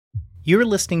You're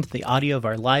listening to the audio of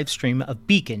our live stream of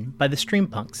Beacon by the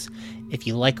Streampunks. If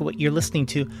you like what you're listening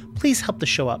to, please help the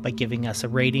show out by giving us a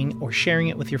rating or sharing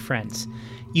it with your friends.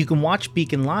 You can watch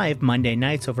Beacon live Monday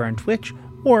nights over on Twitch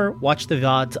or watch the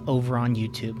VODs over on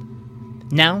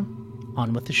YouTube. Now,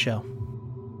 on with the show.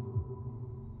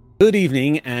 Good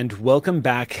evening and welcome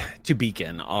back to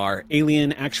Beacon, our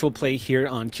alien actual play here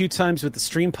on Q Times with the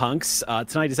Streampunks.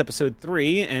 Tonight is episode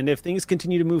 3, and if things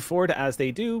continue to move forward as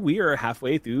they do, we are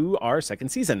halfway through our second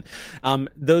season.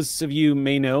 Those of you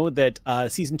may know that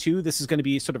season 2, this is going to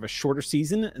be sort of a shorter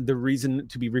season. The reason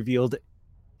to be revealed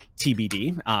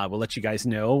TBD. We'll let you guys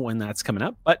know when that's coming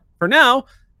up. But for now,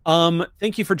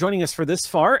 thank you for joining us for this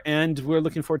far, and we're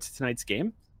looking forward to tonight's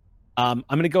game. I'm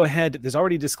going to go ahead. There's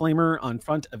already a disclaimer on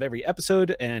front of every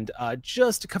episode. And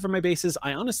just to cover my bases,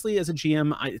 I honestly, as a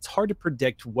GM, it's hard to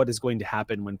predict what is going to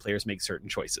happen when players make certain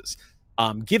choices.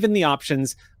 Given the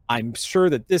options, I'm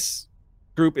sure that this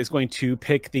group is going to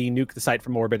pick the nuke the site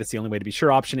from orbit. It's the only way to be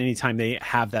sure option anytime they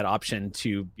have that option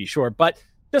to be sure. But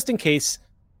just in case,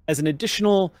 as an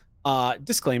additional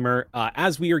disclaimer,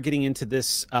 as we are getting into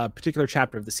this particular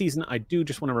chapter of the season, I do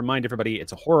just want to remind everybody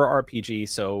it's a horror RPG,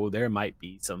 so there might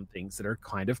be some things that are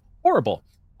kind of horrible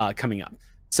coming up.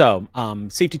 So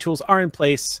safety tools are in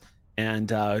place,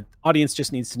 and audience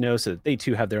just needs to know so that they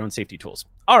too have their own safety tools.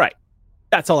 All right,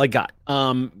 that's all I got.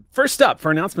 First up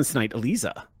for announcements tonight,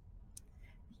 Eliza.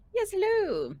 Yes,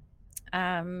 hello.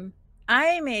 I'm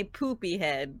a poopy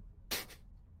head.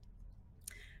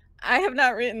 I have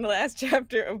not written the last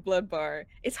chapter of Blood Bar.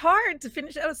 It's hard to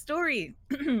finish out a story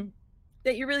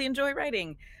that you really enjoy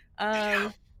writing.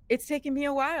 It's taken me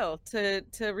a while to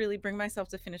really bring myself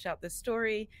to finish out this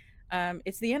story.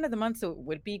 It's the end of the month, so it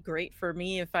would be great for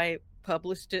me if I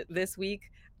published it this week.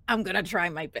 I'm going to try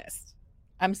my best.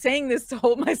 I'm saying this to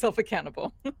hold myself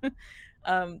accountable.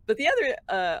 But the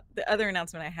other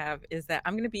announcement I have is that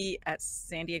I'm going to be at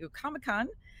San Diego Comic-Con.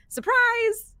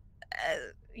 Surprise!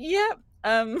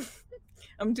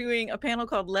 I'm doing a panel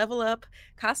called Level Up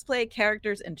Cosplay,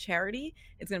 Characters, and Charity.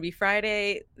 It's going to be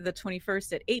Friday the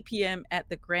 21st at 8 p.m. at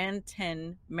the Grand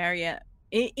 10 Marriott,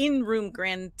 in room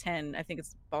Grand 10. I think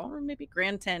it's ballroom, maybe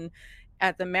Grand 10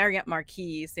 at the Marriott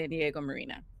Marquis San Diego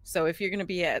Marina. So if you're going to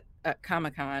be at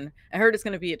Comic-Con, I heard it's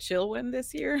going to be a chill one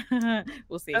this year.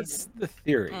 We'll see. That's the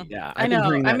theory. Yeah, I know.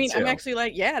 I mean, I'm actually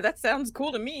like, yeah, that sounds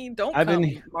cool to me. Don't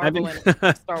Marvel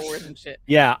and Star Wars and shit.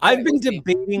 Yeah, I've been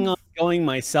debating on going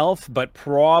myself, but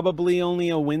probably only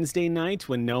a Wednesday night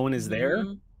when no one is there.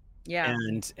 Yeah,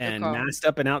 and masked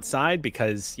up and outside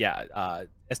because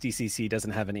SDCC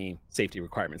doesn't have any safety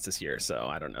requirements this year, so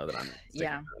I don't know that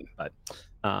I'm. But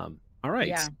all right.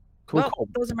 Yeah. Cool.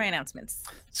 Those are my announcements.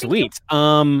 Sweet.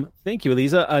 Thank you,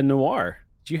 Eliza. Noir,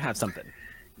 do you have something?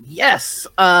 Yes.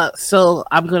 So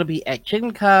I'm going to be at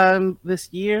Gen Con this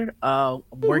year,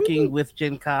 working with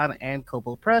Gen Con and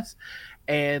Kobo Press.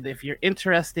 And if you're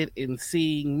interested in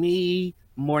seeing me,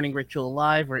 Morning Ritual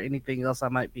Live, or anything else I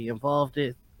might be involved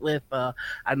with,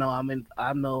 I know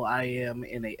I am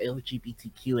in a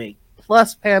LGBTQA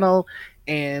plus panel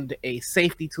and a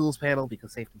safety tools panel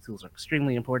because safety tools are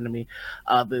extremely important to me.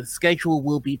 The schedule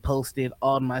will be posted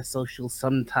on my socials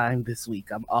sometime this week.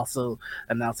 I'm also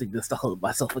announcing this to hold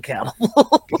myself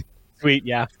accountable. Sweet,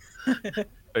 yeah.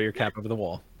 Throw your cap over the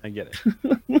wall. I get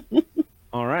it.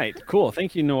 All right, cool.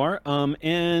 Thank you, Noir.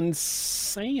 And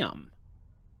Sam.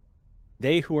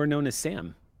 They who are known as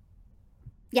Sam.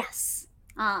 Yes.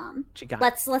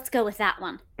 Let's go with that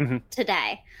one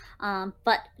today.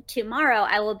 But tomorrow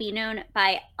I will be known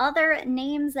by other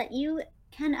names that you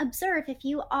can observe if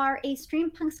you are a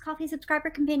Streampunks Coffee subscriber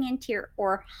companion tier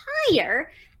or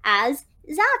higher as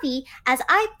Zavi, as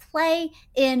I play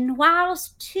in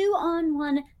WoW's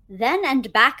 2-on-1 Then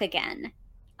and Back Again,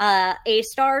 a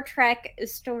Star Trek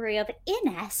story of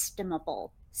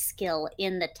inestimable skill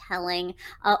in the telling.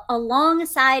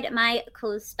 Alongside my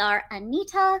co-star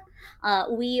Anita,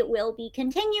 we will be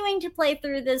continuing to play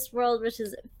through this world, which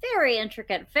is very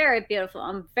intricate, very beautiful.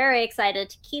 I'm very excited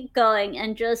to keep going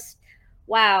and just,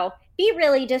 wow, be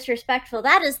really disrespectful.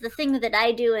 That is the thing that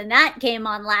I do in that game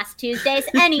on last Tuesdays.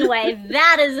 Anyway,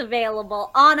 that is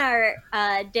available on our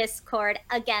Discord,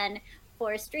 again,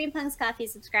 for Streampunks Coffee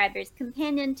subscribers,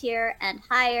 companion tier and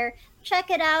higher. Check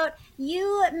it out.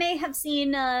 You may have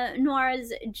seen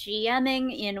Noir's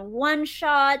GMing in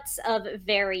one-shots of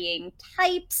varying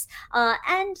types.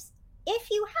 And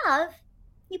if you have,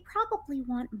 you probably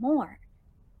want more.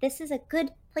 This is a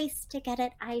good place to get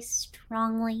it. I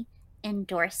strongly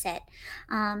endorse it.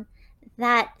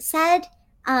 That said,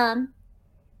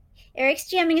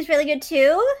 Eric's GMing is really good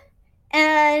too.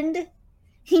 And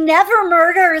He never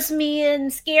murders me in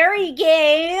scary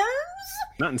games.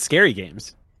 Not in scary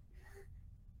games.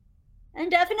 And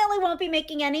definitely won't be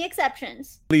making any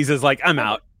exceptions. Lisa's like, I'm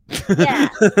out. Yeah.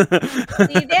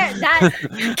 See,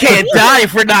 can't die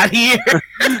if we're not here.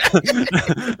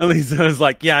 Lisa was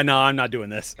like, yeah, no, I'm not doing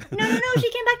this. No,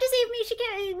 she came back to save me. She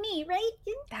came me, right?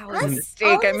 That was a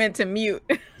mistake. I meant to mute.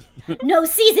 No,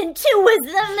 season 2 was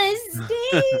the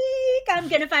mistake. I'm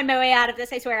going to find my way out of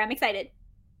this, I swear. I'm excited.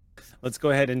 Let's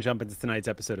go ahead and jump into tonight's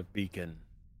episode of Beacon.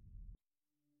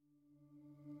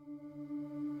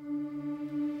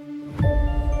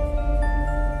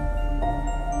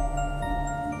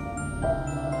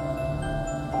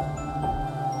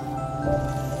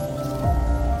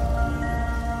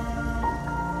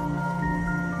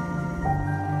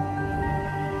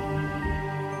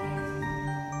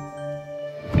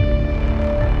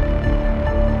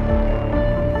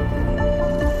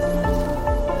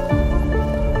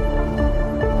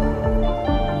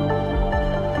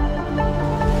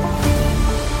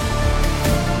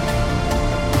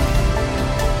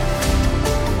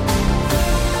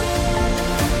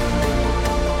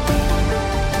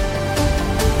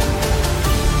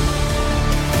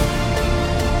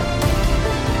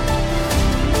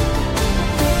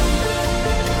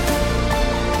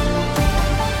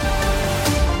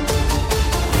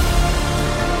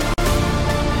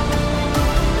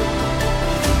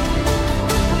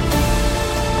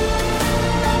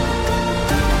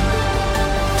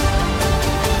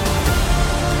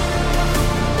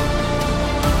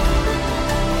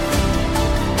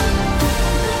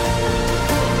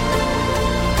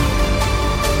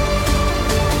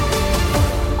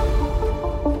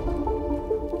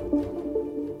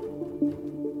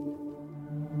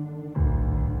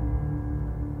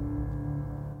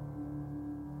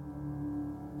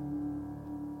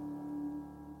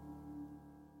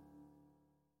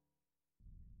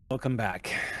 Welcome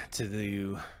back to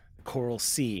the Coral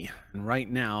Sea. And right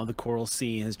now, the Coral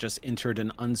Sea has just entered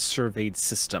an unsurveyed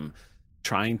system,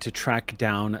 trying to track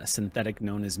down a synthetic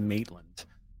known as Maitland,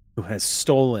 who has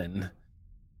stolen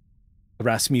the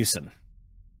Rasmussen,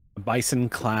 a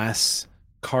Bison-class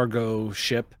cargo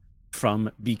ship from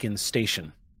Beacon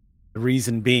Station. The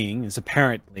reason being is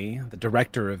apparently the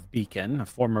director of Beacon, a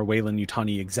former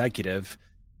Weyland-Yutani executive,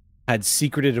 had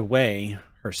secreted away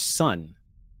her son,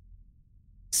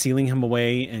 sealing him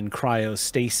away in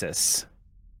cryostasis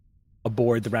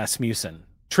aboard the Rasmussen,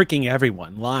 tricking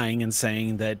everyone, lying and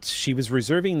saying that she was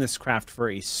reserving this craft for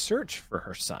a search for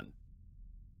her son.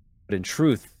 But in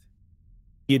truth,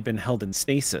 he had been held in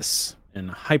stasis in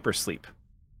hypersleep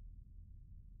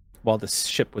while the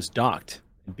ship was docked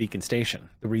at Beacon Station.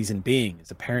 The reason being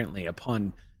is apparently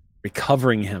upon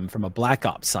recovering him from a Black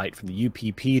Ops site from the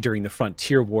UPP during the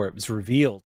Frontier War, it was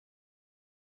revealed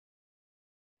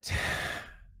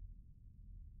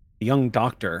the young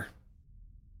doctor,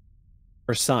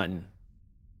 her son,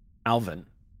 Alvin,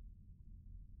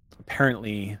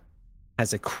 apparently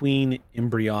has a queen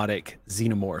embryonic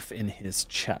xenomorph in his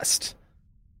chest.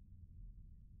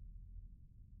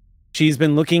 She's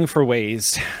been looking for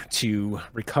ways to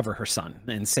recover her son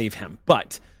and save him,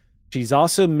 but she's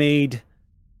also made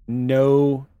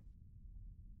no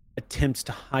attempts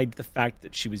to hide the fact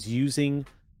that she was using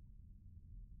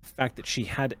the fact that she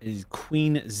had a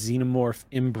queen xenomorph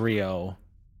embryo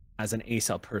as an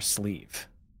ace up her sleeve.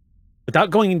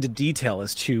 Without going into detail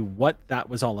as to what that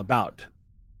was all about,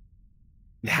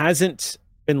 it hasn't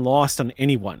been lost on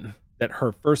anyone that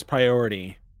her first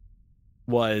priority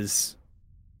was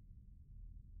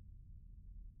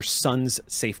her son's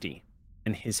safety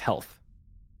and his health.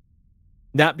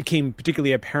 That became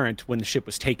particularly apparent when the ship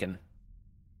was taken.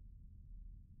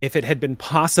 If it had been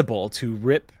possible to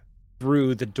rip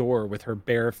through the door with her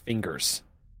bare fingers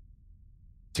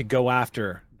to go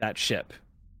after that ship,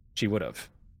 she would have.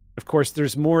 Of course,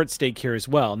 there's more at stake here as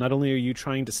well. Not only are you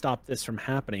trying to stop this from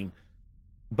happening,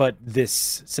 but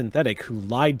this synthetic who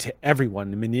lied to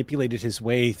everyone and manipulated his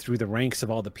way through the ranks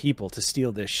of all the people to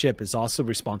steal this ship is also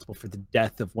responsible for the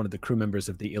death of one of the crew members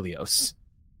of the Ilios.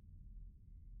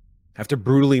 After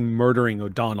brutally murdering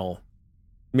O'Donnell,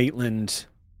 Maitland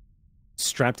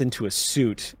strapped into a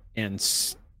suit and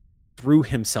threw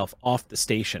himself off the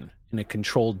station in a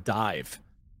controlled dive,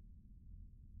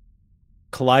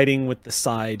 colliding with the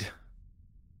side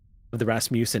of the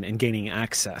Rasmussen and gaining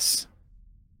access,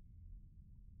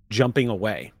 jumping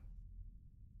away.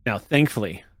 Now,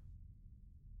 thankfully,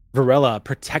 Varela,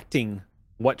 protecting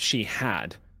what she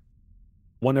had,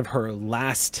 one of her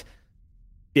last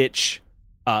ditch,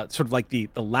 sort of like the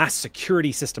last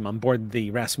security system on board the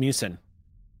Rasmussen,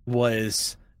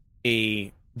 was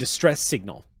a distress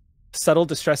signal subtle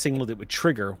distressing that would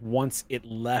trigger once it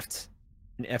left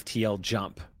an FTL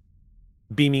jump,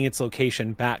 beaming its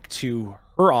location back to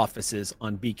her offices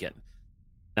on Beacon.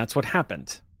 That's what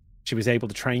happened. She was able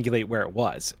to triangulate where it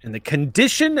was. And the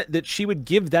condition that she would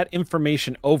give that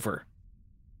information over,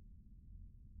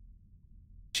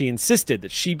 she insisted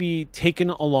that she be taken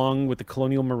along with the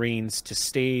Colonial Marines to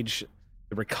stage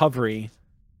the recovery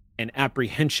and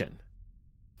apprehension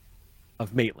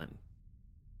of Maitland.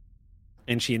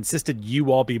 And she insisted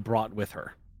you all be brought with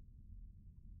her.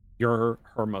 You're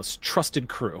her most trusted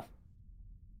crew.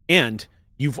 And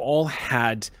you've all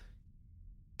had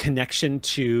connection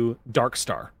to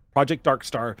Darkstar. Project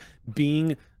Darkstar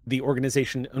being the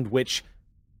organization in which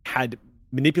had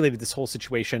manipulated this whole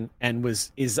situation and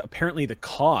is apparently the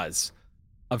cause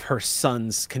of her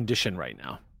son's condition right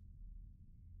now.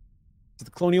 So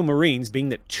the Colonial Marines, being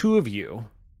that two of you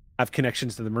have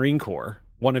connections to the Marine Corps,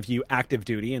 one of you active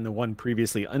duty and the one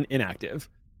previously inactive,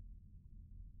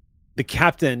 the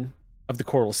captain of the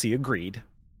Coral Sea agreed,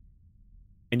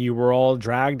 and you were all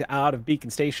dragged out of Beacon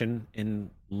Station and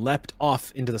leapt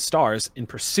off into the stars in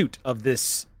pursuit of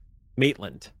this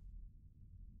Maitland.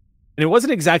 And it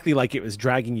wasn't exactly like it was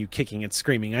dragging you kicking and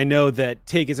screaming. I know that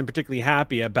Tig isn't particularly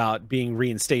happy about being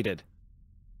reinstated.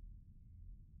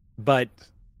 But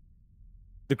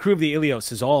the crew of the Ilios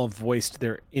has all voiced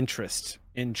their interest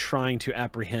in trying to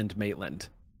apprehend Maitland,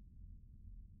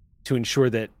 to ensure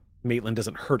that Maitland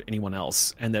doesn't hurt anyone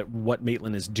else and that what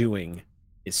Maitland is doing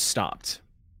is stopped.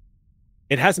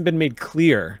 It hasn't been made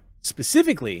clear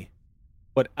specifically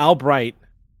what Albright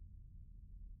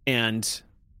and...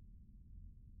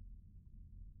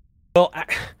 Well,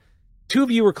 two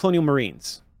of you were Colonial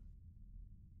Marines.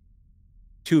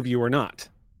 Two of you are not.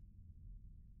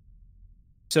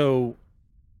 So,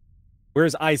 where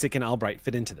does Isaac and Albright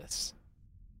fit into this?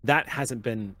 That hasn't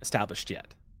been established yet.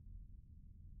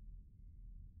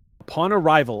 Upon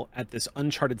arrival at this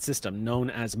uncharted system known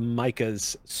as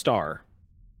Micah's Star,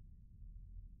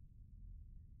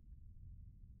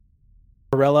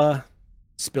 Corella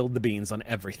spilled the beans on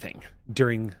everything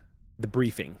during the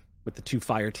briefing with the two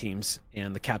fire teams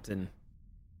and the captain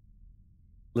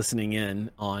listening in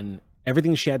on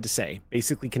everything she had to say,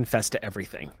 basically confessed to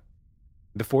everything.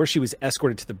 Before she was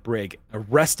escorted to the brig,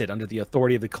 arrested under the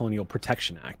authority of the Colonial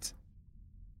Protection Act,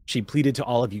 she pleaded to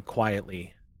all of you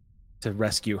quietly to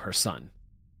rescue her son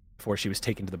before she was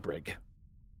taken to the brig.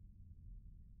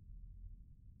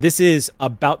 This is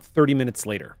about 30 minutes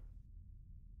later.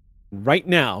 Right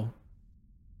now,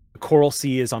 the Coral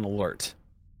Sea is on alert.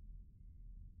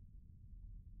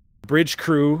 Bridge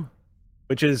crew,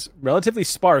 which is relatively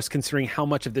sparse considering how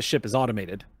much of this ship is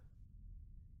automated,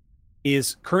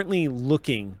 is currently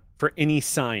looking for any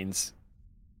signs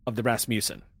of the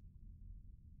Rasmussen.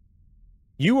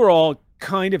 You are all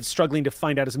kind of struggling to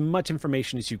find out as much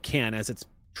information as you can as it's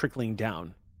trickling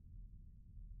down.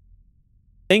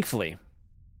 Thankfully,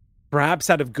 perhaps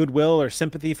out of goodwill or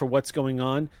sympathy for what's going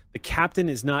on, the captain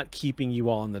is not keeping you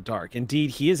all in the dark.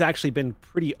 Indeed, he has actually been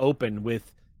pretty open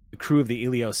with the crew of the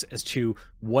Ilios as to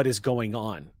what is going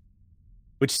on,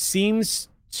 which seems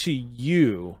to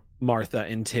you, Martha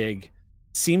and Tig,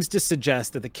 seems to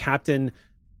suggest that the captain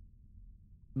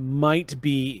might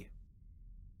be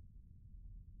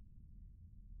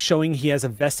showing he has a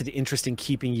vested interest in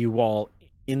keeping you all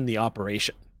in the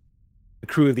operation, the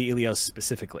crew of the Ilios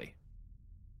specifically.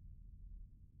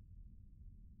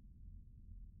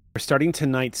 We're starting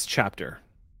tonight's chapter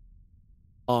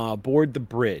aboard the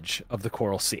bridge of the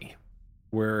Coral Sea,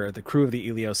 where the crew of the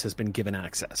Ilios has been given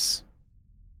access.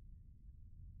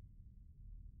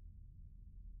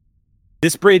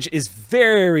 This bridge is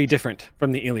very different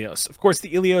from the Ilios. Of course,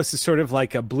 the Ilios is sort of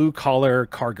like a blue-collar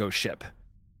cargo ship.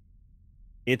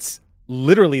 It's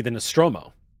literally the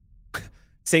Nostromo.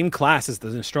 Same class as the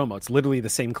Nostromo. It's literally the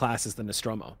same class as the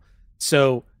Nostromo.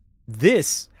 So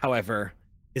this, however,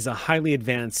 is a highly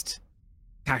advanced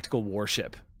tactical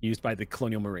warship used by the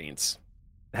Colonial Marines.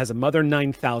 It has a Mother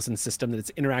 9000 system that is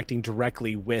interacting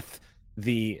directly with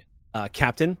the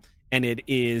captain, and it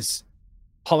is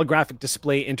holographic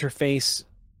display interface,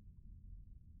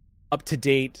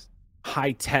 up-to-date,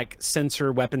 high-tech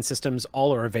sensor weapon systems,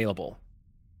 all are available.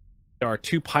 There are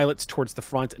two pilots towards the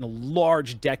front and a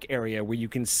large deck area where you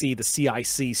can see the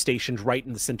CIC stationed right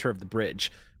in the center of the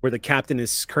bridge, where the captain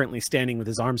is currently standing with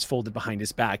his arms folded behind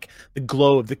his back, the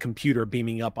glow of the computer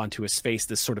beaming up onto his face,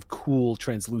 this sort of cool,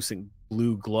 translucent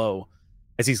blue glow,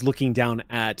 as he's looking down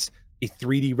at a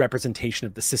 3D representation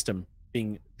of the system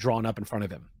being drawn up in front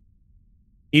of him.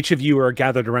 Each of you are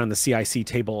gathered around the CIC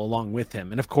table along with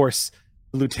him, and of course,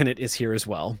 the lieutenant is here as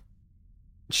well.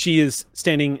 She is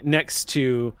standing next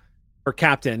to her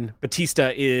captain,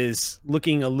 Batista, is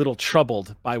looking a little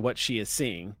troubled by what she is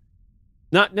seeing.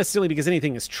 Not necessarily because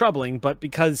anything is troubling, but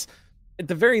because at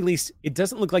the very least, it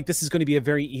doesn't look like this is going to be a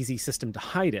very easy system to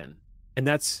hide in. And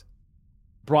that's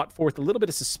brought forth a little bit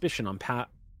of suspicion on part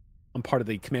of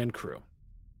the command crew.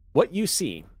 What you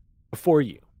see before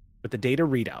you with the data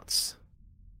readouts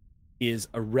is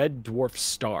a red dwarf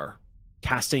star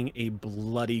casting a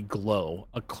bloody glow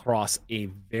across a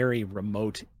very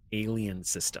remote alien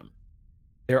system.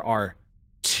 There are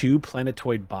 2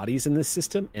 planetoid bodies in this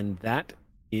system, and that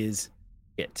is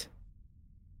it.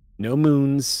 No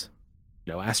moons,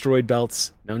 no asteroid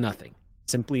belts, no nothing.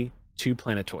 Simply 2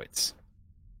 planetoids.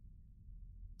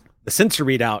 The sensor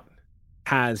readout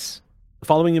has the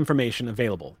following information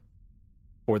available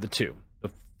for the 2.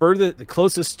 The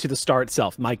closest to the star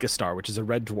itself, Mica Star, which is a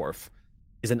red dwarf,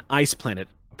 is an ice planet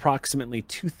approximately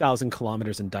 2,000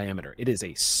 kilometers in diameter. It is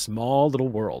a small little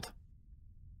world.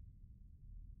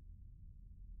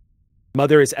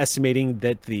 Mother is estimating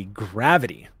that the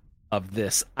gravity of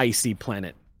this icy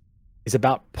planet is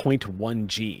about 0.1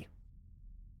 G,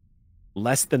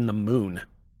 less than the moon.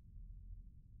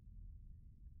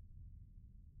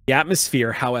 The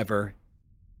atmosphere, however,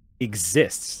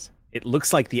 exists. It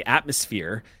looks like the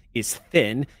atmosphere is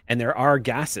thin, and there are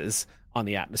gases on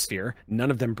the atmosphere,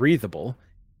 none of them breathable.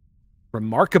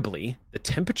 Remarkably, the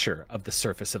temperature of the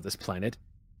surface of this planet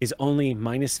is only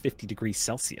minus 50 degrees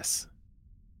Celsius,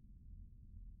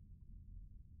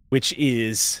 which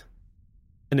is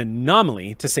an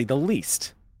anomaly, to say the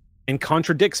least, and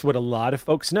contradicts what a lot of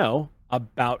folks know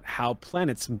about how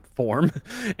planets form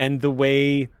and the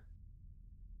way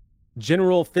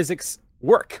general physics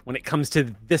work when it comes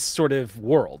to this sort of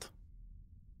world.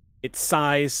 Its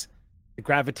size, the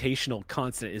gravitational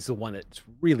constant, is the one that's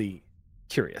really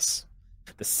curious.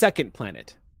 The second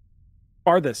planet,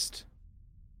 farthest,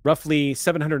 roughly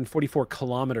 744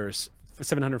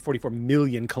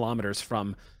 million kilometers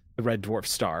from the red dwarf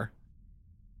star,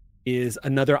 is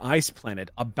another ice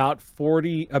planet about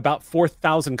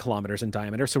 4,000 kilometers in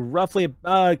diameter, so roughly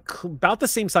about the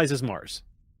same size as Mars,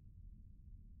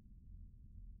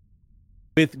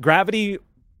 with gravity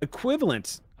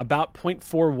equivalent about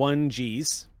 0.41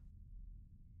 Gs,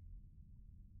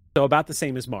 so about the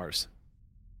same as Mars.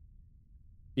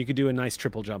 You could do a nice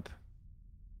triple jump.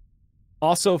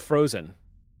 Also frozen,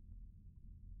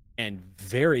 and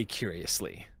very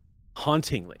curiously,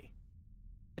 hauntingly,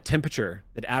 a temperature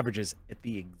that averages at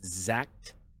the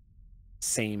exact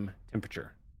same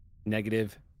temperature,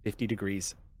 negative 50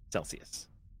 degrees Celsius.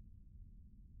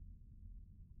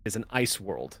 It's an ice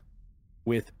world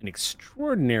with an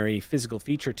extraordinary physical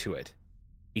feature to it.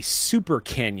 A super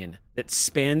canyon that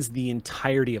spans the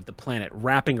entirety of the planet,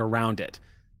 wrapping around it,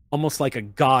 almost like a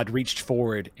god reached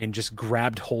forward and just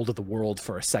grabbed hold of the world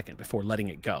for a second before letting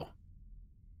it go.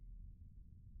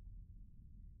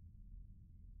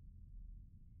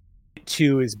 It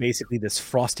too is basically this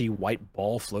frosty white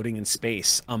ball floating in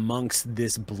space amongst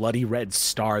this bloody red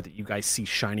star that you guys see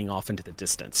shining off into the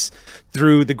distance.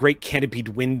 Through the great canopied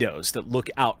windows that look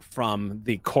out from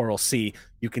the coral sea,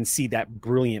 you can see that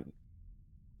brilliant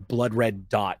blood red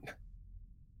dot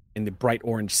in the bright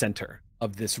orange center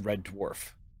of this red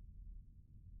dwarf.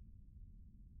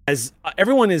 As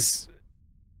everyone is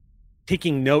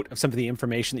taking note of some of the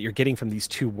information that you're getting from these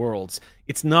 2 worlds,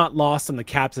 it's not lost on the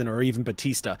captain or even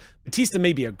Batista. Batista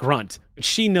may be a grunt, but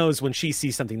she knows when she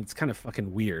sees something that's kind of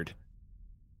fucking weird.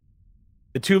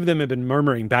 The 2 of them have been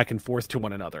murmuring back and forth to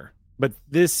one another, but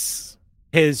there's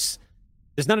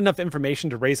not enough information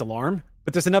to raise alarm,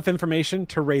 but there's enough information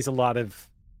to raise a lot of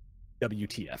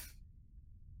WTF.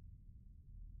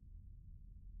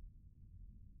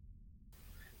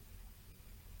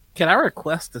 Can I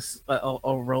request a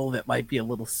roll that might be a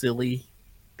little silly?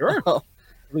 Sure.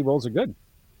 Silly rolls are good.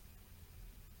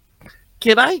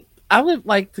 I would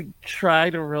like to try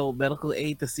to roll medical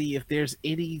aid to see if there's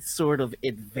any sort of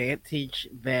advantage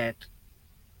that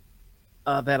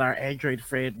our android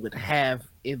friend would have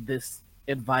in this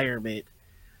environment,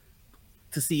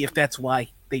 to see if that's why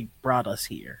they brought us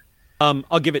here.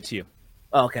 I'll give it to you.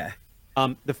 Okay.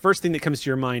 The first thing that comes to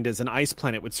your mind is an ice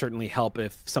planet would certainly help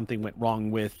if something went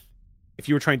wrong if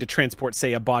you were trying to transport,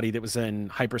 say, a body that was in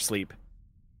hypersleep.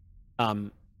 The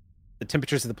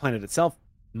temperatures of the planet itself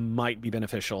might be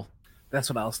beneficial. That's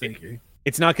what I was thinking.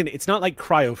 It's not like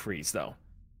cryo freeze though,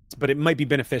 but it might be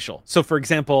beneficial. So, for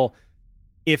example,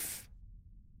 if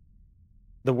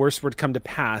the worst were to come to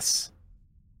pass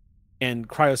and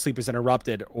cryosleep is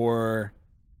interrupted, or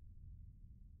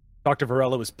Dr.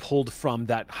 Varela was pulled from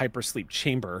that hypersleep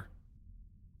chamber,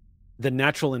 the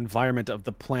natural environment of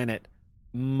the planet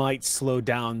might slow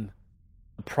down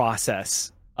the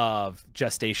process of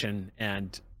gestation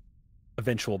and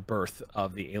eventual birth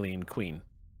of the alien queen.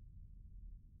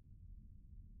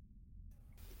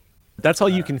 That's all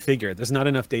you can figure. There's not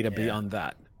enough data beyond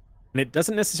that. And it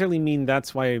doesn't necessarily mean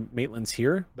that's why Maitland's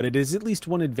here, but it is at least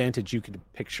one advantage you could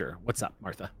picture. What's up,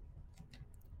 Martha?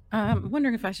 I'm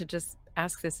wondering if I should just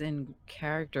ask this in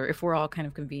character, if we're all kind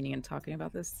of convening and talking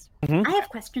about this. I have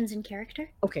questions in character.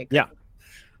 Okay, good.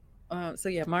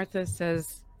 Yeah. Martha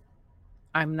says,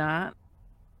 I'm not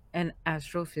an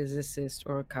astrophysicist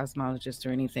or a cosmologist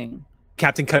or anything.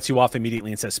 Captain cuts you off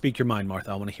immediately and says, speak your mind,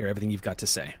 Martha. I want to hear everything you've got to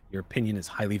say. Your opinion is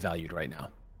highly valued right now.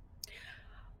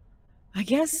 I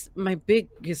guess my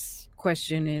biggest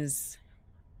question is,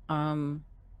 are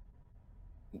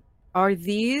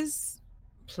these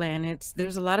planets,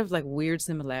 there's a lot of like weird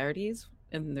similarities,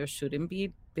 and there shouldn't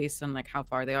be based on like how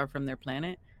far they are from their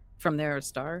planet, from their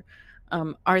star.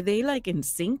 Are they like in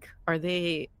sync? Are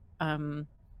they,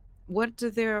 what do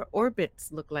their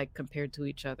orbits look like compared to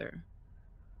each other?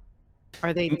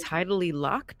 Are they tidally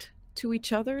locked to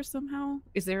each other somehow?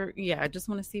 Is there, I just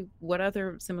want to see what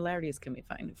other similarities can we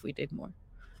find if we did more.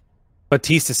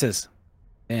 Batista says,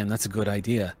 damn, that's a good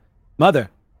idea. Mother,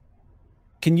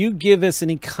 can you give us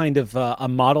any kind of a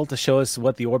model to show us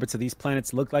what the orbits of these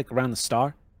planets look like around the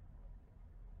star?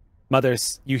 Mother,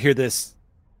 you hear this,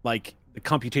 like the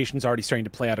computation's already starting to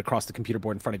play out across the computer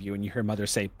board in front of you, and you hear Mother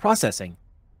say, processing.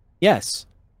 Yes.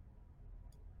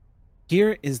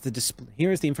 Here is the display.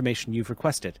 Here is the information you've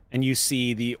requested, and you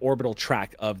see the orbital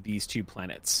track of these two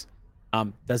planets.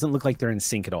 Doesn't look like they're in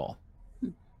sync at all.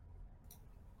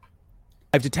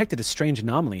 I've detected a strange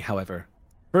anomaly, however.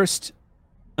 First,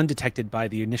 undetected by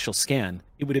the initial scan,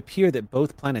 it would appear that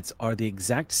both planets are the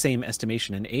exact same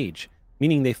estimation in age,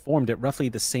 meaning they formed at roughly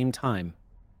the same time,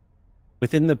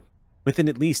 within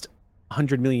at least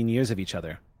 100 million years of each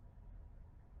other.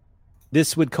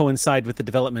 This would coincide with the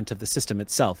development of the system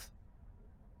itself.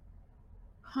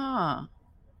 Huh.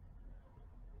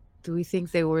 Do we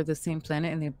think they were the same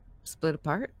planet and they split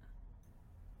apart?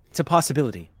 It's a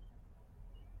possibility.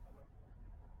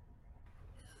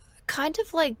 Kind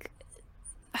of like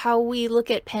how we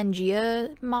look at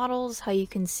Pangea models, how you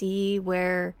can see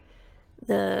where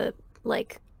the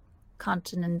like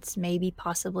continents maybe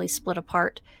possibly split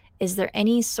apart. Is there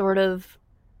any sort of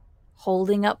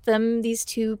holding up these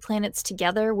two planets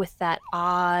together with that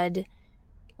odd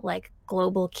like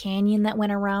global canyon that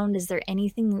went around? Is there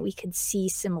anything that we could see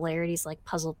similarities, like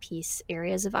puzzle piece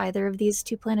areas of either of these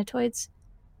two planetoids?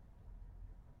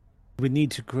 We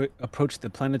need to approach the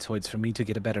planetoids for me to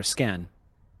get a better scan.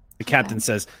 The captain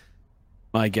says,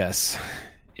 my guess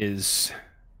is...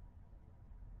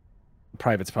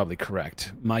 Private's probably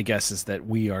correct. My guess is that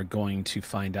we are going to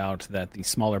find out that the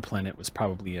smaller planet was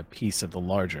probably a piece of the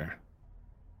larger.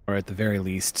 Or at the very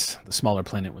least, the smaller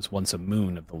planet was once a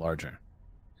moon of the larger.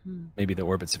 Maybe the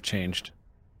orbits have changed.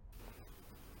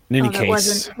 In any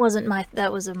case...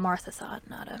 That was a Martha thought,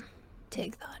 not a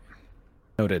Tig thought.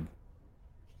 Noted.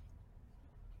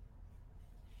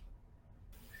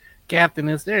 Captain,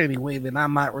 is there any way that I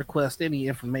might request any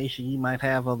information you might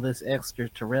have on this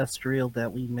extraterrestrial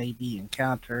that we may be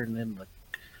encountering in the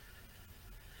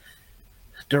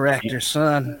director's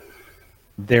son?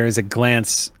 There is a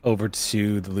glance over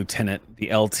to the lieutenant.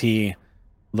 The LT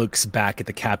looks back at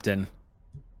the captain.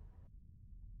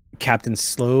 The captain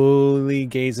slowly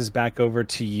gazes back over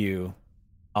to you,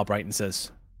 Albright, and says,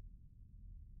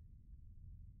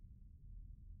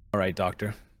 all right,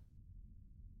 Doctor.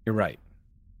 You're right.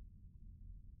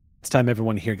 It's time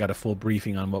everyone here got a full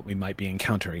briefing on what we might be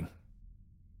encountering.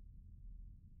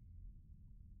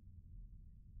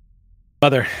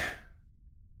 Mother.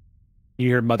 You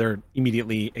hear Mother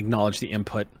immediately acknowledge the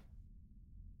input.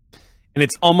 And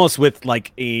it's almost with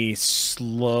like a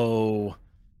slow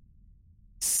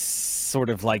sort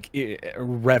of like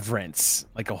reverence,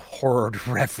 like a horrid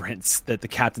reverence, that the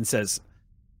captain says,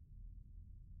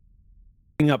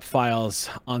 bring up files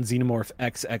on Xenomorph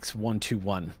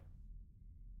XX121.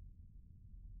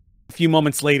 A few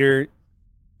moments later,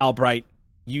 Albright,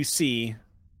 you see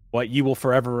what you will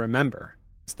forever remember.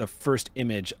 It's the first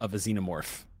image of a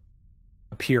xenomorph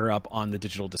appear up on the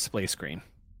digital display screen.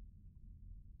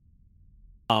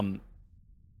 It's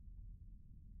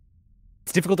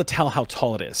difficult to tell how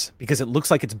tall it is because it looks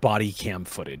like it's body cam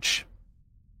footage.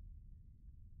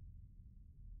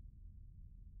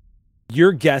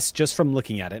 Your guess, just from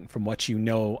looking at it and from what you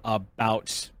know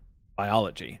about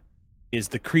biology, is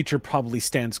the creature probably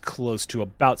stands close to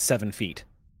about 7 feet.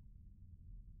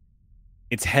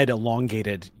 Its head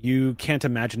elongated. You can't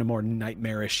imagine a more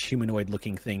nightmarish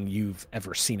humanoid-looking thing you've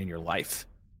ever seen in your life.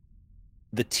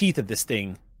 The teeth of this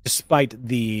thing, despite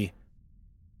the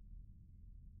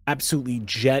absolutely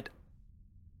jet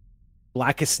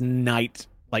blackest night,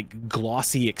 like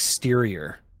glossy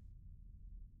exterior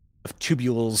of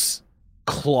tubules,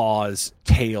 claws,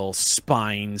 tail,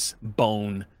 spines,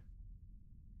 bone.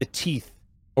 The teeth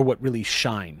are what really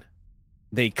shine.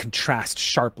 They contrast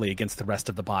sharply against the rest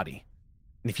of the body.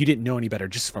 And if you didn't know any better,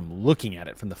 just from looking at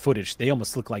it, from the footage, they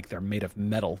almost look like they're made of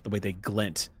metal, the way they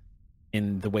glint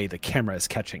in the way the camera is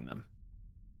catching them.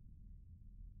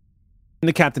 And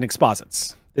the captain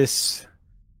exposits. This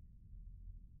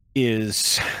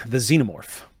is the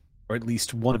xenomorph, or at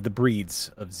least one of the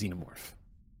breeds of xenomorph.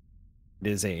 It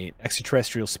is an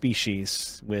extraterrestrial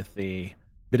species with a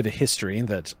bit of a history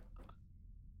that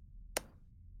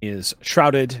is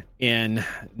shrouded in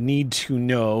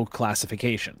need-to-know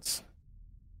classifications.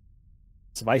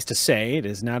 Suffice to say, it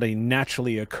is not a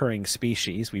naturally occurring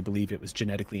species. We believe it was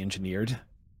genetically engineered,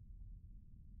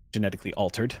 genetically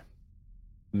altered,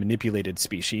 manipulated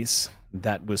species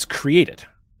that was created,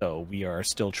 though we are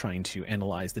still trying to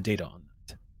analyze the data on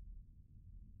that.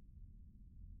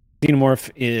 Xenomorph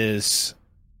is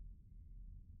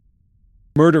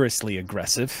murderously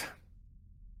aggressive,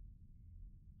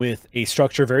 with a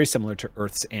structure very similar to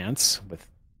Earth's ants, with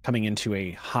coming into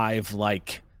a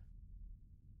hive-like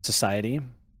society,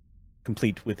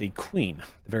 complete with a queen,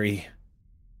 the very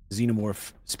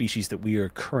xenomorph species that we are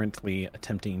currently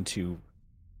attempting to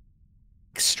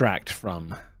extract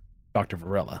from Dr.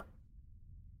 Varela.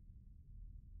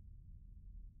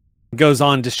 It goes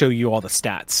on to show you all the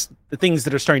stats, the things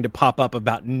that are starting to pop up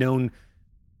about known,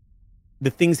 the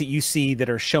things that you see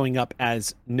that are showing up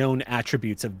as known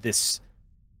attributes of this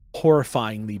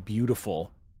horrifyingly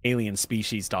beautiful alien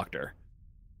species, Doctor.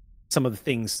 Some of the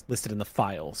things listed in the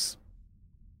files.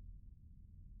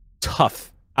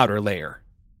 Tough outer layer.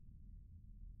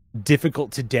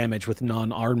 Difficult to damage with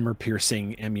non-armor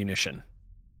piercing ammunition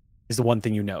is the one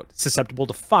thing you note. Susceptible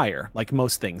to fire, like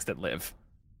most things that live.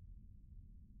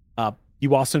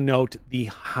 You also note the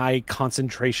high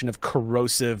concentration of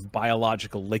corrosive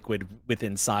biological liquid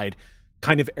within inside,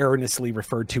 kind of erroneously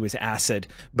referred to as acid,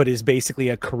 but is basically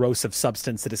a corrosive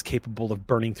substance that is capable of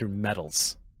burning through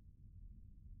metals.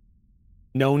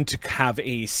 Known to have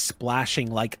a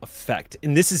splashing-like effect.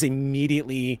 And this is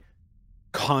immediately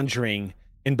conjuring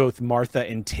in both Martha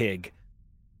and Tig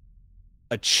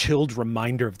a chilled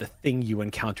reminder of the thing you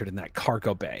encountered in that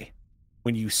cargo bay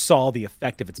when you saw the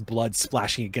effect of its blood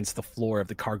splashing against the floor of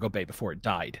the cargo bay before it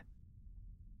died.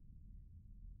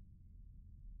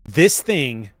 This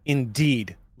thing,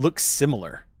 indeed, looks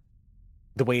similar.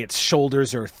 The way its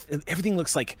shoulders are... everything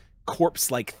looks like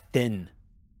corpse-like thin.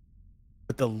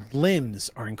 But the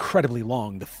limbs are incredibly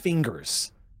long. The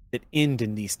fingers that end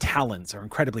in these talons are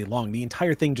incredibly long. The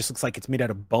entire thing just looks like it's made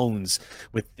out of bones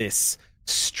with this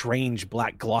strange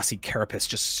black glossy carapace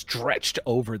just stretched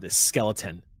over this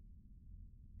skeleton.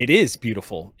 It is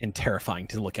beautiful and terrifying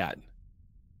to look at.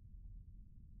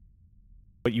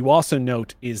 What you also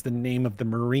note is the name of the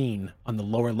Marine on the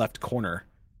lower left corner.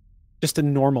 Just a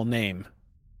normal name.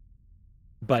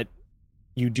 But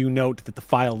you do note that the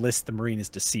file lists the Marine as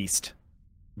deceased.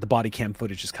 The body cam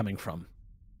footage is coming from.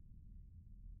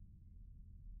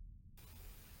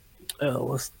 Oh,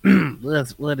 what's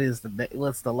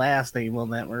the last name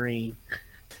on that Marine?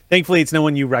 Thankfully, it's no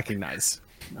one you recognize.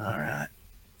 All right.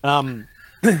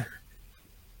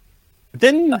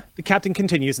 Then the captain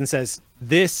continues and says,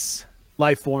 this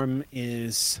life form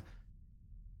is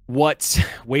what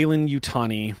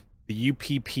Weyland-Yutani, the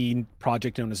UPP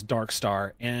project known as Dark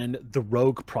Star, and the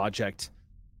Rogue project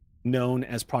known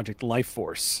as Project Life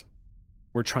Force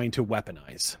were trying to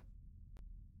weaponize.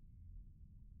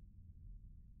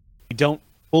 We don't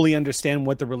fully understand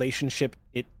what the relationship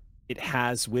it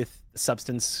has with the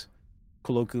substance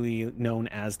colloquially known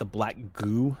as the black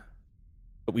goo,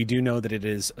 but we do know that it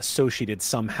is associated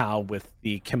somehow with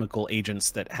the chemical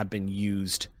agents that have been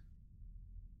used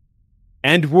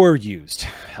and were used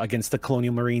against the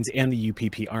Colonial Marines and the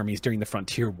UPP armies during the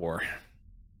Frontier War.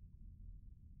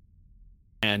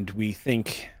 And we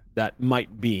think that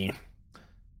might be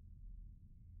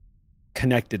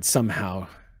connected somehow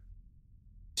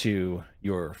to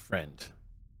your friend,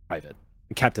 Private.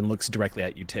 The captain looks directly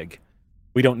at you, Tig.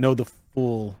 We don't know the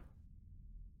full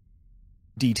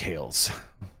details.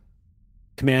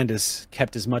 Command has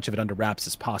kept as much of it under wraps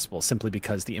as possible, simply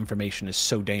because the information is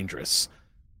so dangerous.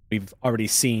 We've already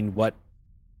seen what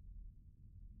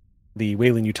the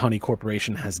Weyland-Yutani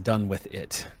Corporation has done with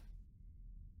it.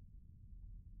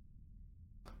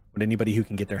 What anybody who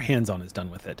can get their hands on has done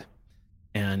with it.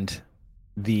 And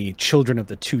the children of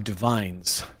the two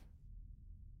divines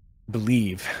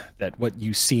believe that what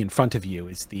you see in front of you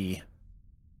is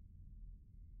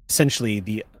essentially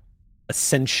the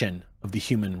ascension of the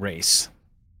human race.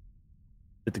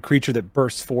 That the creature that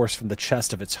bursts forth from the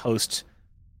chest of its host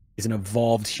is an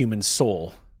evolved human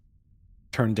soul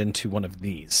turned into one of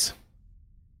these.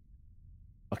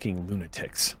 Fucking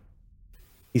lunatics.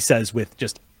 He says with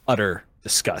just utter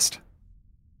disgust.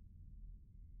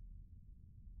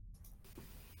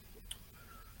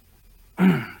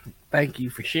 Thank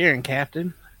you for sharing,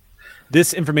 Captain.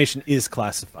 This information is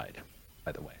classified,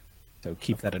 by the way, so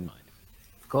keep that in mind.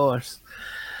 Of course.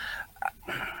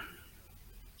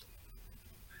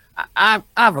 I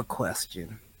have a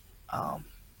question.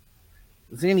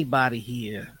 Does anybody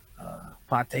here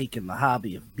partake in the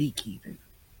hobby of beekeeping?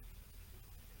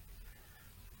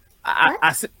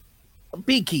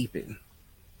 Beekeeping.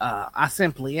 I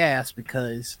simply ask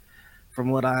because,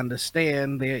 from what I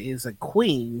understand, there is a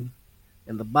queen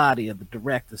in the body of the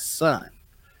director's son.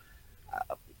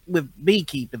 With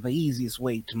beekeeping, the easiest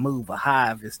way to move a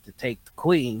hive is to take the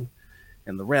queen,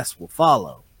 and the rest will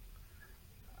follow.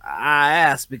 I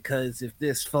ask because if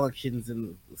this functions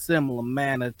in a similar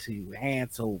manner to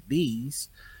ants or bees,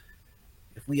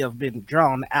 if we have been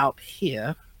drawn out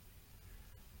here,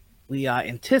 we are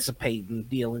anticipating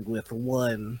dealing with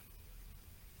one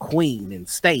queen in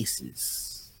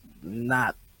stasis.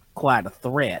 Not quite a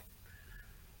threat.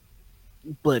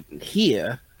 But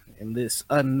here, in this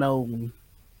unknown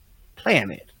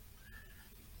planets,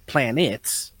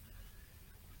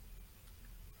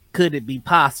 could it be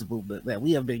possible that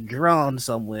we have been drawn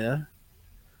somewhere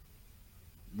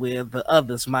where the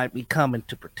others might be coming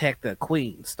to protect their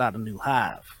queen, start a new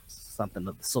hive, something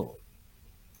of the sort?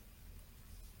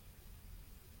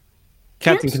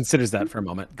 Captain considers that for a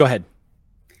moment. Go ahead.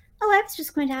 Oh, I was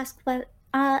just going to ask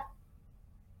about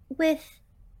with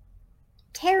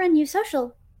Terran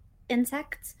eusocial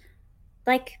insects,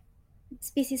 like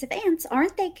species of ants,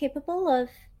 aren't they capable of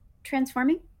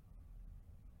transforming?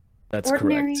 That's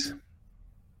correct.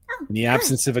 Oh, In the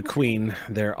absence of a queen,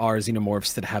 there are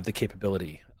xenomorphs that have the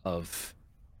capability of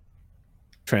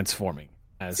transforming.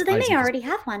 So they may already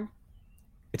have one.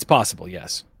 It's possible,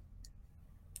 yes.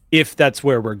 If that's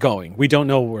where we're going. We don't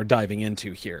know what we're diving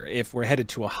into here. If we're headed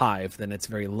to a hive, then it's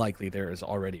very likely there is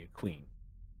already a queen.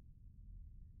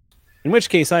 In which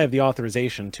case, I have the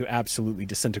authorization to absolutely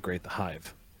disintegrate the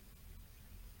hive.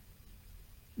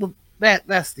 Well,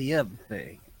 that's the other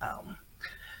thing.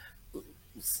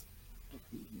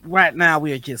 Right now,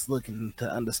 we are just looking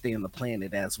to understand the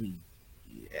planet as we,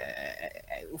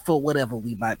 for whatever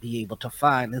we might be able to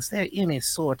find. Is there any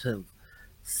sort of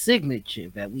signature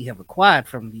that we have acquired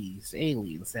from these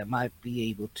aliens that might be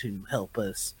able to help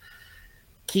us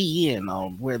key in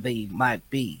on where they might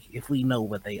be? If we know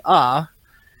where they are,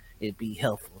 it'd be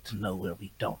helpful to know where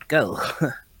we don't go.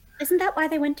 Isn't that why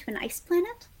they went to an ice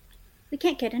planet? We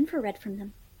can't get infrared from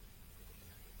them.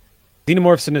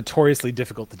 Xenomorphs are notoriously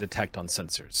difficult to detect on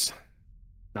sensors.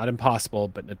 Not impossible,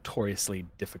 but notoriously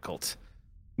difficult.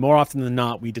 More often than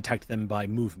not, we detect them by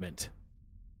movement.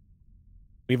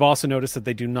 We've also noticed that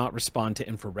they do not respond to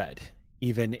infrared,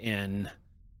 even in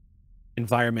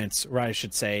environments where, I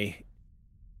should say,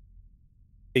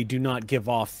 they do not give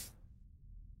off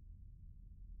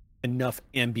enough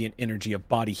ambient energy of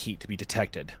body heat to be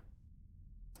detected.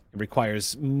 It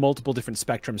requires multiple different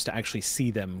spectrums to actually see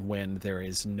them when there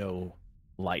is no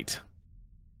light.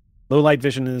 Low light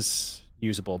vision is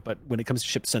usable, but when it comes to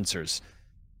ship sensors,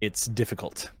 it's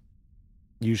difficult.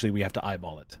 Usually we have to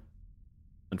eyeball it,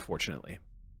 unfortunately.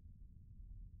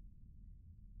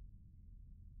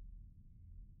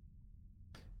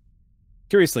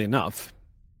 Curiously enough,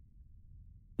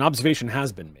 an observation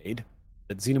has been made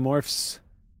that xenomorphs,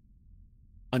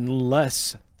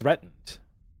 unless threatened,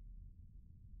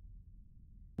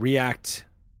 react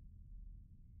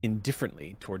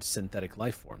indifferently towards synthetic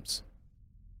life forms.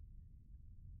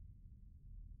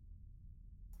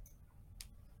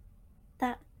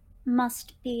 That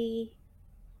must be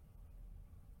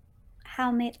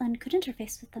how Maitland could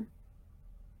interface with them.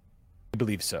 I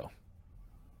believe so.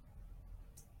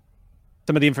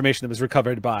 Some of the information that was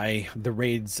recovered by the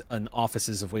raids and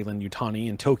offices of Weyland-Yutani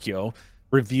in Tokyo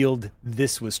revealed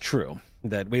this was true,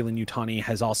 that Weyland-Yutani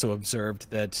has also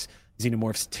observed that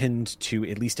xenomorphs tend to,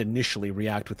 at least initially,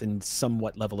 react with a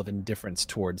somewhat level of indifference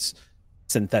towards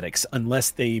synthetics,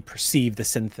 unless they perceive the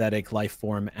synthetic life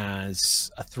form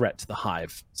as a threat to the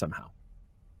hive somehow.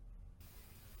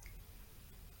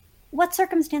 What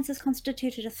circumstances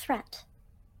constituted a threat?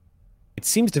 It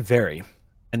seems to vary,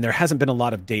 and there hasn't been a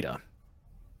lot of data.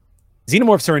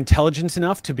 Xenomorphs are intelligent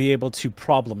enough to be able to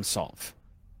problem solve.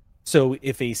 So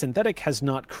if a synthetic has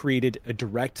not created a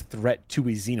direct threat to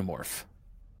a xenomorph,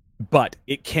 but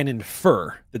it can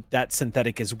infer that that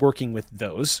synthetic is working with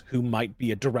those who might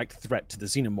be a direct threat to the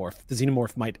xenomorph. The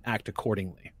xenomorph might act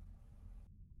accordingly.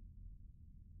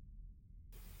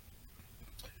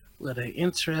 What an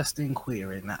interesting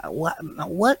query. Now,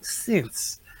 what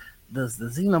sense does the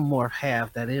xenomorph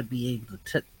have that it'll be able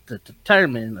to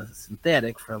determine a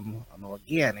synthetic from an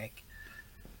organic?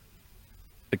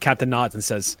 The captain nods and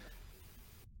says,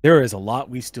 there is a lot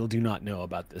we still do not know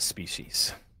about this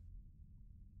species.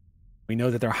 We know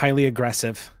that they're highly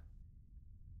aggressive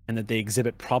and that they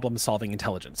exhibit problem-solving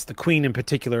intelligence. The Queen in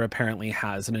particular apparently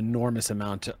has an enormous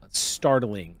amount of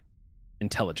startling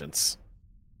intelligence.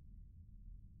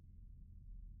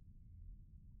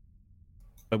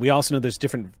 But we also know there's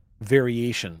different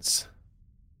variations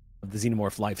of the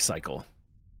xenomorph life cycle.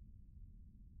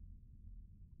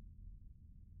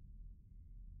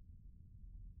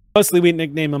 Mostly we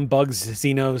nickname them bugs,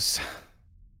 xenos.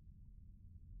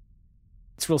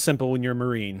 It's real simple when you're a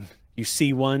Marine. You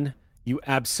see one, you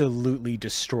absolutely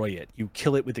destroy it. You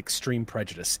kill it with extreme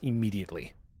prejudice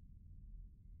immediately.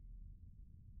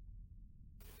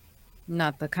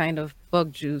 Not the kind of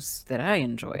bug juice that I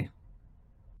enjoy.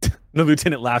 The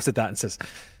lieutenant laughs at that and says,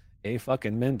 "Hey,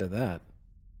 fucking men to that."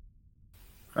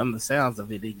 From the sounds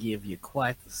of it, it give you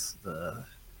quite the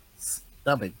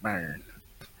stomach burn.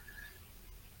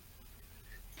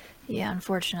 Yeah,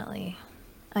 unfortunately.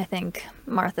 I think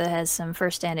Martha has some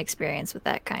first-hand experience with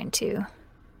that kind, too.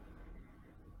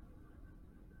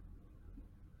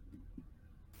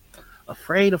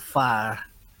 Afraid of fire,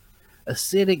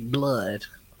 acidic blood,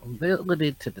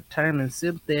 ability to determine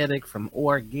synthetic from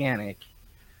organic.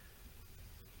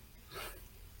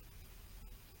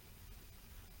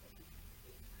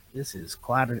 This is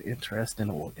quite an interesting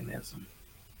organism.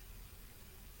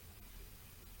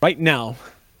 Right now,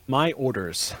 my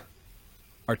orders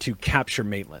are to capture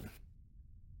Maitland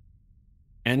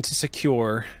and to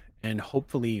secure and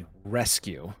hopefully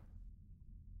rescue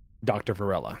Dr.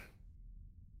 Varela.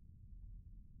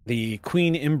 The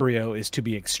Queen embryo is to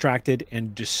be extracted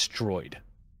and destroyed.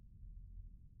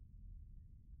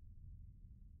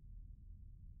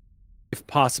 If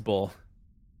possible,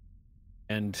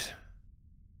 and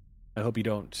I hope you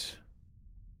don't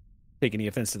take any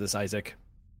offense to this, Isaac,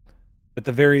 at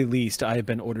the very least, I have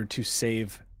been ordered to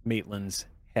save Maitland's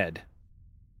head,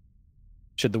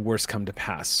 should the worst come to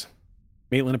pass.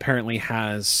 Maitland apparently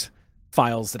has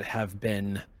files that have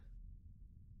been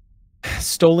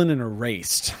stolen and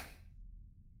erased.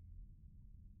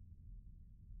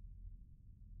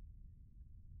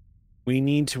 We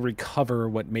need to recover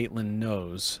what Maitland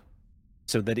knows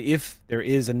so that if there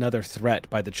is another threat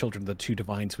by the children of the two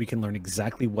divines, we can learn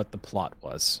exactly what the plot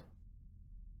was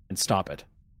and stop it.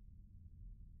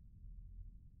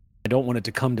 I don't want it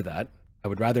to come to that. I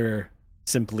would rather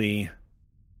simply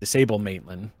disable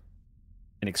Maitland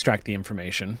and extract the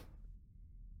information.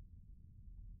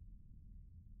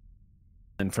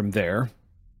 And from there,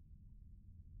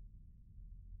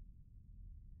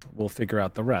 we'll figure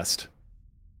out the rest.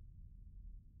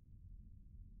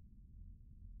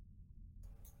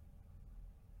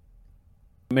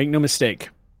 Make no mistake.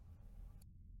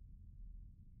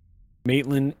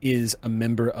 Maitland is a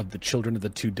member of the Children of the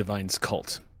Two Divines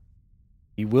cult.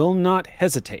 He will not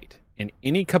hesitate in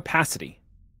any capacity,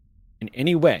 in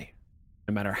any way,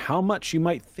 no matter how much you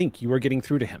might think you are getting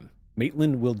through to him.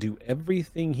 Maitland will do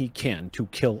everything he can to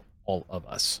kill all of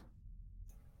us.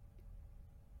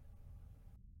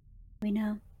 We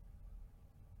know.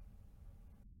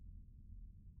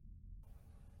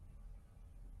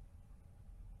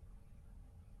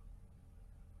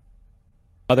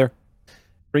 Mother,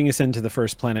 bring us into the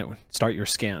first planet. Start your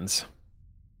scans.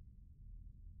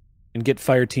 And get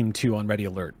Fire Team 2 on ready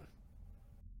alert.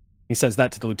 He says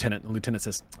that to the lieutenant. The lieutenant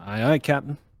says, "Aye, aye,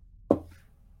 Captain."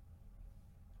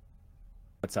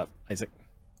 What's up, Isaac?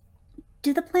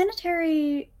 Do the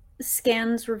planetary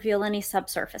scans reveal any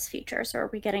subsurface features, or are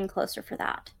we getting closer for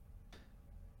that?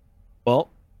 Well,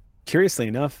 curiously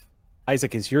enough,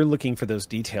 Isaac, as you're looking for those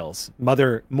details,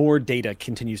 Mother, more data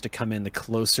continues to come in the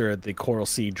closer the Coral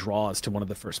Sea draws to one of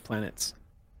the first planets.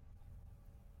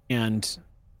 And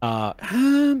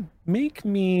make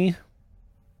me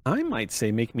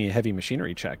a heavy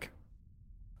machinery check.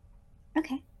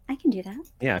 Okay, I can do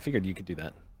that. Yeah, I figured you could do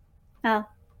that. Oh,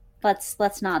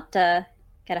 let's not get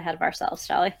ahead of ourselves,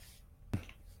 shall we?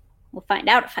 We'll find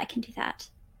out if I can do that.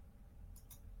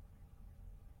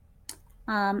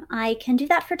 I can do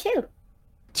that for 2.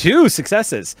 2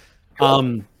 successes.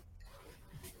 Cool.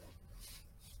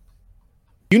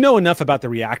 You know enough about the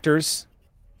reactors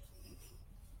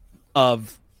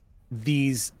of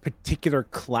these particular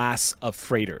class of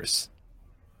freighters,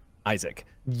 Isaac.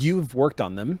 You've worked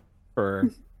on them. for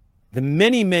the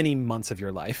many, many months of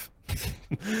your life.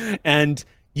 And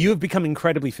you have become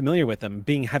incredibly familiar with them,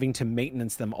 having to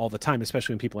maintenance them all the time,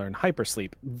 especially when people are in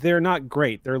hypersleep. They're not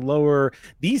great. They're lower.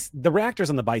 The reactors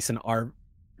on the Bison are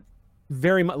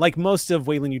very much like most of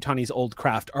Wayland Yutani's old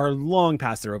craft, are long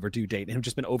past their overdue date and have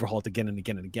just been overhauled again and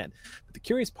again and again. But the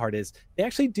curious part is they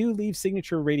actually do leave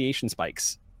signature radiation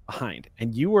spikes behind,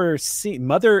 and you are seeing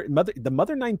the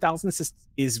Mother 9000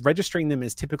 is registering them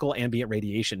as typical ambient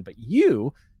radiation, but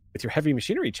you, with your heavy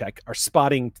machinery check, are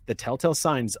spotting the telltale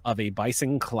signs of a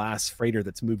Bison class freighter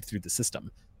that's moved through the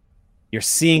system. You're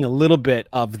seeing a little bit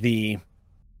of the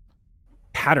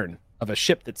pattern of a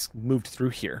ship that's moved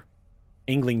through here,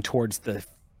 angling towards the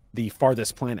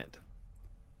farthest planet.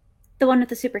 The one with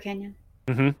the super canyon.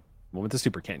 Mm-hmm. One with the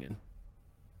super canyon.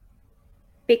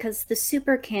 Because the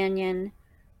super canyon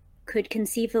could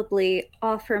conceivably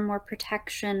offer more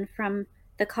protection from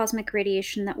the cosmic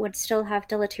radiation that would still have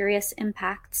deleterious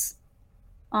impacts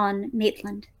on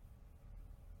Maitland.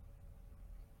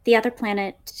 The other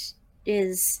planet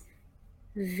is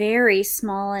very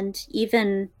small, and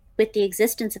even with the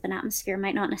existence of an atmosphere,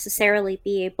 might not necessarily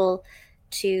be able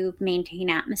to maintain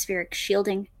atmospheric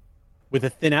shielding. With a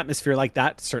thin atmosphere like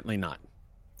that, certainly not.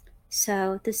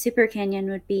 So the super canyon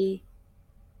would be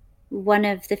one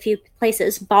of the few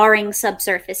places, barring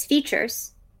subsurface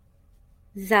features,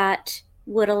 that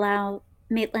would allow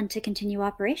Maitland to continue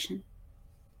operation.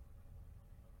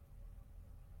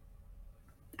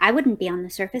 I wouldn't be on the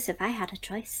surface if I had a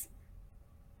choice.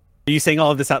 Are you saying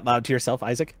all of this out loud to yourself,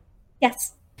 Isaac?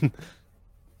 Yes.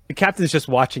 The captain's just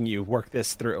watching you work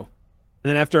this through. And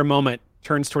then after a moment,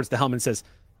 turns towards the helm and says,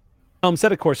 "Helm,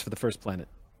 set a course for the first planet."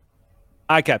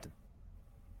 "Aye, Captain."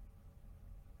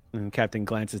 And the captain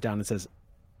glances down and says,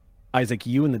 "Isaac,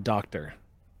 you and the doctor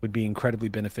would be incredibly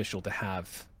beneficial to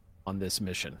have on this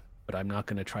mission, but I'm not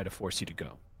going to try to force you to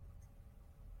go."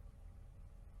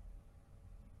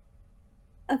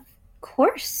 Of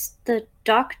course, the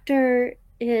doctor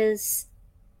is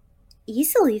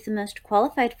easily the most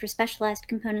qualified for specialized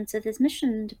components of this mission,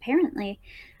 and apparently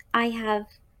I have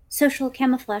social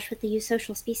camouflage with the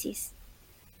eusocial species.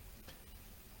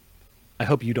 I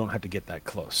hope you don't have to get that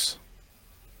close.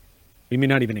 We may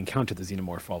not even encounter the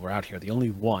xenomorph while we're out here. The only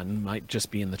one might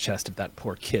just be in the chest of that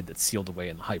poor kid that's sealed away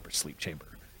in the hypersleep chamber.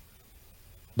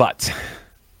 But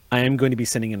I am going to be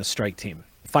sending in a strike team.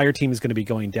 The fire team is going to be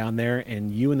going down there,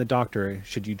 and you and the doctor,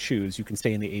 should you choose, you can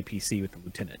stay in the APC with the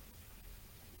lieutenant.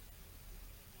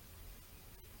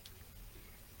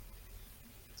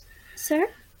 Sir?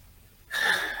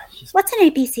 What's an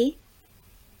APC?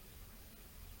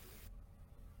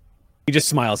 He just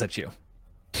smiles at you.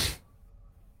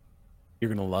 You're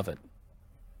going to love it.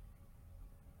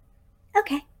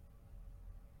 Okay.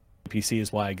 APC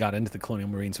is why I got into the Colonial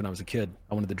Marines when I was a kid.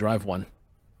 I wanted to drive one.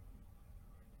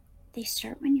 They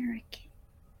start when you're a kid.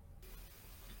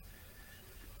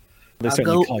 They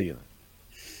certainly call you.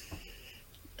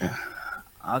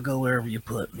 I'll go wherever you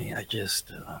put me. I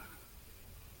just...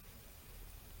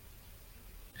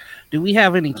 Do we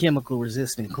have any chemical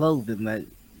resistant clothing that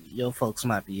your folks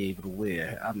might be able to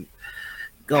wear? I'm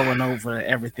going over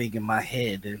everything in my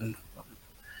head, and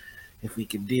if we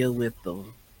can deal with the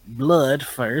blood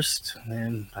first,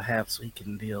 then perhaps we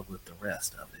can deal with the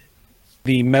rest of it.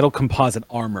 The metal composite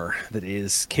armor that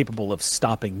is capable of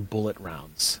stopping bullet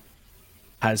rounds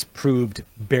has proved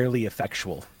barely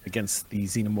effectual against the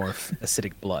xenomorph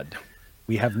acidic blood.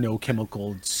 We have no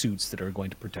chemical suits that are going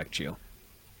to protect you.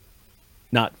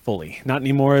 Not fully. Not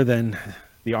any more than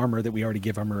the armor that we already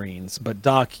give our Marines. But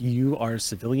Doc, you are a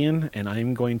civilian, and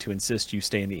I'm going to insist you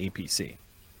stay in the APC.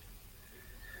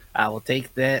 I will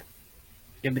take that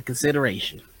into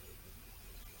consideration.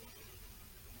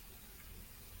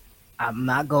 I'm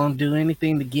not going to do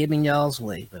anything to get in y'all's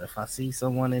way, but if I see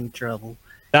someone in trouble,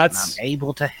 that's I'm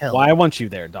able to help. Why I want you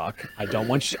there, Doc. I don't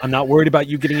want you. I'm not worried about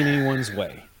you getting in anyone's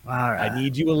way. All right. I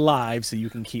need you alive so you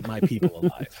can keep my people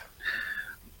alive.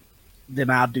 Then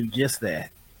I'll do just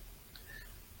that.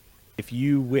 If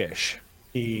you wish,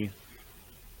 he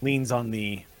leans on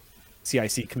the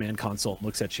CIC command console,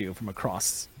 looks at you from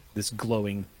across this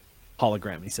glowing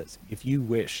hologram. He says, "If you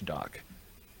wish, Doc,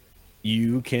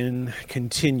 you can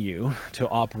continue to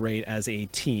operate as a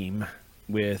team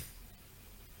with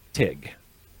Tig."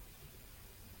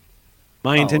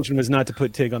 My intention was not to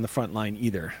put Tig on the front line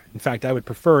either. In fact, I would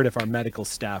prefer it if our medical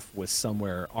staff was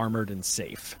somewhere armored and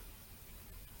safe.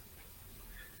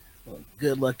 Well,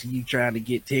 good luck to you trying to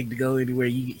get Tig to go anywhere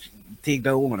Tig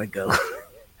don't want to go.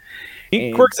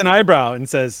 He quirks an eyebrow and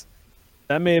says,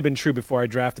 "That may have been true before I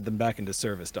drafted them back into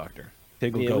service, Doctor.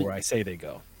 Tig will go where I say they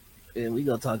go." Yeah, we're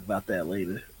going to talk about that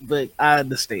later. But I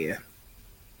understand.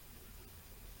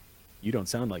 You don't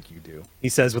sound like you do. He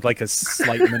says with like a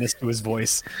slight menace to his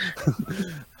voice.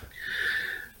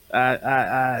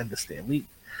 I understand.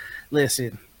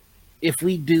 Listen. If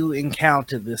we do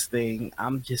encounter this thing,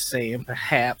 I'm just saying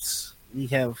perhaps we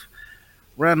have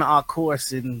run our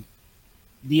course in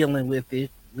dealing with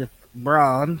it with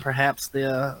Braun. Perhaps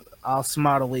there are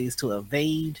smarter ways to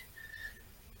evade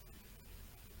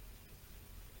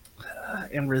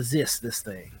and resist this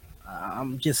thing.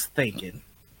 I'm just thinking.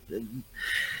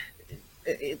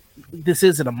 This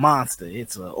isn't a monster,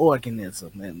 it's an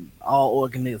organism, and all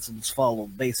organisms follow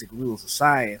basic rules of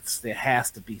science. There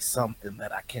has to be something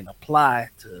that I can apply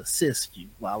to assist you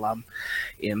while I'm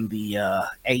in the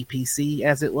APC,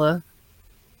 as it were.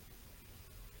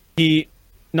 He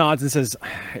nods and says,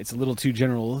 it's a little too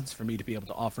general for me to be able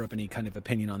to offer up any kind of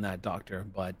opinion on that, Doctor,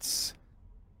 but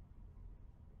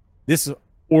this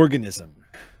organism,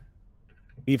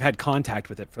 we've had contact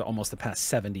with it for almost the past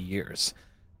 70 years,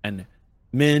 and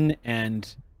men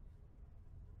and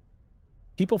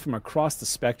people from across the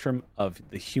spectrum of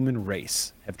the human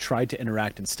race have tried to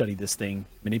interact and study this thing,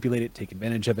 manipulate it, take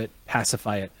advantage of it,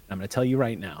 pacify it. And I'm going to tell you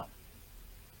right now,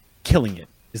 killing it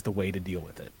is the way to deal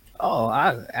with it. Oh,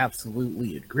 I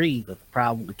absolutely agree. But the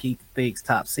problem with keeping things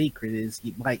top secret is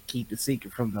you might keep the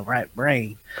secret from the right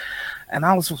brain. And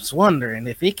I was just wondering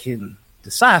if it can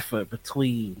decipher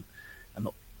between an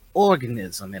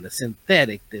organism and a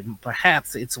synthetic, then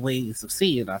perhaps its ways of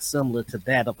seeing are similar to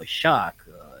that of a shock,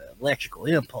 electrical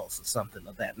impulse, or something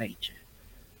of that nature.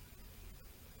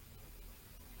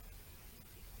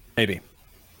 Maybe.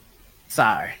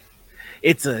 Sorry.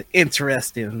 It's an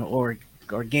interesting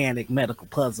organic medical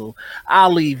puzzle.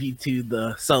 I'll leave you to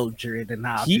the soldier, and then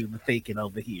I'll do the thinking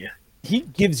over here. He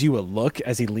gives you a look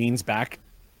as he leans back.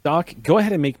 Doc, go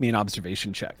ahead and make me an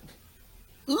observation check.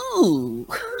 Ooh.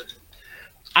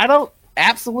 I don't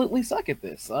absolutely suck at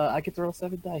this. I get to roll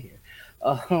 7 die here.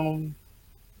 All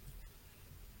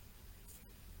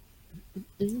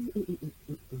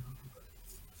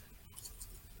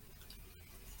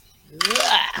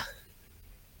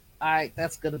right,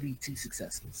 that's gonna be 2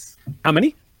 successes. How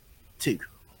many? 2.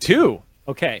 2.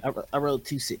 Okay. I rolled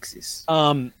 2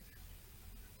 6s.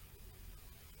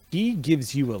 He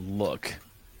gives you a look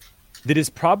that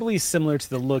is probably similar to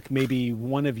the look maybe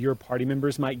one of your party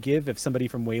members might give if somebody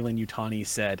from Wayland-Yutani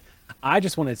said, I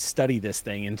just want to study this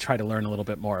thing and try to learn a little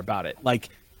bit more about it. Like,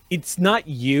 it's not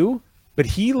you, but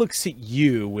he looks at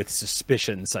you with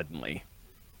suspicion suddenly.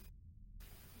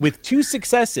 With 2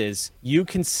 successes, you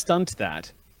can stunt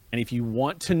that. And if you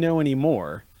want to know any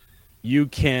more, you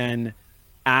can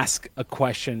ask a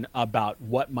question about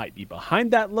what might be behind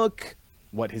that look,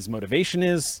 what his motivation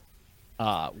is,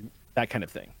 that kind of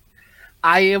thing.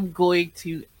 I am going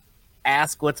to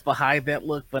ask what's behind that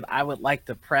look, but I would like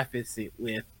to preface it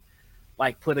with,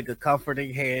 like, putting a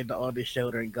comforting hand on his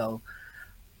shoulder and go,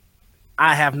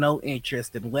 I have no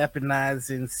interest in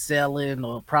weaponizing, selling,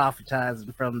 or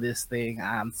profitizing from this thing.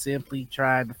 I'm simply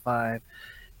trying to find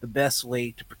the best way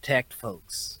to protect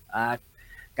folks. I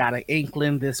got an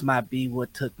inkling this might be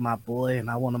what took my boy, and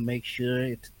I want to make sure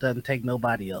it doesn't take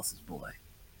nobody else's boy.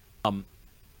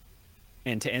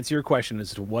 And to answer your question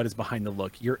as to what is behind the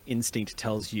look, your instinct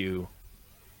tells you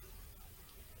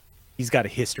he's got a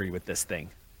history with this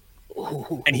thing.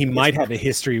 Ooh, and he might have a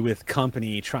history with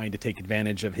company trying to take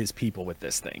advantage of his people with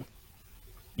this thing.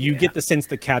 You get the sense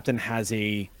the captain has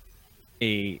a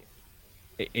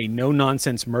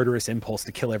no-nonsense murderous impulse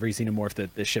to kill every xenomorph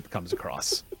that the ship comes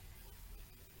across.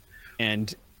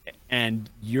 and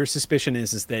your suspicion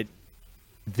is that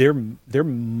there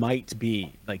might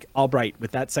be, like, Albright,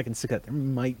 with that second success, there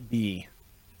might be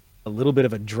a little bit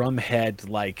of a drumhead,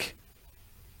 like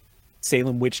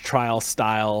Salem witch trial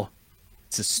style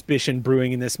suspicion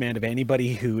brewing in this man of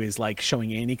anybody who is, like,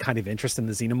 showing any kind of interest in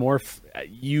the xenomorph.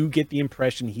 You get the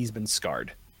impression he's been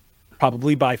scarred,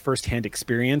 probably by firsthand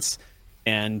experience.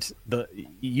 And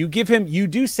you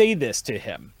do say this to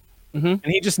him, and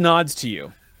he just nods to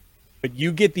you, but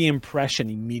you get the impression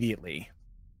immediately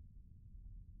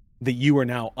that you are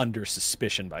now under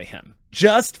suspicion by him,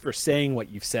 just for saying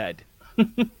what you've said.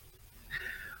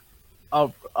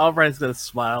 Albright's gonna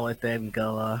smile at that and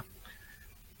go,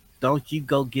 don't you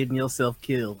go getting yourself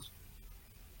killed.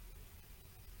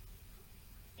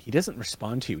 He doesn't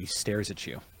respond to you. He stares at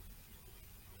you.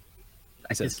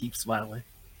 I just keep smiling.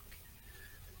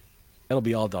 That'll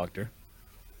be all, Doctor.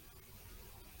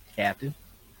 Captain.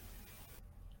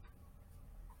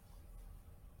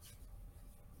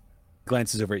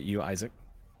 Glances over at you, Isaac.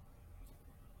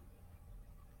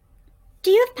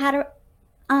 Do you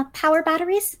have power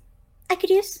batteries I could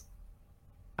use?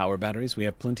 Power batteries? We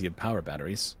have plenty of power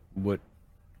batteries. What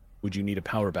would you need a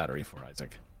power battery for,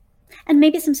 Isaac? And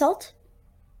maybe some salt?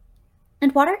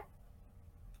 And water?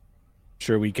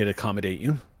 Sure, we could accommodate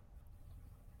you.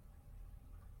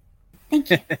 Thank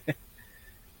you.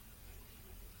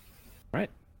 Right.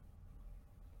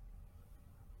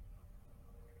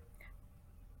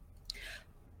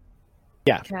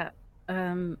 Yeah. Kat,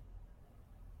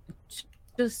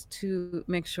 just to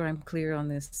make sure I'm clear on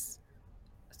this.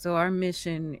 So our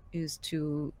mission is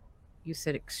to, you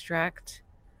said, extract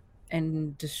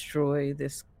and destroy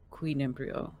this queen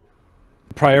embryo.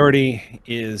 Priority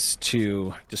is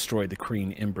to destroy the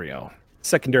queen embryo.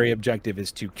 Secondary objective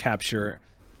is to capture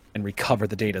and recover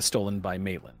the data stolen by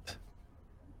Maitland.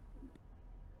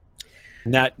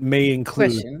 And that may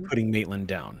include putting Maitland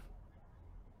down.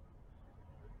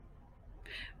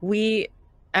 We,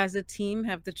 as a team,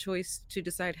 have the choice to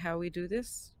decide how we do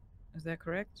this. Is that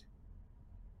correct?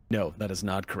 No, that is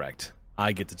not correct.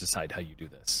 I get to decide how you do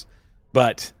this.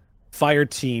 But fire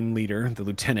team leader, the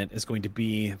lieutenant, is going to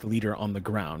be the leader on the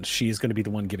ground. She is going to be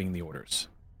the one giving the orders.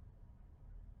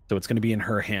 So it's going to be in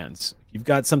her hands. If you've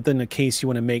got something, a case you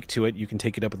want to make to it, you can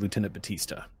take it up with Lieutenant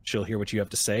Batista. She'll hear what you have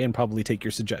to say and probably take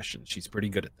your suggestions. She's pretty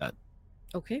good at that.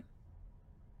 Okay.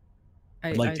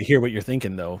 I'd like to hear what you're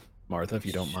thinking, though, Martha, if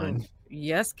you don't mind.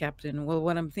 Yes, Captain. Well,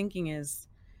 what I'm thinking is,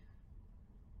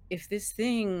 if this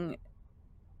thing,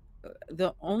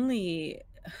 the only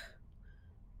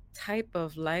type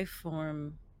of life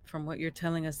form, from what you're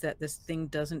telling us, that this thing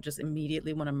doesn't just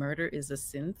immediately want to murder is a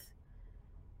synth.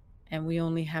 And we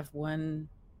only have one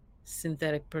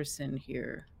synthetic person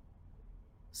here.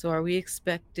 So are we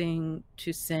expecting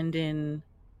to send in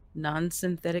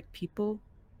non-synthetic people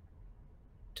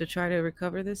to try to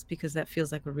recover this? Because that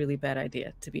feels like a really bad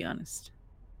idea, to be honest.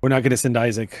 We're not going to send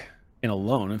Isaac in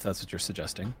alone, if that's what you're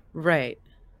suggesting. Right.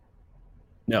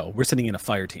 No, we're sending in a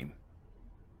fire team.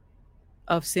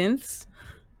 Of synths?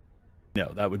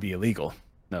 No, that would be illegal.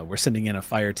 No, we're sending in a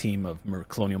fire team of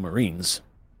Colonial Marines,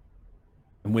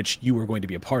 in which you were going to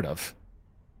be a part of.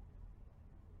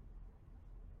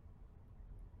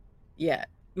 Yeah,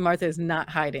 Martha is not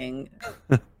hiding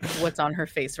what's on her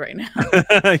face right now.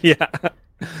 Yeah.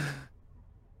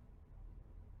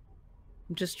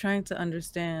 I'm just trying to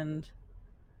understand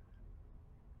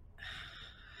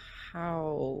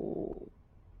how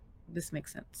this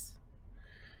makes sense.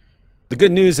 The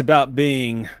good news about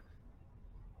being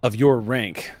of your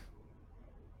rank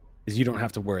is you don't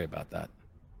have to worry about that.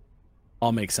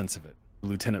 I'll make sense of it. The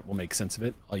lieutenant will make sense of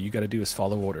it. All you got to do is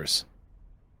follow orders.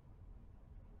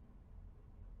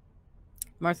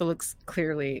 Martha looks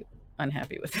clearly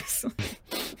unhappy with this.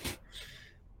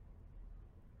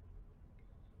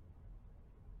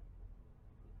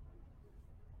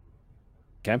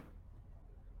 Okay.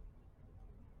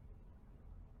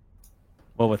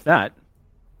 Well, with that,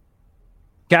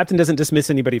 Captain doesn't dismiss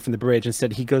anybody from the bridge.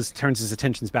 Instead, he turns his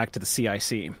attentions back to the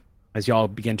CIC as y'all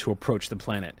begin to approach the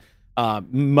planet.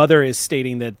 Mother is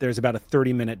stating that there's about a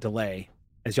 30-minute delay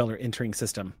as y'all are entering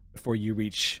system before you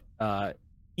reach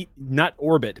not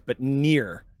orbit, but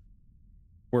near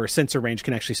where sensor range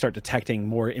can actually start detecting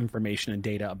more information and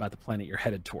data about the planet you're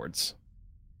headed towards.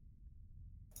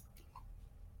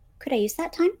 Could I use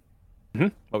that time? Mm-hmm.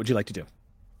 What would you like to do?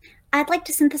 I'd like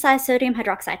to synthesize sodium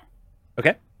hydroxide.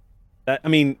 Okay.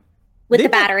 With the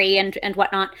battery and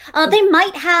whatnot. They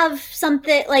might have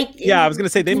something like... Yeah, I was going to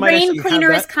say they might Rain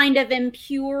cleaner is kind of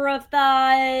impure of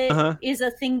that. Uh-huh. Is a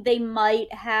thing they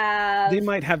might have. They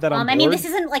might have that on board. I mean, this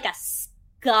isn't like a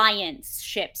science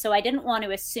ship, so I didn't want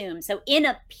to assume. So in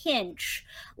a pinch,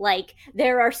 like,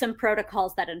 there are some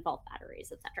protocols that involve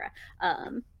batteries, etc.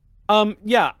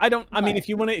 Yeah, I mean, if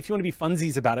you want to be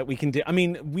funsies about it, we can do. I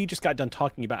mean, we just got done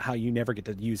talking about how you never get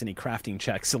to use any crafting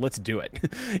checks, so let's do it.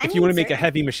 If you want to make a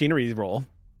heavy machinery roll.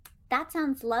 That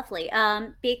sounds lovely.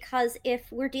 Because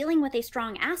if we're dealing with a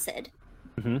strong acid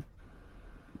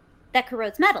that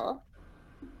corrodes metal,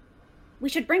 we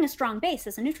should bring a strong base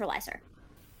as a neutralizer.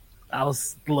 I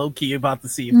was low-key about to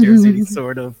see if there's any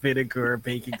sort of vinegar or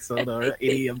baking soda or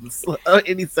any of the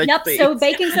any such things. So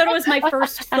baking soda was my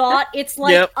first thought. It's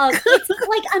like it's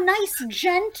like a nice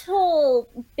gentle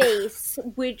base,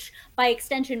 which by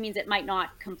extension means it might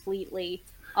not completely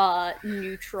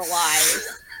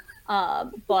neutralize.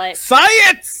 But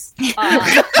science.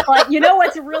 But you know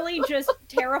what's really just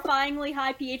terrifyingly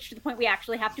high pH to the point we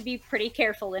actually have to be pretty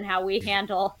careful in how we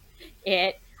handle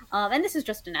it. And this is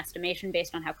just an estimation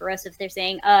based on how corrosive they're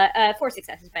saying. 4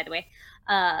 successes, by the way.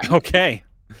 Okay.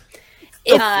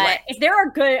 If there are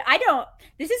good...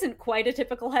 this isn't quite a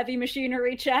typical heavy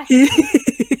machinery check.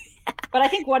 But I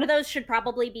think one of those should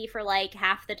probably be for like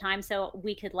half the time, so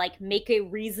we could like make a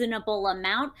reasonable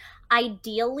amount.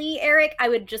 Ideally, Eric, I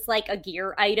would just like a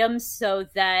gear item so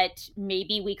that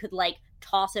maybe we could like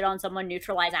toss it on someone,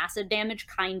 neutralize acid damage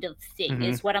kind of thing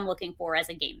is what I'm looking for as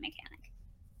a game mechanic.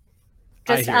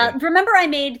 Just remember I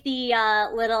made the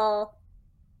little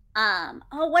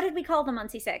what did we call them on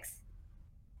C6?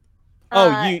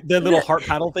 The little heart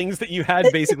paddle things that you had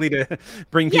basically to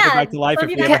bring people back to life if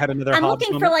we ever had another I'm Hobbs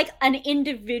looking moment. for like an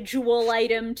individual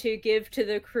item to give to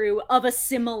the crew of a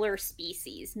similar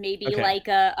species. Maybe like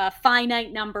a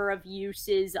finite number of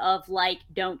uses of like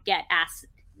don't get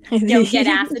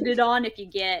acided on if you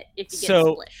get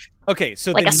splish. Okay,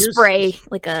 so like then a spray,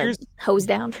 like a hose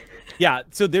down. Yeah,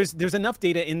 so there's enough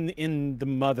data in the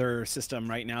mother system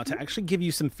right now to actually give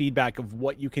you some feedback of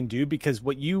what you can do, because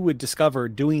what you would discover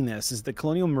doing this is the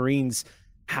Colonial Marines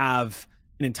have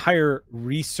an entire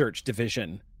research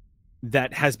division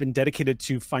that has been dedicated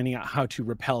to finding out how to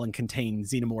repel and contain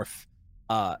xenomorph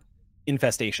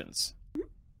infestations.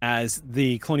 As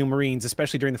the Colonial Marines,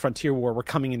 especially during the Frontier War, were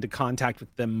coming into contact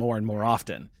with them more and more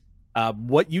often.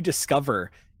 What you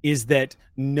discover is that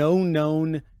no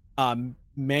known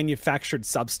manufactured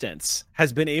substance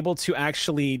has been able to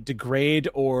actually degrade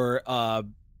or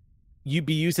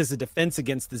be used as a defense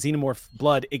against the xenomorph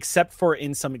blood, except for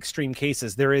in some extreme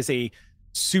cases. There is a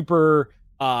super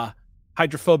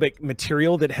hydrophobic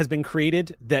material that has been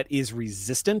created that is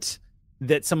resistant,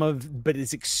 but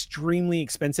is extremely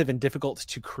expensive and difficult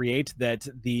to create, that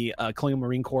the Colonial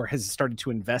Marine Corps has started to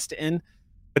invest in.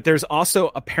 But there's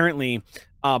also apparently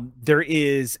there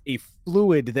is a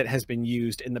fluid that has been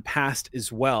used in the past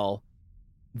as well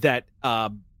that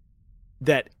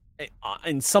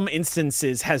in some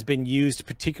instances has been used,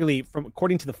 particularly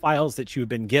according to the files that you have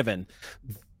been given,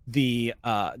 the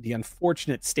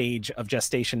unfortunate stage of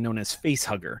gestation known as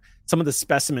facehugger. Some of the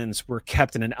specimens were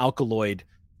kept in an alkaloid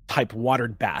type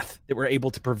watered bath that were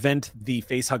able to prevent the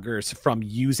facehuggers from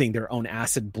using their own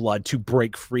acid blood to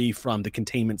break free from the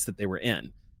containments that they were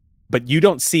in. But you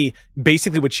don't see,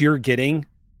 basically what you're getting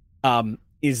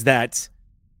is that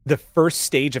the first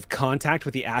stage of contact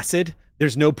with the acid,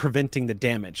 there's no preventing the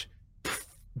damage.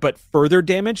 But further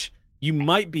damage, you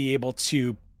might be able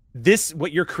to,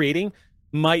 what you're creating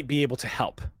might be able to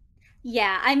help.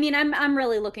 Yeah, I mean, I'm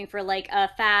really looking for like a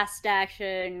fast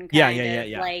action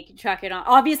like chuck it on.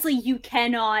 Obviously, you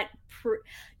cannot,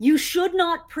 you should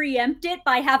not preempt it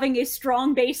by having a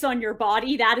strong base on your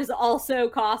body. That is also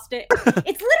caustic.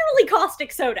 It's literally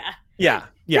caustic soda. Yeah.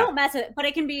 Don't mess with it. But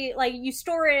it can be like you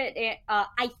store it.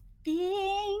 I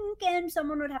think, and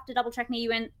someone would have to double check me.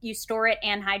 You store it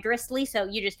anhydrously, so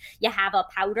you have a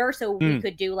powder. So we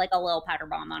could do like a little powder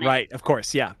bomb on it. Right. Of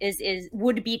course. Yeah.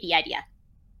 Would be the idea.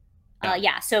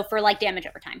 So for like damage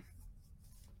over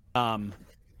time.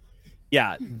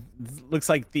 Looks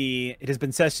like it has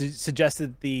been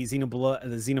suggested the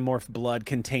xenomorph blood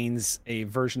contains a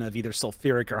version of either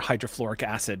sulfuric or hydrofluoric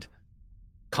acid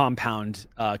compound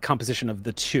composition of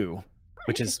the two,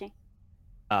 which is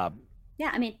I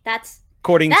mean that's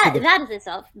according to that is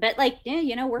itself, but like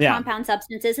we're compound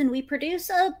substances and we produce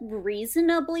a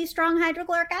reasonably strong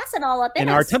hydrochloric acid all up in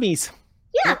our tummies.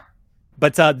 Yeah.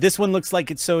 But this one looks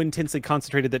like it's so intensely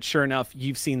concentrated that sure enough,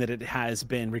 you've seen that it has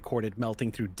been recorded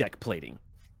melting through deck plating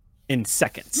in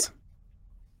seconds.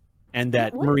 And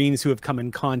that Marines who have come in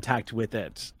contact with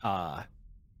it,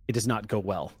 it does not go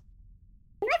well.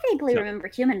 I vaguely remember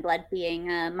human blood being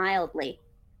mildly.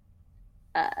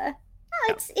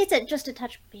 It's just a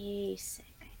touch basic,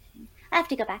 I think. I have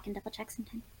to go back and double check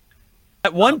sometime.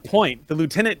 At one point, the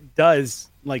lieutenant does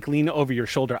like lean over your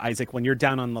shoulder, Isaac, when you're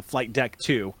down on the flight deck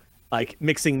too. Like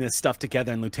mixing this stuff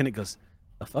together, and Lieutenant goes,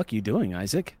 "The fuck are you doing,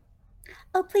 Isaac?"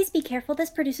 Oh, please be careful. This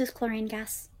produces chlorine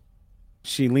gas.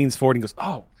 She leans forward and goes,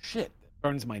 "Oh shit!" It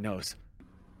burns my nose.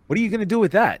 What are you gonna do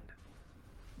with that?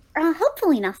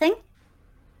 Hopefully nothing.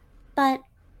 But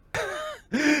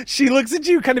she looks at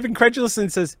you, kind of incredulous,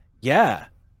 and says, "Yeah."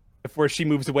 Before she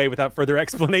moves away without further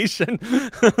explanation.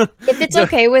 If it's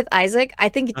okay with Isaac, I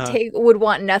think Tig would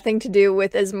want nothing to do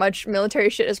with as much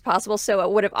military shit as possible, so I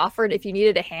would have offered if you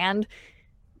needed a hand,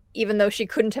 even though she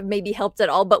couldn't have maybe helped at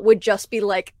all, but would just be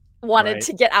like, wanted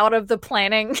to get out of the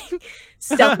planning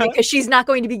stuff because she's not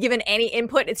going to be given any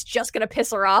input. It's just going to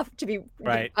piss her off to be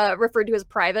referred to as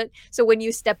private. So when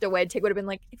you stepped away, Tig would have been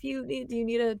like, do you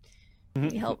need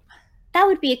any help? That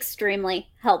would be extremely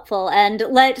helpful, and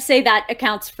let's say that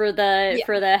accounts for the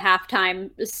halftime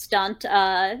stunt.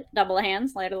 Double the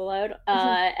hands, light of the load,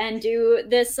 and do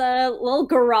this little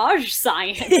garage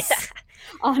science.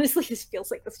 Honestly, this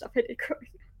feels like the stuff I did growing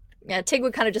up. Yeah, Tig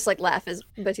would kind of just like laugh as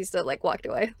Batista like walked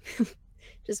away.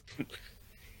 Just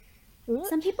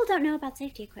Some people don't know about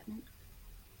safety equipment.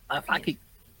 If I could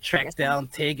track down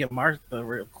Tig and Martha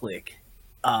real quick.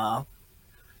 We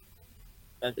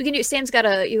can do. Sam's got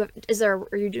a.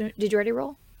 Did you already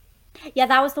roll? Yeah,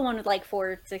 that was the one with like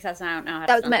 4 successes. I don't know how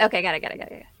to. Okay, got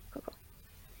it. Cool.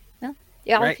 Well,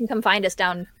 y'all can come find us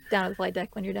down at the flight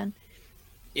deck when you're done.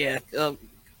 Yeah,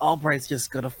 Albright's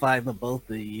just gonna find the both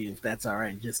of you if that's all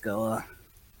right. Just go.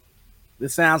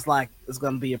 This sounds like it's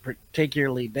gonna be a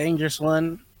particularly dangerous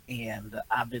one, and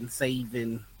I've been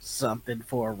saving something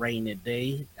for a rainy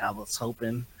day. I was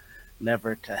hoping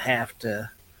never to have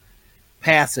to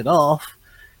pass it off.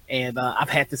 And I've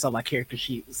had this on my character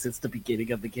sheet since the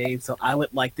beginning of the game, so I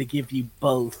would like to give you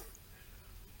both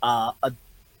the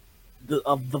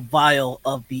vial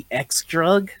of the X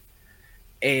drug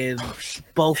and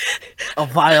both a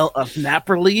vial of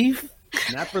Napraleaf.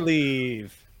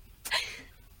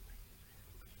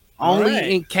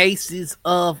 Only in cases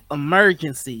of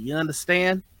emergency, you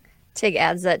understand? Tig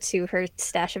adds that to her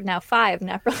stash of now 5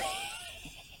 Napraleaf.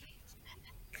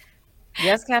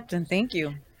 Yes, Captain, thank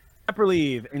you.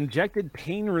 Napraleaf, injected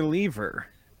pain reliever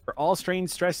for all strain,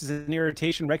 stresses, and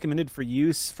irritation. Recommended for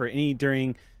use for any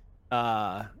during,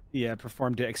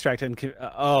 performed to extract.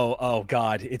 Oh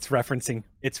God, it's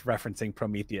referencing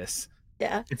Prometheus.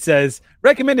 Yeah. It says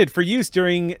recommended for use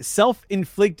during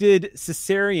self-inflicted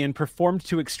cesarean performed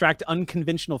to extract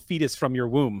unconventional fetus from your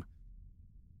womb.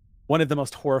 One of the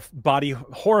most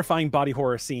horrifying body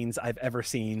horror scenes I've ever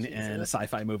seen in a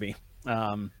sci-fi movie.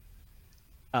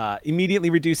 Immediately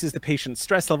reduces the patient's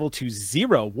stress level to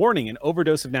 0. Warning, an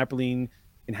overdose of naproxen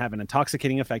can have an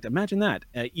intoxicating effect. Imagine that.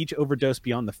 Each overdose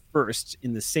beyond the first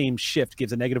in the same shift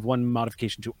gives a -1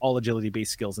 modification to all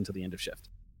agility-based skills until the end of shift.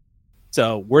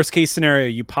 So worst case scenario,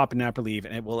 you pop a Napraleaf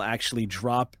and it will actually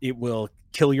drop. It will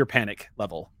kill your panic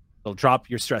level. It'll drop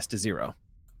your stress to 0.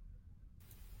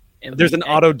 And there's an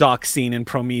auto dock scene in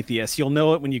Prometheus. You'll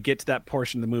know it when you get to that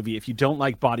portion of the movie. If you don't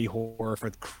like body horror,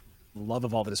 for love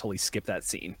of all that is holy, skip that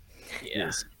scene. Yeah. It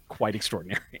is quite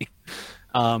extraordinary.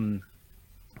 All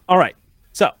right.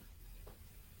 So,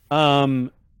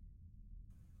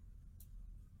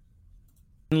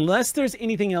 unless there's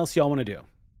anything else y'all want to do.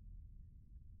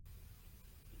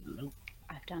 Nope.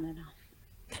 I've done enough.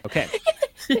 Okay.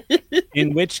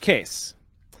 In which case,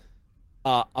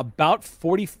 about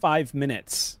 45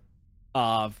 minutes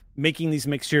of making these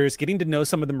mixtures, getting to know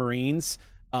some of the Marines,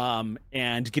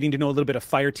 and getting to know a little bit of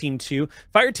Fire Team 2.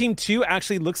 Fire Team 2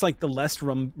 actually looks like the less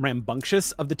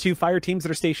rambunctious of the 2 fire teams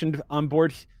that are stationed on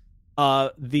board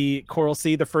the Coral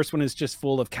Sea. The first one is just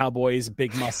full of cowboys,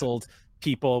 big muscled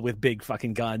people with big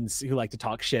fucking guns who like to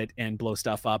talk shit and blow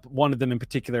stuff up. One of them in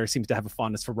particular seems to have a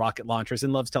fondness for rocket launchers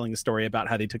and loves telling a story about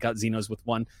how they took out Xenos with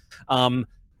one.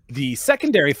 The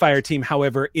secondary fire team,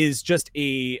 however, is just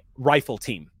a rifle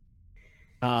team.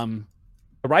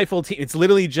 A rifle team, it's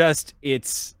literally just,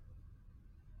 it's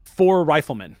 4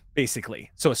 riflemen, basically.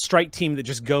 So a strike team that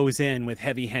just goes in with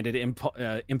heavy-handed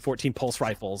M14 pulse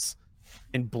rifles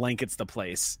and blankets the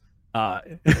place.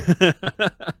 It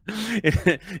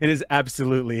is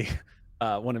absolutely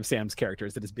one of Sam's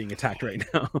characters that is being attacked right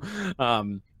now.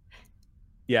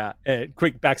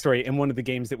 Quick backstory. In one of the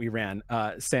games that we ran,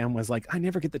 Sam was like, I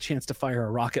never get the chance to fire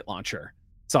a rocket launcher,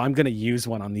 so I'm going to use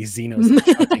one on these Xenos.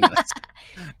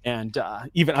 And I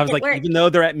was like, even though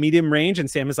they're at medium range, and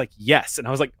Sam is like, yes. And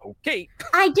I was like, okay.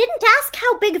 I didn't ask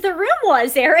how big the room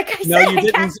was, Eric. No, you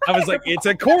didn't. I was like, it's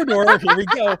a corridor. Here we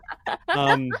go.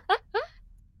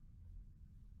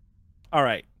 All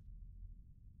right.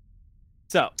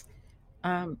 So,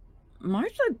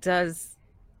 Martha does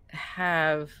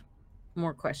have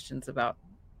more questions about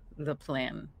the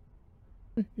plan.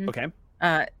 Okay.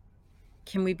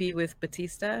 Can we be with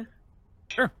Batista?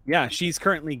 Sure. Yeah, she's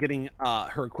currently getting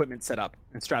her equipment set up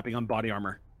and strapping on body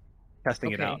armor,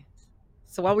 testing it out.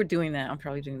 So while we're doing that, I'm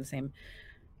probably doing the same.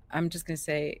 I'm just going to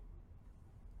say,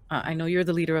 I know you're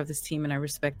the leader of this team, and I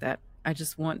respect that. I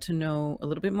just want to know a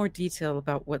little bit more detail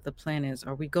about what the plan is.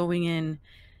 Are we going in,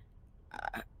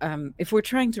 if we're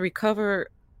trying to recover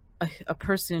a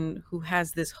person who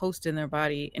has this host in their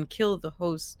body and kill the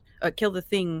host, kill the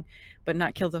thing, but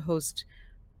not kill the host,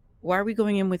 why are we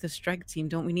going in with a strike team?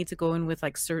 Don't we need to go in with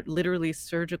like literally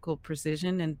surgical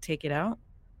precision and take it out?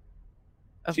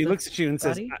 She looks at you and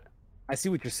says, I see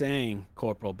what you're saying,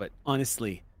 Corporal, but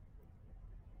honestly,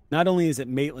 not only is it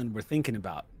Maitland we're thinking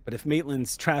about, but if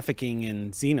Maitland's trafficking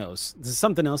in Xenos, this is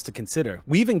something else to consider.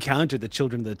 We've encountered the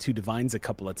Children of the Two Divines a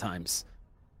couple of times,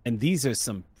 and these are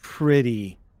some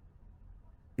pretty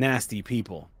nasty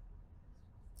people.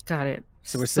 Got it.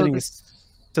 So we're sitting.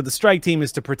 So the strike team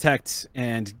is to protect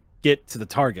and get to the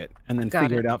target, and then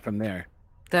figure it out from there.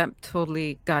 That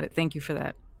totally got it. Thank you for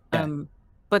that. Yeah.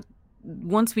 But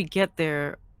once we get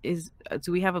there,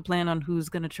 do we have a plan on who's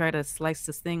going to try to slice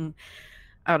this thing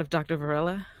out of Dr.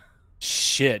 Varela?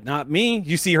 Shit, not me.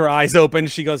 You see her eyes open.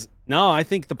 She goes, no, I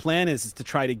think the plan is to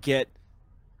try to get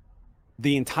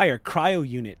the entire cryo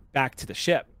unit back to the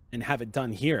ship and have it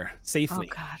done here safely.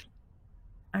 Oh, God.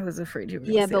 I was afraid you were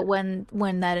Yeah, but when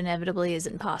that inevitably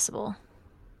isn't possible.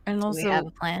 And also, we have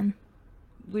a plan.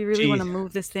 We really want to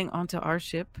move this thing onto our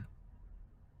ship.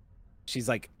 She's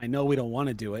like, I know we don't want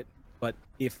to do it, but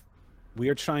if we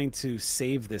are trying to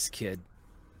save this kid,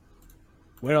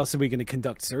 where else are we going to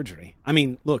conduct surgery? I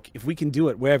mean, look, if we can do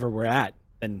it wherever we're at,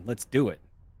 then let's do it.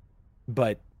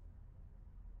 But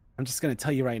I'm just going to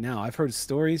tell you right now, I've heard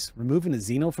stories, removing a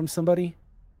xeno from somebody,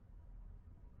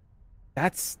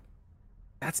 that's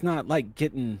not like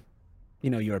getting,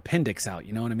 your appendix out,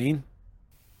 you know what I mean?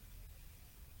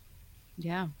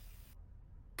 Yeah.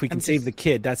 If we can save the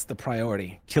kid, that's the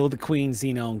priority. Kill the Queen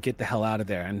Xeno and get the hell out of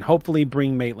there. And hopefully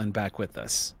bring Maitland back with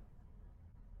us.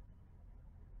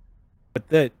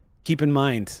 But keep in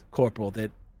mind, Corporal,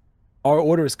 that our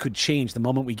orders could change the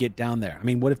moment we get down there. I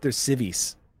mean, what if there's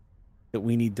civies that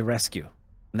we need to rescue?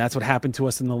 And that's what happened to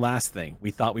us in the last thing. We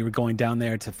thought we were going down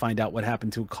there to find out what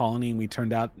happened to a colony, and we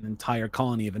turned out an entire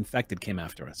colony of infected came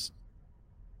after us.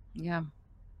 Yeah.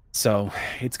 So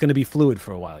it's going to be fluid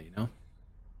for a while,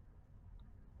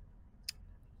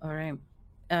 All right.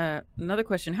 Another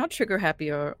question. How trigger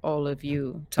happy are all of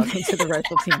you talking to the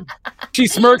rifle team? She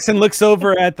smirks and looks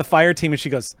over at the fire team and she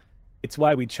goes, it's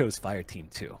why we chose fire team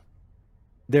 2.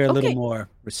 They're a little more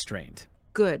restrained.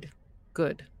 Good.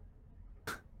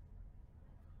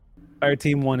 Fire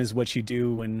team 1 is what you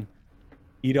do when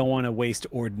you don't want to waste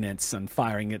ordnance on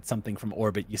firing at something from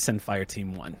orbit. You send fire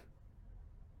team 1.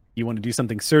 You want to do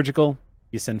something surgical,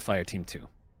 you send fire team 2.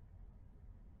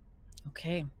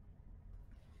 Okay.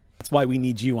 That's why we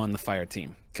need you on the fire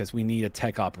team, because we need a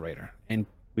tech operator. And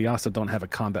we also don't have a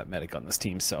combat medic on this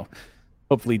team, so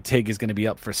hopefully Tig is going to be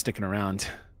up for sticking around.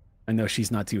 I know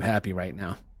she's not too happy right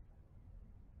now.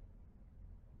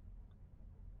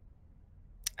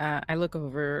 I look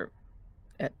over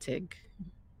at Tig.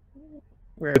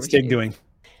 What's Tig doing?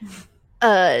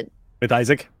 With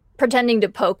Isaac? Pretending to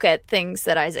poke at things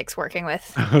that Isaac's working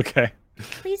with. Okay.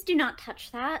 Please do not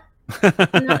touch that.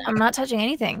 I'm not touching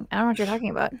anything. I don't know what you're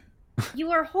talking about.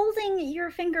 You are holding your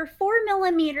finger 4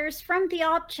 millimeters from the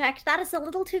object. That is a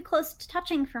little too close to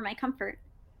touching for my comfort.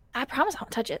 I promise I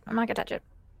won't touch it. I'm not going to touch it.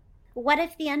 What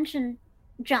if the engine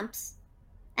jumps?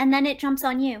 And then it jumps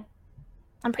on you?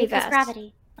 I'm pretty fast.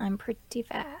 Gravity. I'm pretty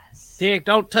fast. Dick,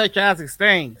 don't touch Isaac's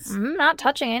things. I'm not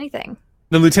touching anything.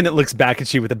 The lieutenant looks back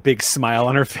at you with a big smile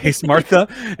on her face, Martha,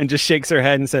 and just shakes her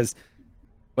head and says,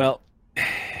 well,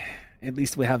 at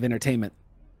least we have entertainment.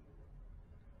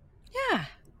 Yeah.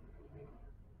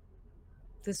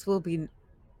 This will be,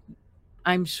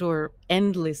 I'm sure,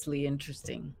 endlessly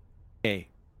interesting. Hey,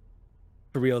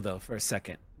 for real though, for a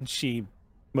second. She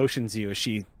motions you as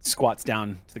she squats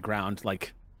down to the ground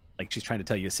like she's trying to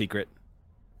tell you a secret.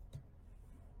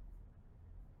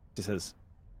 She says,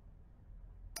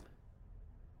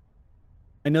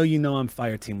 I know you know I'm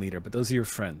fire team leader, but those are your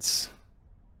friends.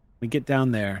 When we get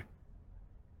down there,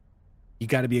 you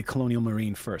got to be a colonial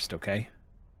marine first, okay?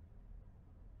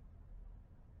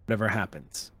 Whatever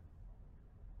happens.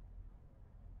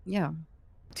 Yeah.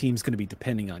 The team's going to be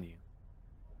depending on you.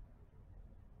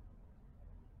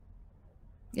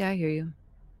 Yeah, I hear you.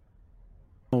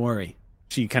 Don't worry.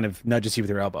 She kind of nudges you with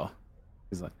her elbow.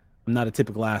 She's like, I'm not a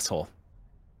typical asshole.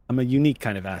 I'm a unique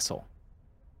kind of asshole.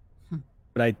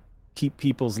 But I keep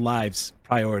people's lives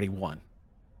priority 1.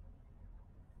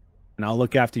 And I'll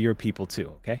look after your people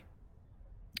too, okay?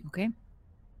 Okay.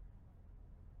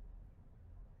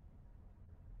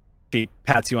 She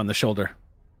pats you on the shoulder.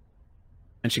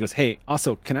 And she goes, hey,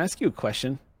 also, can I ask you a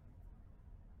question?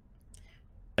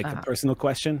 Like a personal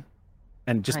question?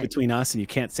 And just between us, and you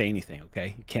can't say anything,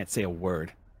 okay? You can't say a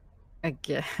word. I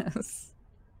guess.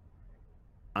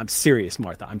 I'm serious,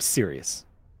 Martha. I'm serious.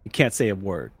 You can't say a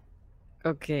word.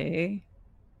 Okay.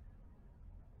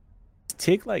 Is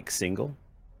Tig, like, single?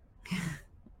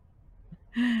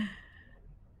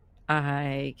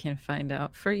 I can find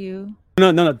out for you.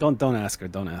 No, don't ask her.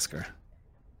 Don't ask her.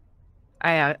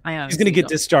 I honestly she's gonna get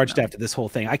discharged after this whole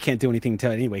thing. I can't do anything to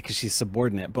her anyway because she's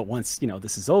subordinate. But once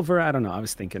this is over, I don't know. I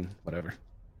was thinking whatever.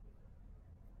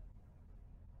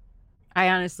 I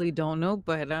honestly don't know,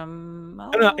 but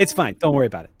No, it's fine. Don't worry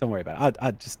about it. Don't worry about it.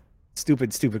 I just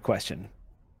stupid question.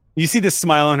 You see this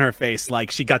smile on her face, like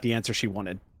she got the answer she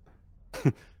wanted.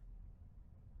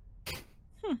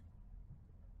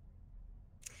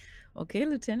 Okay,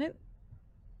 Lieutenant.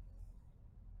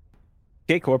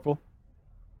 Okay, Corporal.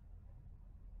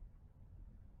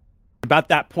 about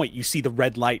that point, you see the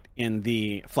red light in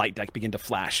the flight deck begin to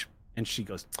flash. And she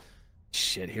goes,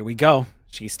 shit, here we go.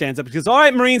 She stands up and goes, all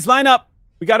right, Marines, line up.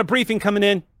 We got a briefing coming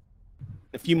in.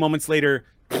 A few moments later,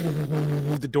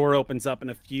 the door opens up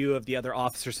and a few of the other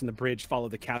officers from the bridge follow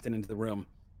the captain into the room.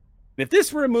 And if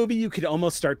this were a movie, you could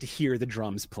almost start to hear the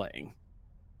drums playing.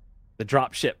 The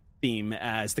dropship theme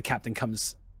as the captain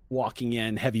comes walking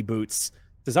in, heavy boots.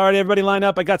 Says, all right, everybody line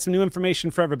up. I got some new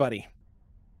information for everybody.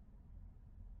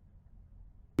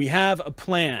 We have a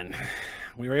plan.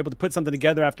 We were able to put something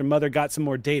together after Mother got some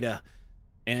more data,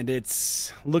 and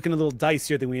it's looking a little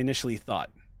dicier than we initially thought.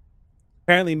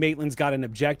 Apparently, Maitland's got an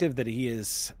objective that he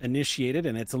has initiated,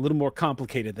 and it's a little more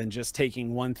complicated than just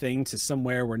taking one thing to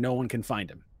somewhere where no one can find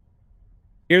him.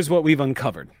 Here's what we've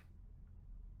uncovered.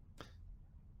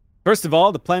 First of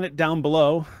all, the planet down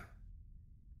below,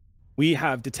 we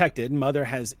have detected, Mother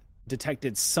has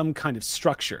detected some kind of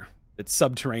structure that's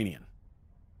subterranean.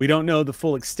 We don't know the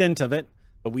full extent of it,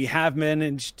 but we have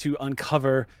managed to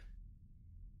uncover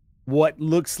what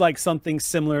looks like something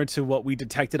similar to what we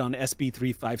detected on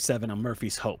SB-357 on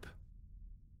Murphy's Hope.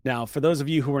 Now, for those of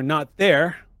you who are not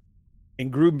there, in the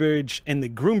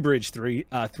Groombridge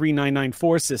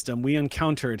 3994 system, we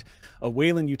encountered a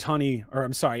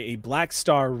a Black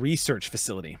Star research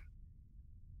facility.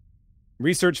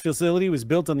 Research facility was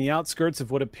built on the outskirts of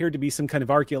what appeared to be some kind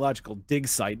of archaeological dig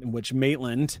site in which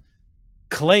Maitland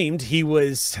claimed he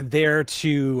was there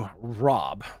to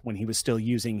rob when he was still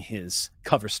using his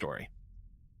cover story.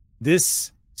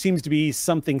 This seems to be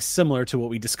something similar to what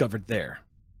we discovered there.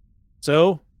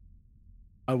 So,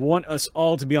 I want us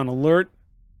all to be on alert,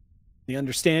 the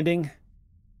understanding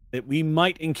that we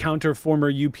might encounter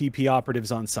former UPP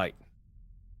operatives on site.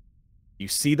 You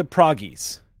see the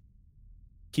proggies.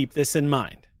 Keep this in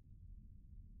mind.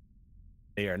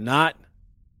 They are not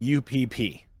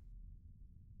UPP.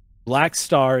 Black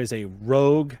Star is a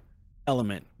rogue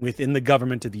element within the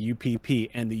government of the UPP,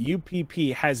 and the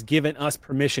UPP has given us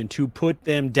permission to put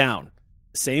them down.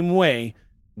 The same way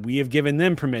we have given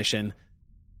them permission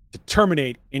to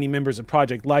terminate any members of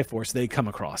Project Lifeforce they come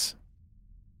across.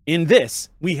 In this,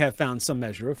 we have found some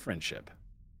measure of friendship.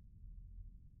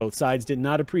 Both sides did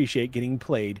not appreciate getting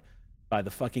played by the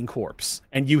fucking corpse.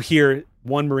 And you hear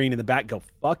one Marine in the back go,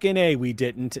 fucking A, we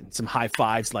didn't. And some high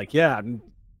fives like, yeah. And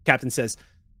Captain says,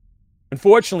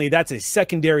 unfortunately, that's a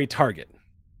secondary target.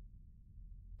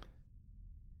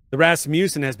 The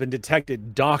Rasmussen has been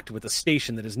detected docked with a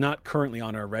station that is not currently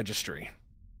on our registry.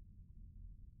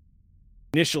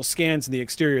 Initial scans in the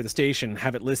exterior of the station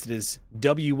have it listed as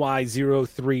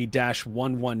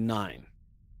WY03-119.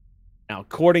 Now,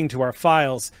 according to our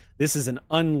files, this is an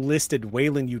unlisted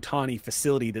Weyland-Yutani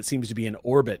facility that seems to be in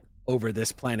orbit over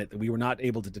this planet that we were not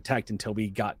able to detect until we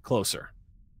got closer.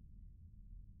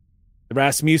 The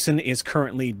Rasmussen is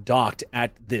currently docked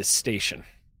at this station.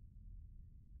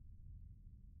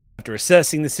 After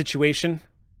assessing the situation,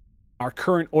 our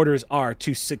current orders are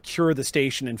to secure the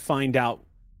station and find out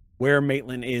where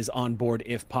Maitland is on board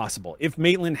if possible. If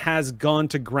Maitland has gone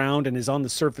to ground and is on the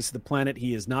surface of the planet,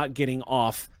 he is not getting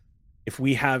off if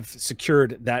we have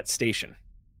secured that station.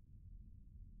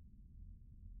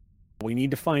 We need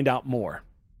to find out more.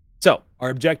 So, our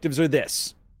objectives are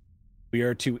this. We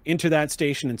are to enter that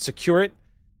station and secure it,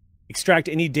 extract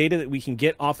any data that we can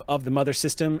get off of the mother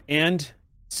system, and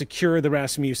secure the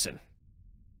Rasmussen.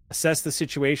 Assess the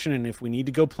situation, and if we need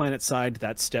to go planet side,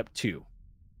 that's step 2.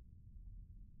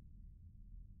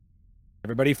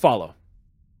 Everybody follow.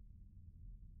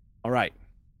 All right.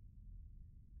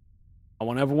 I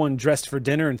want everyone dressed for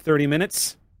dinner in 30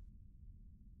 minutes.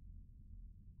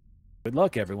 Good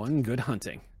luck, everyone. Good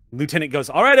hunting. Lieutenant goes,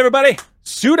 all right, everybody,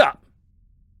 suit up.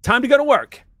 Time to go to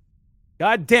work.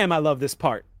 God damn, I love this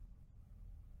part.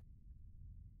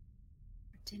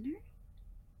 Dinner?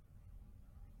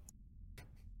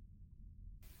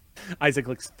 Isaac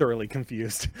looks thoroughly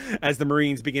confused as the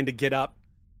Marines begin to get up.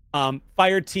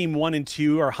 Fire team 1 and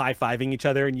 2 are high-fiving each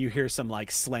other, and you hear some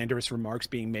like slanderous remarks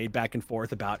being made back and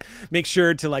forth about make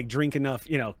sure to like drink enough,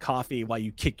 coffee while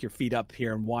you kick your feet up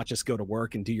here and watch us go to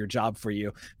work and do your job for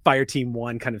you. Fire team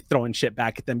 1 kind of throwing shit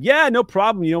back at them. Yeah, no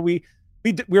problem. We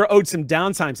were owed some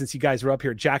downtime since you guys were up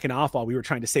here jacking off while we were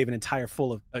trying to save an entire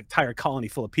colony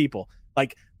full of people.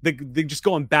 Like they're just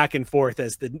going back and forth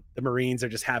as the Marines are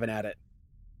just having at it.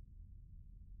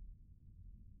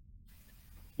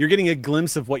 You're getting a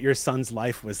glimpse of what your son's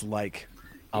life was like,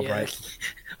 Albright. Yeah.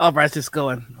 Albright's just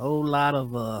going, whole lot of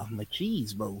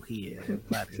machismo here.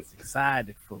 Everybody's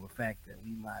excited for the fact that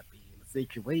we might be in a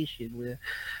situation where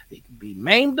they could be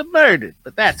maimed or murdered,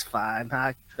 but that's fine.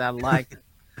 I like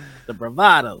the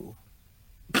bravado.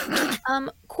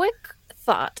 Quick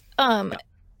thought.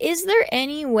 Is there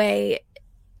any way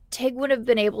Tig would have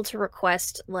been able to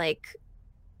request, like,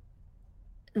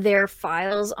 their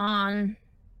files on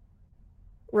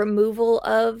removal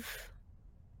of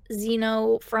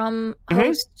Xeno from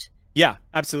host? Yeah,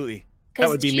 absolutely. That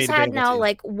would be Because she's made had available now to you.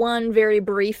 like one very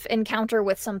brief encounter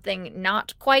with something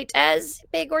not quite as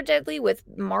big or deadly with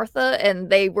Martha, and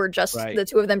they were just the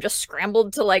two of them just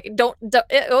scrambled to like don't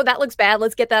oh, that looks bad,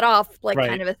 let's get that off, like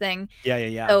kind of a thing.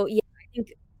 Yeah. So yeah, I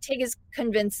think Tig is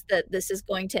convinced that this is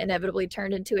going to inevitably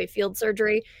turn into a field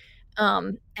surgery,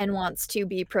 and wants to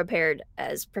be prepared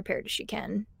as she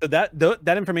can. So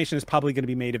that information is probably going to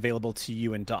be made available to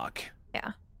you and Doc.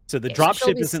 Yeah. So the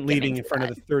dropship isn't leaving in front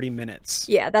of the 30 minutes.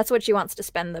 Yeah, that's what she wants to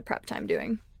spend the prep time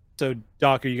doing. So,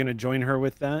 Doc, are you going to join her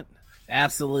with that?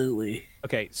 Absolutely.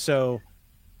 Okay, so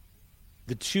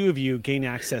the two of you gain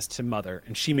access to Mother,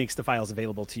 and she makes the files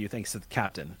available to you thanks to the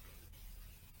captain.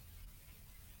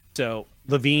 So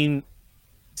Levine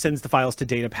sends the files to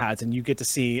data pads, and you get to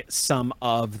see some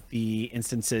of the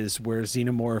instances where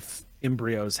xenomorph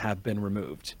embryos have been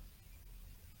removed.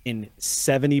 In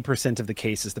 70% of the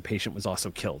cases, the patient was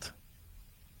also killed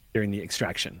during the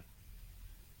extraction.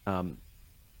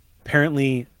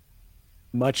 Apparently,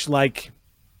 much like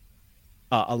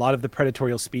a lot of the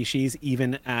predatorial species,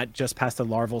 even at just past the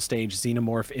larval stage,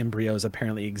 xenomorph embryos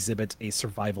apparently exhibit a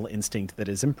survival instinct that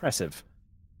is impressive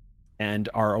and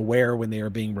are aware when they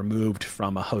are being removed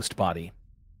from a host body.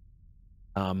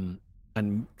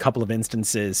 In a couple of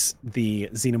instances, the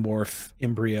xenomorph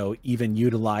embryo even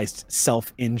utilized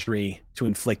self-injury to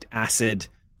inflict acid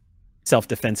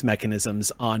self-defense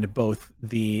mechanisms on both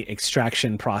the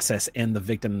extraction process and the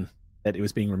victim that it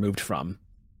was being removed from.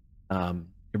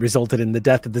 It resulted in the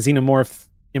death of the xenomorph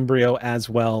embryo as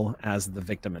well as the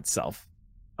victim itself.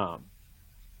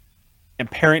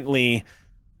 Apparently,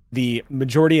 the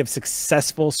majority of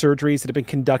successful surgeries that have been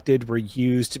conducted were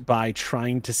used by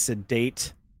trying to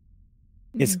sedate.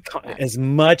 As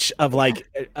much of like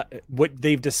what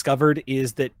they've discovered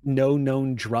is that no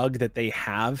known drug that they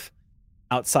have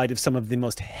outside of some of the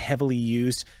most heavily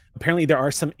used. Apparently, there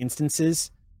are some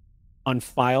instances on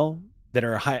file that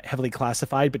are heavily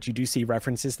classified, but you do see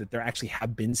references that there actually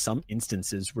have been some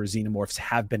instances where xenomorphs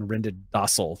have been rendered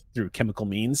docile through chemical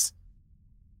means.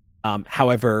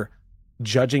 However,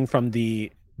 judging from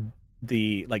the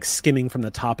like skimming from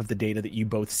the top of the data that you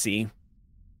both see,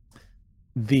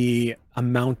 the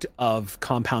amount of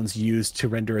compounds used to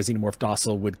render a xenomorph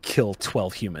docile would kill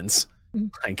 12 humans.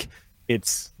 Like,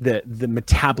 it's the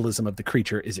metabolism of the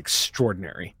creature is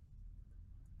extraordinary.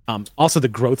 Also, the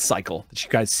growth cycle that you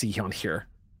guys see on here.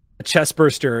 A chest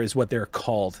burster is what they're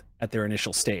called at their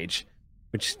initial stage,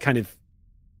 which kind of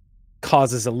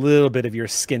causes a little bit of your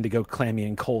skin to go clammy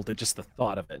and cold at just the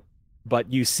thought of it.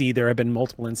 But you see there have been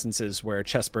multiple instances where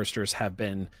chest bursters have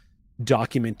been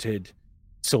documented.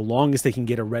 So long as they can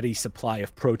get a ready supply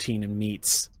of protein and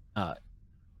meats,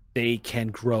 they can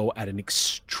grow at an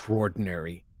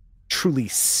extraordinary, truly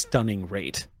stunning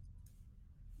rate.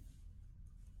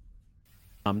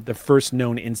 The first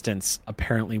known instance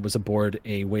apparently was aboard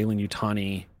a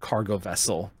Weyland-Yutani cargo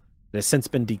vessel that has since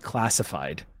been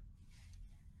declassified,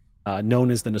 known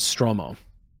as the Nostromo,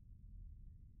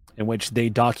 in which they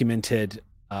documented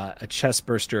a chest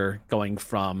burster going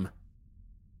from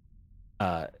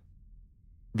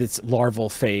this larval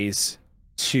phase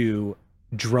to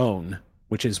drone,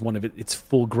 which is one of its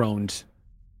full-grown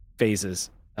phases,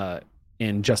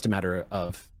 in just a matter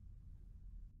of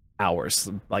hours.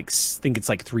 Like, think it's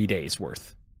like 3 days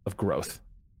worth of growth,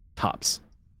 tops.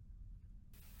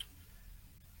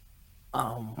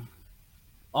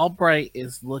 Albright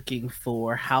is looking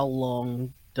for how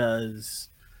long does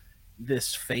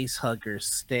this face hugger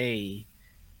stay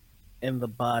in the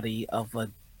body of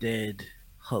a dead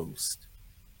host?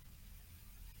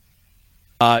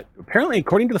 Apparently,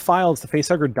 according to the files, the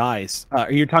facehugger dies.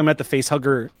 Are you talking about the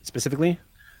facehugger specifically?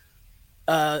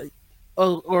 Or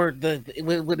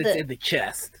when it's in the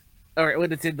chest, or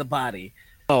when it's in the body.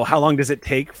 Oh, how long does it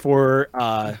take for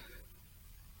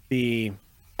the?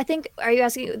 I think. Are you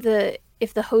asking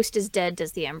if the host is dead?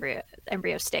 Does the embryo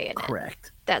stay in it?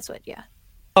 Correct. That's what. Yeah.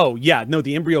 Oh yeah, no.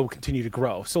 The embryo will continue to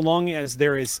grow so long as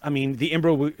there is. I mean, the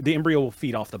embryo will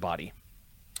feed off the body.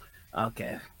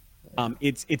 Okay.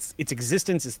 Its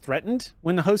existence is threatened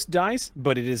when the host dies,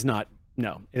 but it is not.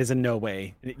 No, it is in no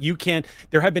way. You can.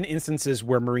 There have been instances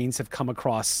where Marines have come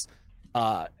across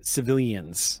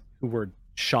civilians who were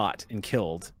shot and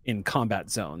killed in combat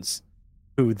zones,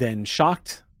 who then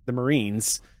shocked the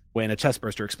Marines when a chest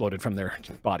burster exploded from their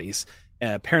bodies.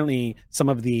 Apparently, some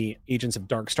of the agents of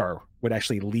Darkstar would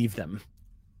actually leave them.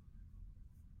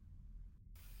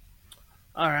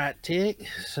 All right, Tig.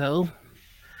 So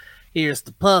Here's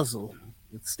the puzzle.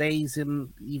 It stays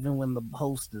in even when the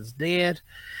host is dead.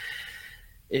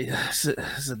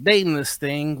 Sedating this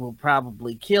thing will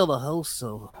probably kill the host,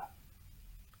 so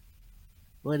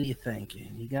what are you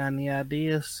thinking? You got any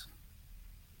ideas?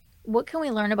 What can we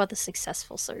learn about the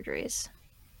successful surgeries?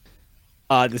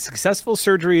 The successful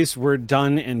surgeries were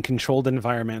done in controlled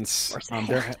environments.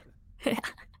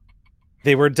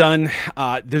 They were done.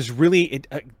 There's really,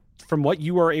 from what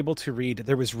you are able to read,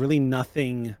 there was really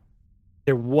nothing.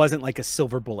 There wasn't like a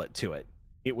silver bullet to it.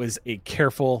 It was a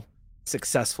careful,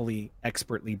 successfully,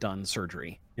 expertly done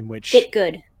surgery in which get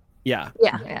good. Yeah,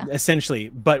 yeah. Essentially.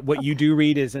 But what you do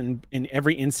read is in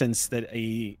every instance that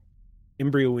a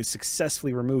embryo was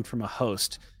successfully removed from a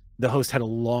host, the host had a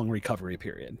long recovery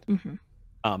period. Mm-hmm.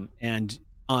 And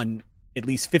on at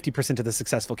least 50% of the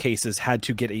successful cases had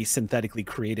to get a synthetically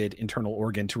created internal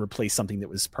organ to replace something that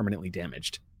was permanently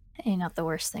damaged. Ain't not the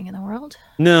worst thing in the world.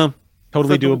 No,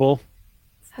 totally doable,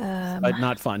 but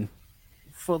not fun.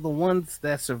 For the ones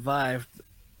that survived,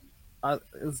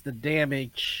 is the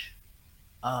damage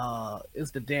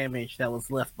that was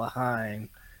left behind?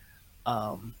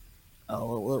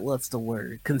 What's the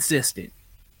word? Consistent.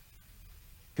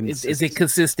 Is it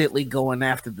consistently going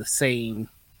after the same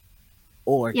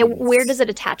organ? Yeah, where does it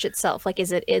attach itself? Like,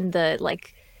 is it in the,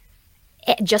 like,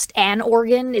 just an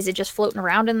organ? Is it just floating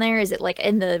around in there? Is it, like,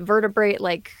 in the vertebrate?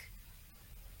 Like,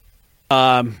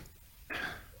 because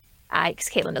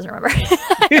Caitlin doesn't remember.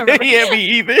 Yeah, me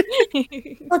either.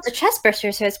 Well, it's a chest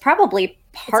burster, so it's probably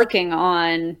parking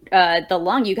on the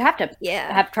lung. You have to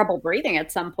have trouble breathing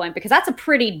at some point because that's a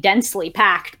pretty densely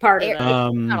packed part of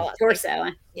the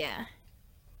torso. Yeah.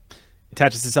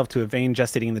 Attaches itself to a vein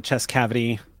gestating in the chest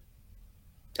cavity.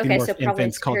 Okay, so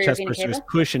infants called chest bursters cava?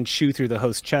 push and chew through the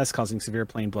host chest, causing severe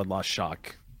plain blood loss,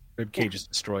 shock. Rib cage is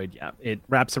destroyed. Yeah, it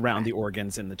wraps around the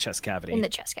organs in the chest cavity. In the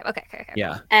chest cavity. Okay.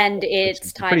 Yeah. And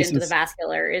it's tied into the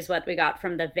vascular is what we got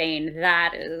from the vein.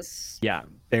 That is... Yeah,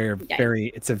 they're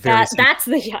very... It's a very... That's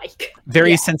the yike.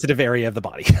 Very sensitive area of the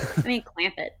body. I mean,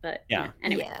 clamp it, but... Yeah.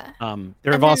 Anyway. Yeah.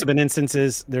 There have also been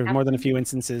instances, there are more than a few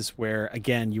instances where,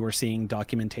 again, you are seeing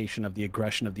documentation of the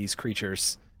aggression of these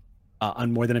creatures.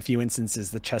 On more than a few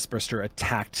instances, the chest burster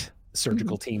attacked the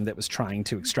surgical team that was trying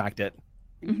to extract it.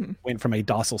 Mm-hmm. Went from a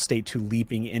docile state to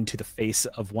leaping into the face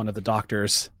of one of the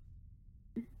doctors.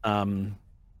 Yeah.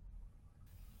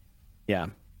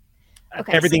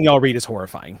 Okay, everything y'all read is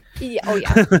horrifying. Yeah. Oh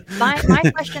yeah. My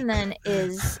question then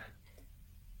is,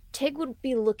 Tig would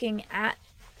be looking at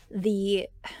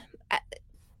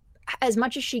as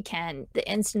much as she can, the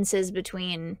instances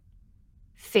between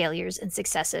failures and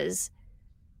successes.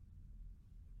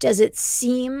 Does it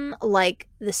seem like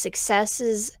the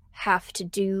successes have to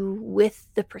do with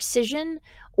the precision,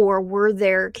 or were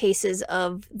there cases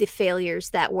of the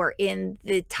failures that were in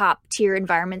the top tier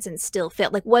environments and still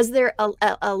failed? Like, was there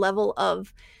a level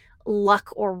of luck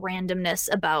or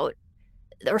randomness about,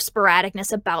 or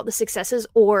sporadicness about the successes,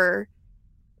 or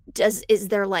is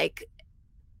there, like,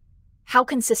 how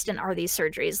consistent are these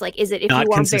surgeries? Like, is it if not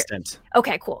you are consistent?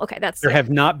 Okay, cool. Okay, there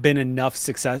have not been enough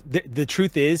success. The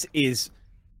truth is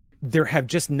there have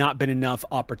just not been enough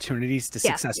opportunities to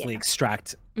successfully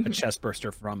extract a chest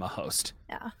burster from a host.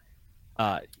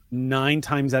 Yeah. 9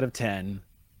 times out of 10,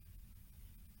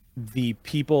 the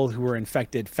people who were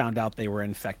infected found out they were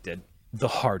infected the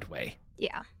hard way.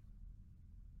 Yeah.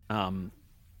 And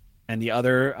the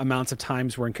other amounts of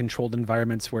times were in controlled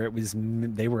environments where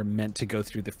they were meant to go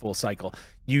through the full cycle.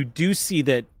 You do see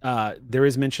that there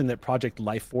is mention that Project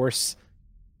Life Force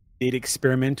did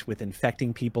experiment with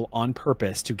infecting people on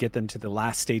purpose to get them to the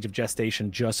last stage of gestation,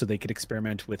 just so they could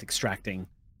experiment with extracting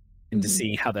and to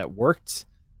see how that worked.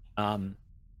 And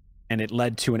it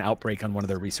led to an outbreak on one of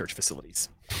their research facilities.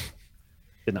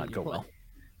 Did not go well.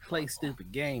 Play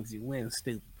stupid games, you win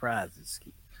stupid prizes.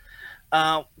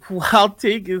 While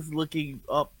Tig is looking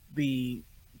up the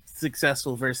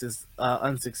successful versus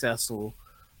unsuccessful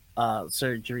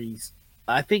surgeries,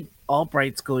 I think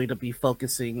Albright's going to be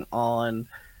focusing on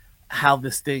how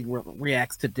this thing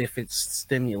reacts to different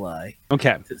stimuli.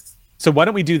 Okay, so why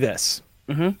don't we do this?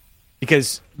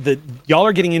 Because y'all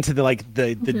are getting into the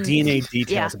DNA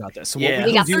details about this. So what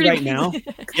we can do right now,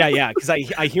 because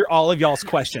I hear all of y'all's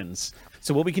questions.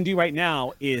 So what we can do right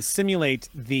now is simulate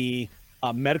the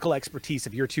medical expertise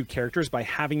of your two characters by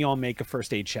having y'all make a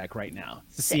first aid check right now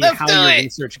to see how your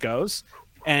research goes.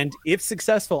 And if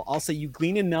successful, I'll say you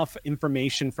glean enough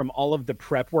information from all of the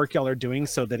prep work y'all are doing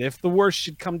so that if the worst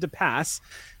should come to pass,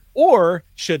 or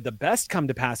should the best come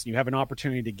to pass and you have an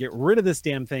opportunity to get rid of this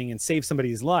damn thing and save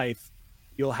somebody's life,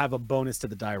 you'll have a bonus to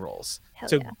the die rolls. Hell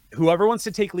So yeah. whoever wants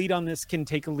to take lead on this can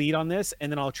take a lead on this,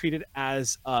 and then I'll treat it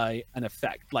as an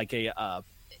effect, like a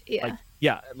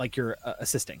like you're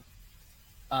assisting.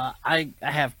 I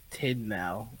have 10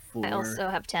 now. I also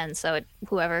have 10, so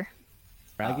whoever.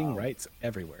 Bragging rights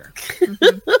everywhere.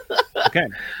 Okay.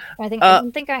 I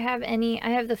don't think I have any. I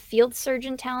have the field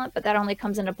surgeon talent, but that only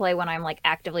comes into play when I'm like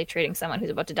actively treating someone who's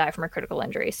about to die from a critical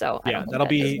injury. So I don't think that'll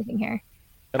be anything here.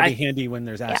 That'll be handy when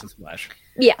there's acid splash.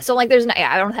 Yeah. So like, there's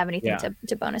I don't have anything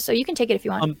to bonus, so you can take it if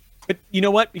you want. But you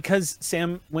know what? Because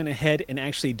Sam went ahead and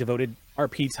actually devoted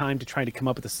RP time to trying to come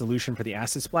up with a solution for the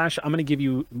acid splash, I'm going to give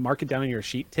you, mark it down on your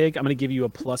sheet, Tig. I'm going to give you a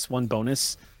 +1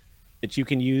 bonus that you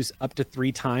can use up to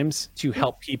 3 times to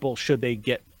help people should they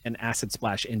get an acid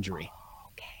splash injury.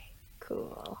 Okay,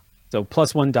 cool. So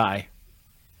 +1 die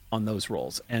on those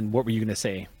rolls. And what were you going to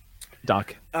say,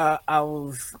 Doc? I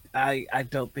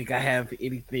don't think I have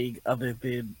anything other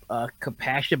than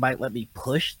compassion might let me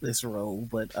push this roll,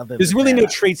 but there's really no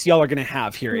traits y'all are going to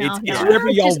have here. It's whatever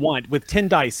y'all want. With 10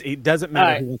 dice, it doesn't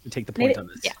matter who wants to take the point on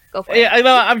this. Yeah, go for it. Yeah, I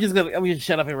know. I'm just gonna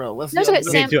shut up and roll. Let's no, do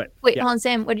Sam. do it. Wait, hold on,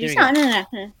 Sam. What did you say? No.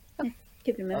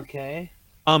 Give it a minute. Okay.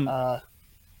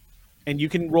 And you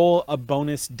can roll a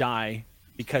bonus die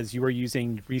because you are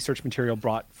using research material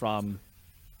brought from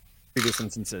previous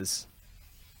instances.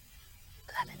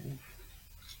 11.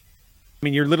 I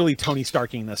mean, you're literally Tony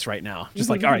Starking this right now.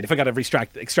 Just like, all right, if I got to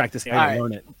extract this thing, I gotta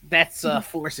learn it. That's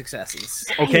 4 successes.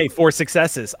 Okay, 4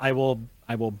 successes. I will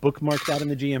bookmark that in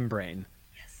the GM brain.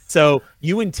 So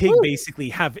you and Tig basically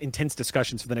have intense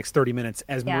discussions for the next 30 minutes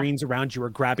as Marines around you are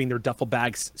grabbing their duffel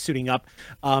bags, suiting up.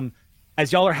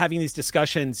 As y'all are having these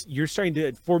discussions, you're starting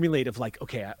to formulate of like,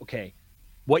 okay,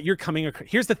 what you're coming across.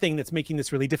 Here's the thing that's making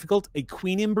this really difficult. A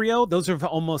queen embryo, there's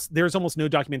almost no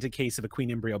documented case of a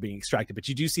queen embryo being extracted, but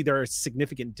you do see there are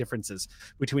significant differences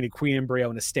between a queen embryo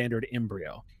and a standard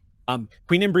embryo.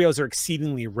 Queen embryos are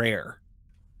exceedingly rare.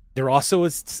 They're also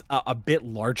a bit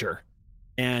larger,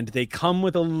 and they come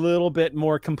with a little bit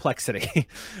more complexity.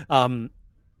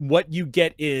 What you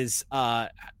get is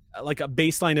like a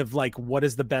baseline of like, what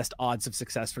is the best odds of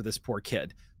success for this poor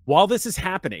kid? While this is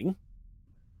happening,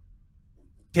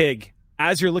 Tig,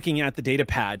 as you're looking at the data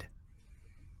pad,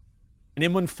 an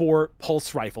M14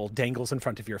 pulse rifle dangles in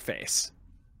front of your face.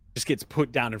 Just gets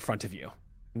put down in front of you.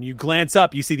 And you glance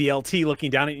up, you see the LT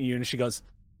looking down at you, and she goes,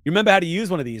 "You remember how to use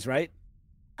one of these, right?"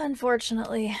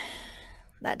 Unfortunately,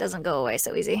 that doesn't go away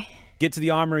so easy. Get to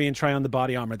the armory and try on the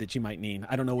body armor that you might need.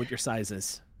 I don't know what your size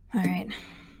is. All right.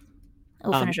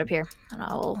 I'll finish up here, and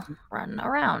I'll run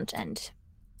around and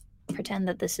pretend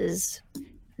that this is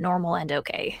normal and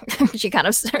okay. She kind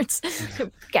of starts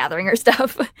gathering her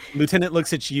stuff. Lieutenant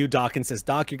looks at you, Doc, and says,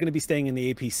 "Doc, you're going to be staying in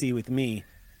the APC with me.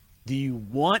 Do you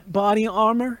want body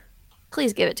armor?"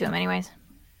 Please give it to him anyways.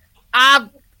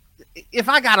 If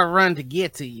I gotta run to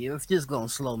get to you, it's just gonna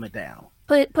slow me down.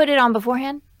 Put it on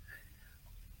beforehand.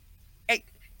 And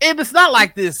it's not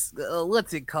like this.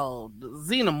 What's it called?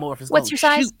 Xenomorph is. What's your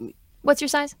size? Shoot me. What's your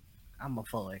size? I'm a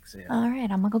 4XL. All right,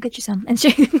 I'm gonna go get you some. And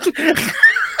she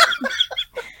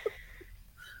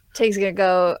Tig's gonna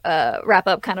go wrap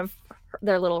up kind of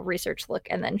their little research look,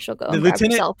 and then she'll go and grab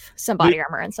herself some body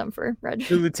armor and some for Reg.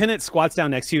 The lieutenant squats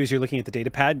down next to you as you're looking at the data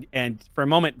pad, and for a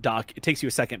moment, Doc, it takes you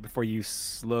a second before you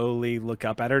slowly look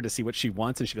up at her to see what she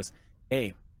wants, and she goes,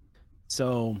 "Hey,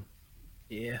 so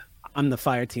yeah, I'm the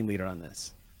fire team leader on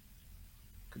this."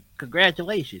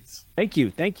 Congratulations. Thank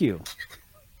you.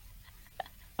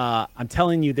 I'm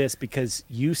telling you this because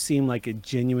you seem like a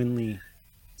genuinely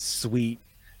sweet,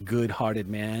 good-hearted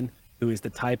man who is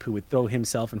the type who would throw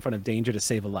himself in front of danger to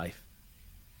save a life.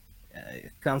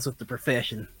 It comes with the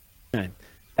profession. And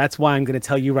that's why I'm going to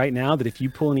tell you right now that if you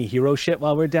pull any hero shit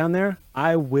while we're down there,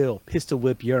 I will pistol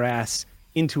whip your ass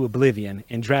into oblivion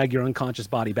and drag your unconscious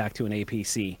body back to an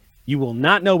APC. You will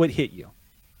not know what hit you.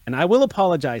 And I will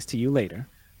apologize to you later,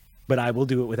 but I will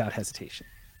do it without hesitation.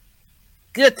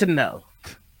 Good to know.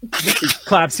 He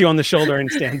claps you on the shoulder and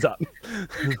stands up.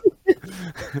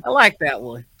 I like that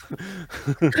one.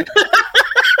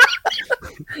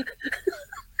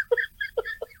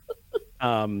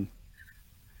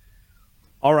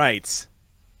 All right.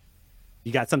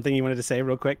 You got something you wanted to say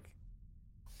real quick,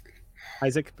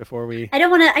 Isaac, before we... I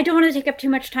don't want to take up too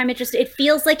much time. It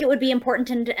feels like it would be important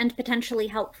and potentially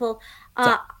helpful.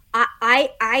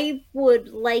 I would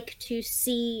like to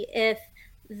see if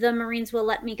the Marines will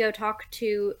let me go talk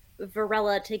to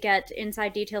Varela to get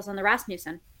inside details on the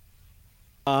Rasmussen.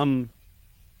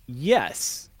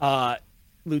 Yes. The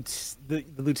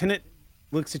lieutenant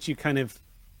looks at you kind of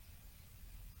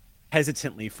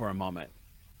hesitantly for a moment.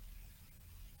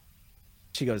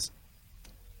 She goes,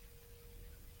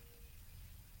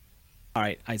 All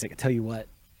right, Isaac, I tell you what.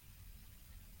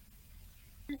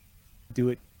 Do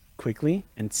it quickly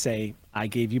and say, I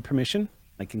gave you permission.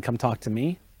 I can come talk to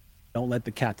me. Don't let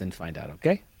the captain find out,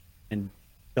 okay? And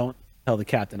don't tell the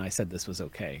captain I said this was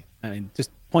okay. I mean, just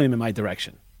point him in my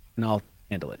direction, and I'll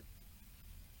handle it.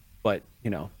 But,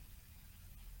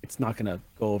 it's not going to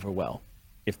go over well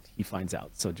if he finds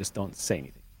out. So just don't say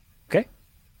anything, okay?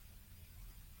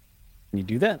 Can you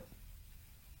do that?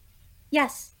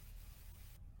 Yes.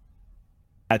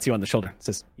 Pats you on the shoulder.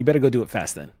 Says, you better go do it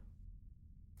fast then.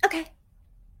 Okay.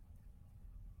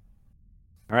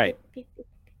 All right.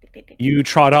 You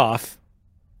trot off.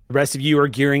 The rest of you are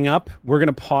gearing up. We're going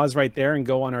to pause right there and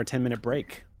go on our 10-minute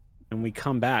break. When we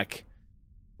come back,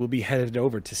 we'll be headed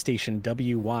over to station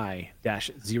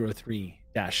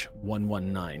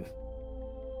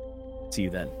WY-03-119. See you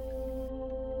then.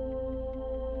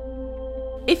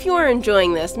 If you are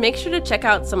enjoying this, make sure to check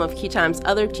out some of Keytime's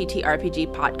other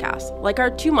TTRPG podcasts, like our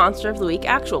 2 Monster of the Week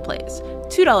actual plays,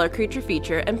 $2 Creature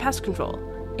Feature, and Pest Control.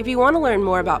 If you want to learn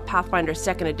more about Pathfinder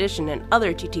 2nd Edition and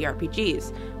other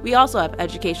TTRPGs, we also have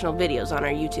educational videos on our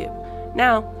YouTube.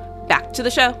 Now, back to the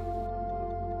show.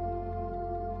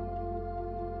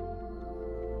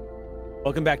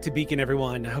 Welcome back to Beacon,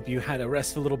 everyone. I hope you had a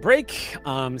restful little break.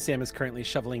 Sam is currently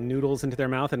shoveling noodles into their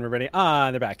mouth, and we're ready.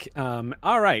 They're back.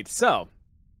 All right, so,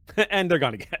 and they're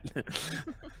gone again.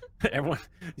 Everyone,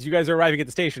 as you guys are arriving at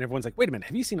the station, everyone's like, wait a minute,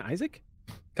 have you seen Isaac?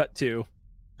 Cut to.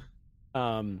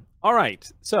 All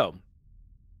right, so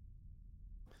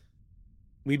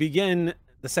we begin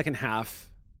the second half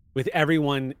with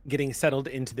everyone getting settled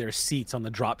into their seats on the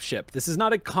drop ship. This is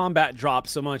not a combat drop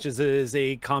so much as it is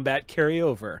a combat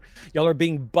carryover. Y'all are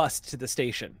being bussed to the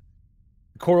station.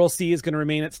 Coral Sea is going to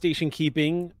remain at station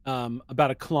keeping, about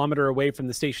 1 kilometer away from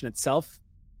the station itself.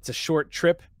 It's a short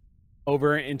trip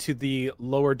over into the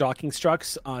lower docking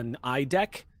structs on I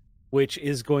deck, which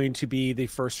is going to be the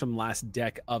first from last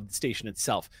deck of the station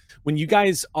itself. When you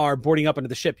guys are boarding up onto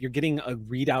the ship, you're getting a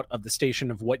readout of the station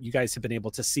of what you guys have been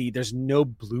able to see. There's no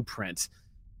blueprint.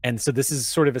 And so this is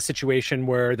sort of a situation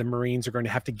where the Marines are going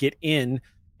to have to get in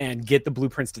and get the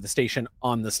blueprints to the station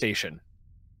on the station.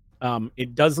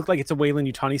 It does look like it's a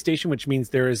Weyland-Yutani station, which means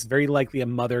there is very likely a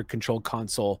mother control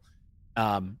console.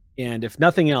 And if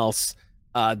nothing else,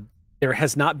 there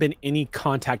has not been any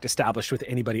contact established with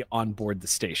anybody on board the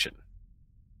station.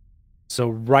 So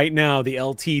right now, the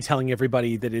LT telling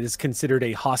everybody that it is considered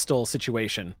a hostile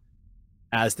situation,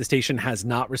 as the station has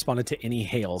not responded to any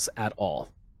hails at all.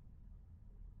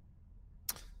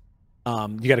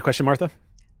 You got a question, Martha?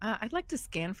 I'd like to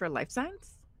scan for life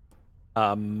signs.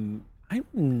 I'm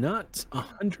not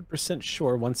 100%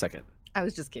 sure. 1 second. I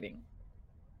was just kidding.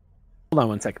 Hold on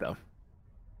 1 sec, though.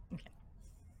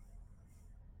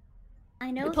 I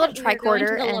know We pulled that a we're going to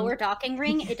tricorder the and- lower docking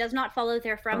ring. It does not follow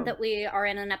therefrom that we are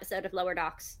in an episode of Lower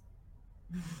Docks.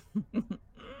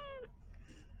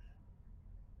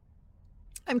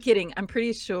 I'm kidding. I'm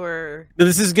pretty sure. No,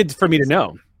 this is good for me to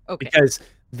know. Okay. Because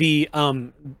the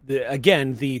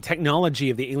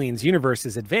technology of the Aliens universe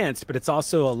is advanced, but it's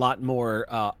also a lot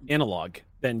more analog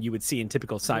than you would see in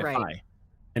typical sci-fi. Right.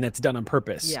 And it's done on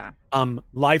purpose. Yeah.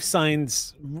 Life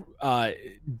signs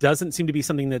doesn't seem to be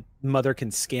something that Mother can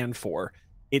scan for.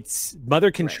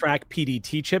 Mother can track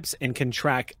PDT chips and can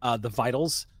track the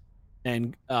vitals,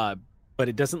 and but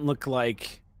it doesn't look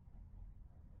like.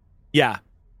 Yeah,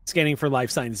 scanning for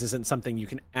life signs isn't something you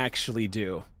can actually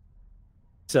do.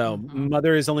 So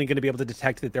Mother is only going to be able to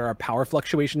detect that there are power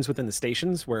fluctuations within the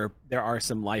stations where there are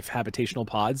some life habitational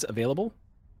pods available.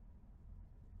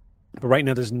 But right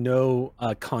now, there's no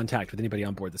contact with anybody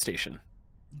on board the station.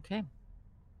 Okay.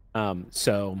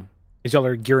 So as y'all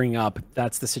are gearing up,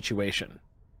 that's the situation.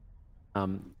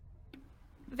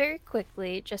 Very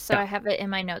quickly, just so I have it in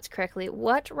my notes correctly,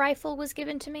 what rifle was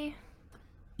given to me?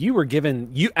 You were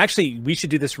given... we should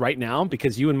do this right now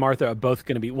because you and Martha are both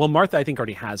going to be... Well, Martha, I think,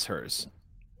 already has hers.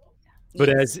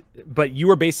 But you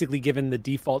were basically given the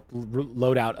default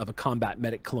loadout of a combat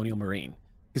medic colonial marine.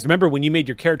 Because remember, when you made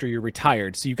your character, you're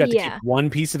retired, so you got to keep one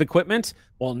piece of equipment.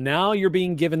 Well, now you're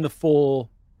being given the full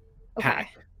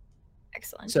pack.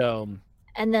 Excellent. So,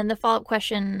 and then the follow-up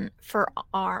question for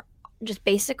our just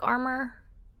basic armor.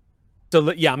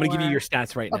 So yeah, I'm going to give you your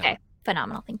stats right now. Okay,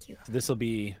 phenomenal. Thank you. So this will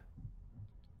be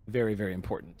very, very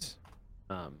important.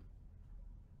 All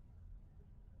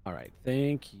right,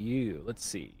 thank you. Let's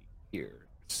see here.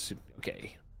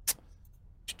 Okay.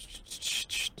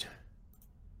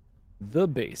 The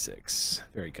basics.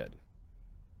 Very good.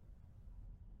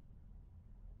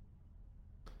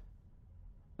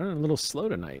 I'm a little slow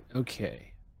tonight.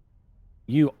 Okay.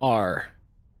 You are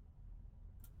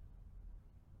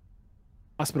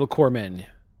Hospital Corpsman.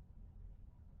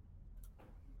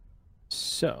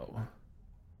 So.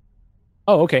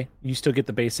 Oh, okay. You still get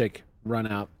the basic run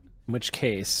out. In which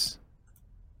case.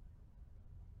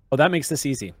 Oh, that makes this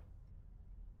easy.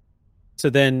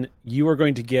 So then you are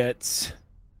going to get.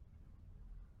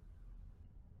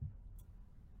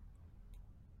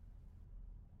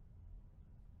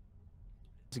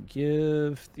 To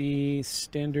give the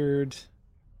standard.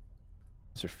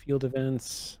 These are field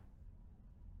events.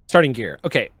 Starting gear.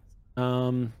 Okay.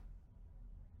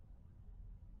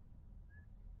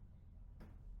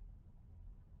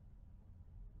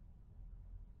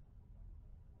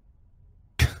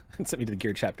 Sent me to the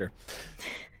gear chapter.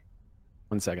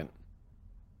 1 second.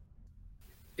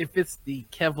 If it's the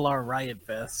Kevlar Riot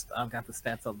Vest, I've got the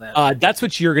stats on that. That's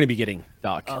what you're going to be getting,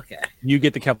 Doc. Okay. You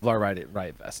get the Kevlar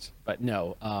Riot Vest. But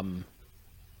no,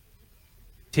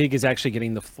 Tig is actually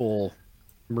getting the full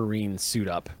Marine suit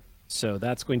up. So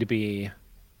that's going to be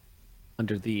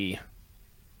under the... Here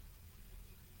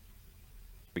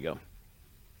we go.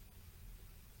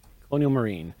 Colonial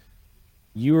Marine.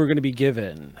 You are going to be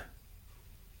given...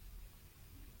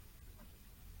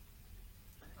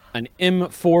 an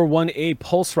M41A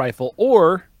pulse rifle,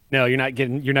 or no, you're not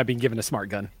being given a smart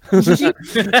gun.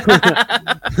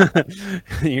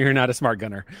 You're not a smart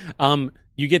gunner.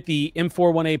 You get the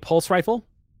M41A pulse rifle,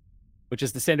 which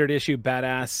is the standard issue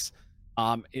badass,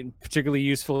 particularly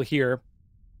useful here.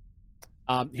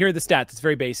 Here are the stats. It's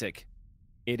very basic.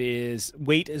 It is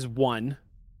weight is 1,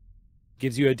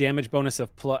 gives you a damage bonus of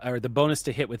or the bonus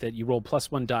to hit with it. You roll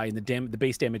 +1 die, and the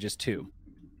base damage is 2.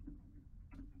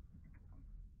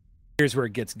 Here's where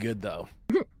it gets good, though.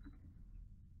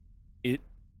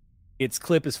 Its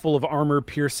clip is full of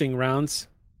armor-piercing rounds,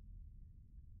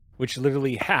 which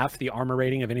literally half the armor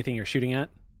rating of anything you're shooting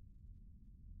at.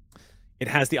 It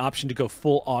has the option to go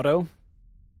full auto,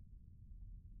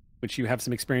 which you have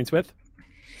some experience with.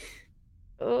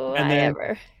 Oh,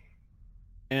 and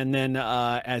then,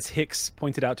 as Hicks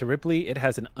pointed out to Ripley, it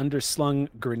has an underslung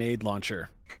grenade launcher.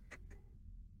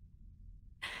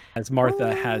 As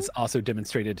Martha has also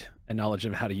demonstrated a knowledge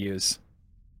of how to use.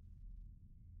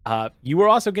 You are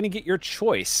also going to get your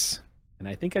choice, and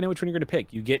I think I know which one you're going to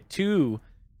pick. You get 2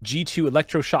 G2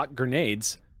 electroshock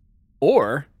grenades,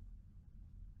 or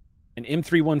an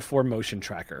M314 motion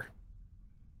tracker.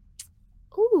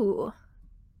 Ooh.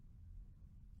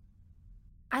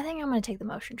 I think I'm going to take the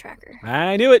motion tracker.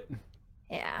 I knew it.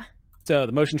 Yeah. So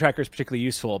the motion tracker is particularly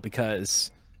useful because...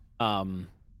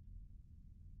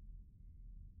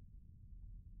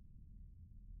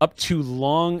 up to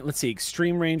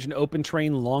extreme range and open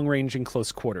terrain, long range and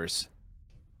close quarters.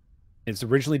 It's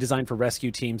originally designed for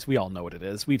rescue teams. We all know what it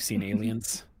is. We've seen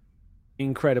Aliens.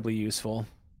 Incredibly useful.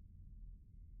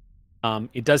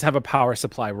 It does have a power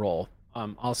supply role.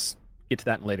 I'll get to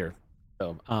that later.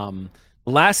 So,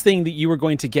 the last thing that you are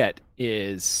going to get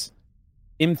is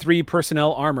M3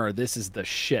 personnel armor. This is the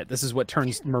shit. This is what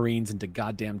turns Marines into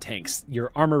goddamn tanks.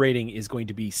 Your armor rating is going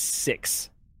to be 6.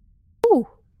 Ooh.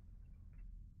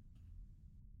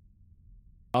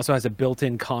 Also has a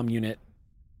built-in comm unit,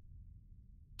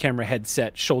 camera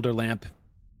headset, shoulder lamp,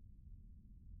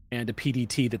 and a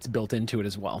PDT that's built into it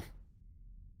as well.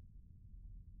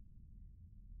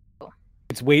 Cool.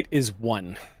 Its weight is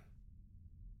 1.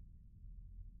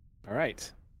 All right.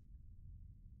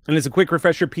 And as a quick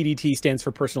refresher, PDT stands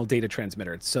for Personal Data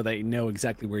Transmitter, so they know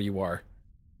exactly where you are.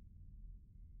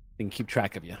 They can keep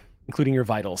track of you, including your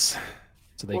vitals,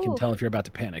 so they can tell if you're about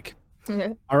to panic.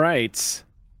 All right.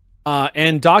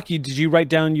 And Doc, did you write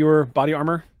down your body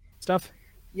armor stuff?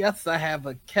 Yes, I have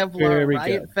a Kevlar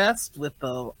Riot Vest with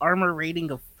the armor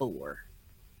rating of 4.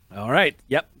 All right.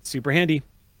 Yep. Super handy.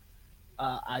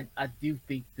 I do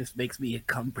think this makes me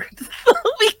encumbered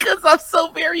because I'm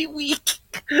so very weak.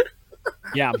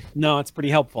 Yeah. No, it's pretty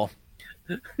helpful.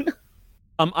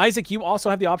 Isaac, you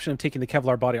also have the option of taking the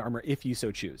Kevlar body armor if you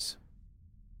so choose.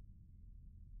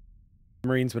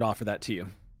 Marines would offer that to you.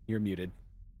 You're muted.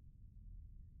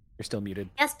 You're still muted.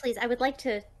 Yes, please. I would like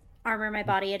to armor my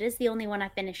body. It is the only one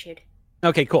I've been issued.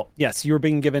 Okay, cool. Yes, you were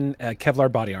being given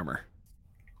Kevlar body armor.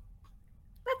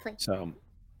 Lovely. So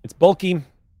it's bulky, a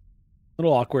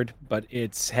little awkward, but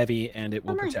it's heavy and it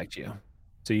will protect you.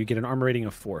 So you get an armor rating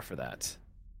of 4 for that.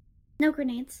 No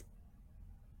grenades.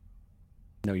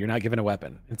 No, you're not given a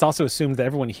weapon. It's also assumed that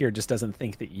everyone here just doesn't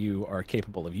think that you are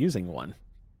capable of using one.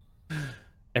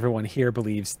 Everyone here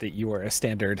believes that you are a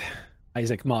standard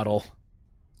Isaac model.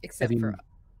 Except for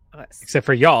us. Except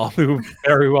for y'all, who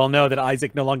very well know that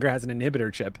Isaac no longer has an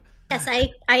inhibitor chip. Yes, I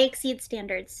exceed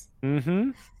standards. Mm-hmm.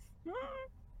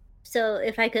 So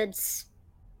if I could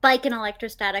spike an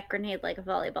electrostatic grenade like a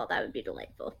volleyball, that would be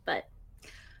delightful. But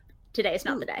today is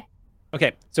not the day.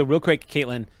 Okay, so real quick,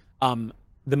 Caitlin,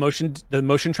 the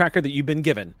motion tracker that you've been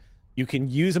given. You can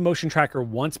use a motion tracker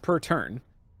once per turn.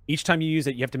 Each time you use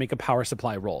it, you have to make a power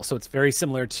supply roll. So it's very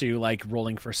similar to like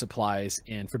rolling for supplies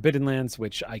in Forbidden Lands,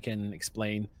 which I can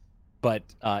explain. But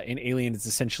in Alien, it's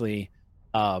essentially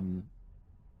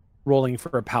rolling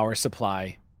for a power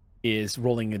supply is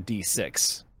rolling a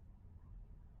d6.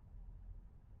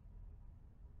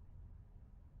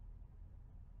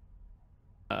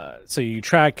 So you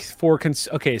track so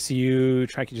you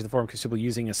track each of the 4 consumable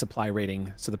using a supply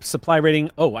rating. So the supply rating,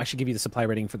 I should give you the supply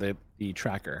rating for the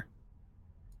tracker.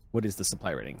 What is the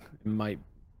supply rating? It might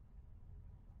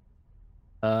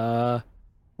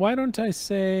why don't I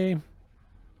say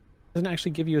doesn't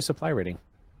actually give you a supply rating.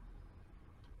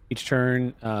 Each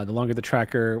turn, the longer the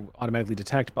tracker automatically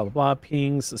detect, blah blah blah,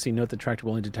 pings. Let's see, note the tracker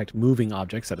will only detect moving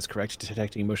objects. That is correct.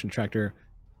 Detecting motion tracker.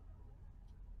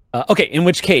 Okay, in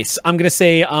which case, I'm going to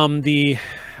say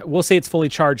we'll say it's fully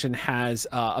charged and has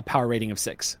a power rating of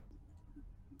 6.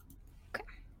 Okay.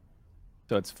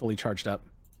 So it's fully charged up.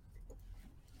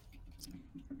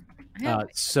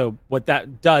 So what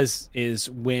that does is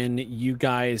when you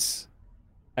guys,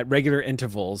 at regular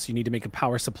intervals, you need to make a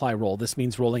power supply roll. This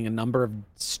means rolling a number of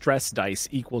stress dice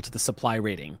equal to the supply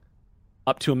rating,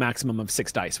 up to a maximum of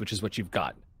 6 dice, which is what you've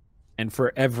got. And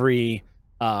for every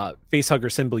facehugger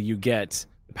symbol you get,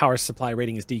 power supply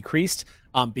rating is decreased.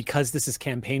 Because this is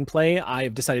campaign play, I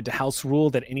have decided to house rule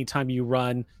that anytime you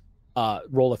run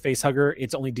roll a facehugger,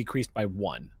 it's only decreased by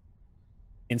 1.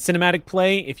 In cinematic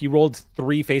play, if you rolled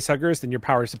 3 facehuggers, then your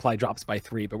power supply drops by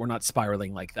 3, but we're not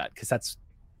spiraling like that because that's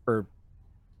for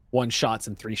 1 shots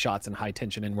and 3 shots and high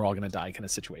tension and we're all going to die kind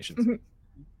of situations.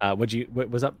 What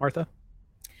was up, Martha?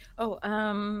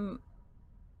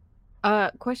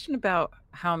 Question about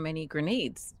how many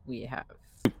grenades we have.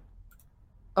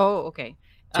 Oh, okay.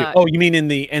 You mean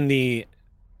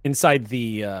inside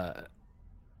the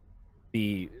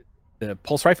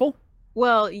pulse rifle?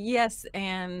 Well, yes,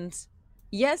 and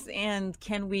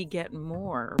can we get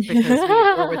more? Because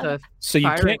we're with a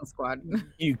firing squad.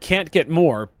 You can't get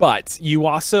more, but you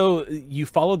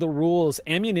follow the rules.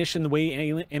 Ammunition, the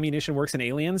way ammunition works in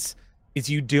Aliens, is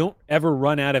you don't ever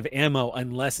run out of ammo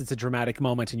unless it's a dramatic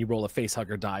moment and you roll a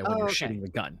facehugger die when you're shooting the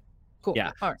gun. Cool.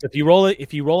 Yeah. Right. So if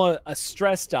you roll a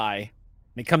stress die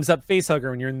and it comes up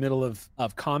facehugger when you're in the middle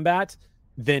of combat,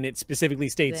 then it specifically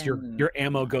states your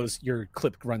ammo your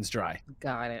clip runs dry.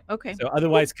 Got it. Okay. So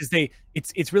otherwise, because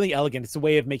it's really elegant. It's a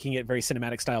way of making it very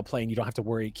cinematic style play, and you don't have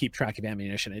to keep track of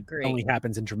ammunition. It only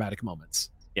happens in dramatic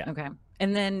moments. Yeah. Okay.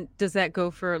 And then does that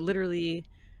go for literally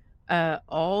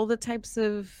all the types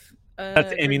of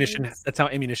that's ammunition. Grenades? That's how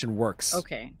ammunition works.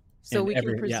 Okay. So we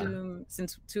can presume,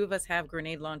 since 2 of us have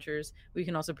grenade launchers, we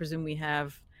can also presume we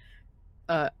have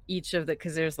each of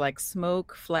because there's like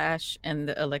smoke, flash, and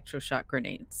the electroshock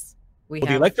grenades. The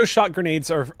electroshock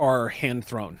grenades are hand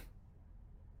thrown.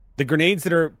 The grenades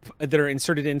that are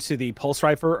inserted into the pulse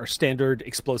rifle are standard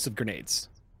explosive grenades.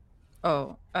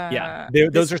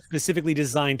 Those are specifically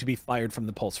designed to be fired from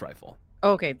the pulse rifle.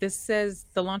 Okay, this says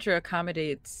the launcher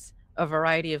accommodates a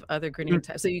variety of other grenade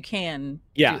types, so you can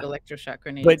do electroshock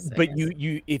grenades. But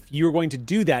you if you're going to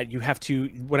do that, you have to.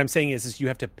 What I'm saying is you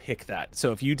have to pick that.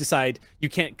 So if you decide you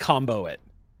can't combo it.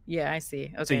 Yeah, I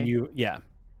see. Okay. So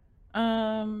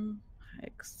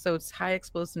so it's high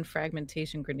explosive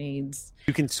fragmentation grenades.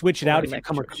 You can switch it out if you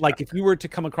if you were to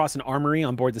come across an armory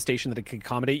on board the station that it could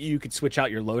accommodate you. You could switch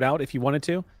out your loadout if you wanted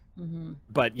to. Mm-hmm.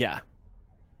 But yeah.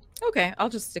 Okay, I'll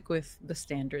just stick with the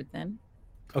standard then.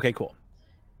 Okay, cool.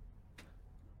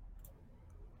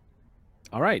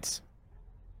 All right.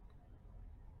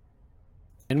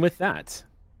 And with that,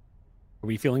 are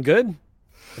we feeling good?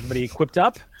 Everybody equipped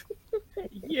up?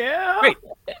 Yeah. Great.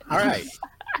 All right.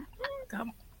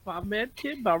 My man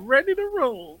kid, I'm ready to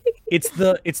roll. It's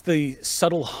the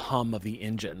subtle hum of the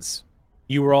engines.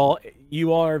 You all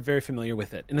are very familiar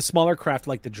with it. In a smaller craft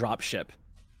like the dropship,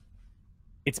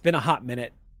 it's been a hot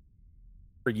minute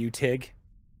for you, Tig.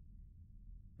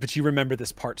 But you remember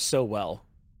this part so well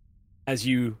as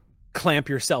you clamp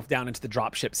yourself down into the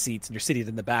dropship seats and you're sitting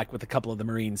in the back with a couple of the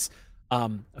Marines.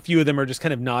 A few of them are just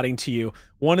kind of nodding to you.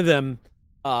 One of them,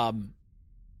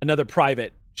 another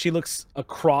private, she looks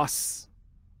across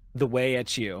the way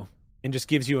at you and just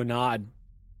gives you a nod.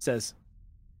 Says,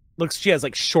 she has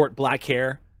like short black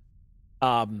hair.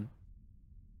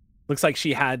 Looks like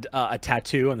she had a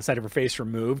tattoo on the side of her face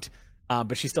removed,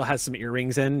 but she still has some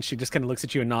earrings in. She just kind of looks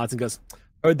at you and nods and goes,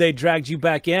 "Or they dragged you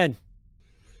back in."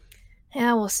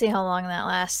 Yeah, we'll see how long that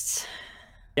lasts.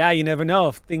 Yeah, you never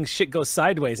know. If shit goes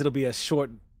sideways, it'll be a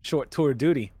short tour of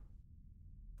duty.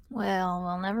 Well,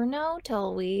 we'll never know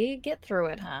till we get through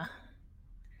it, huh?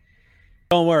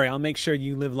 Don't worry, I'll make sure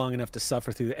you live long enough to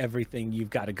suffer through everything you've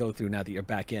got to go through now that you're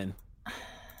back in.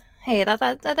 Hey,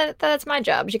 that's my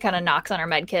job. She kind of knocks on her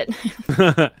med kit.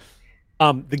 The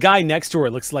guy next to her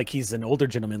looks like he's an older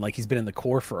gentleman, like he's been in the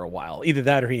Corps for a while. Either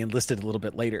that or he enlisted a little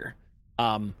bit later.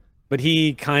 But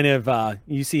he kind of,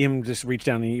 you see him just reach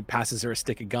down and he passes her a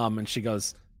stick of gum and she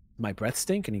goes, "My breath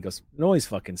stink?" And he goes, "It always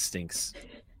fucking stinks.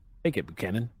 Take it,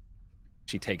 Buchanan."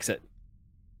 She takes it.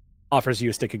 Offers you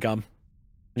a stick of gum.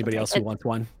 Anybody else who wants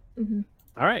one? Mm-hmm.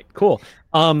 All right, cool.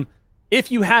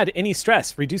 If you had any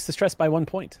stress, reduce the stress by 1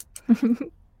 point.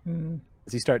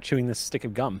 As you start chewing this stick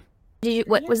of gum.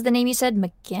 What was the name you said?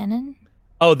 McGannon?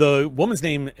 Oh, the woman's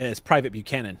name is Private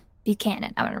Buchanan.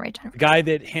 Buchanan. I'm going to write down. The guy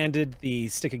that handed the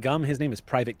stick of gum, his name is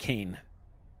Private Kane.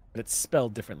 But it's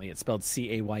spelled differently. It's spelled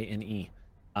Cayne.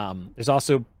 There's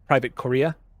also Private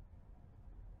Korea.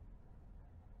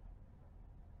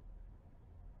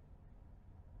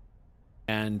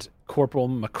 And Corporal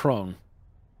Macron.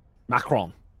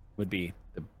 Macron would be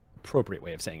the appropriate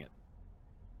way of saying it.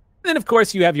 And then, of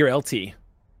course, you have your LT,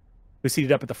 who's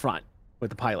seated up at the front with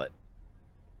the pilot.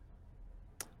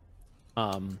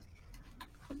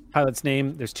 Pilot's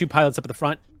name, there's 2 pilots up at the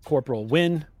front, Corporal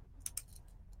Wynn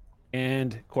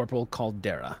and Corporal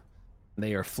Caldera.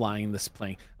 They are flying this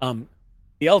plane.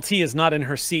 The LT is not in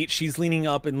her seat. She's leaning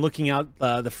up and looking out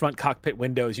the front cockpit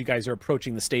windows. You guys are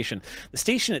approaching the station. The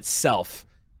station itself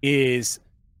is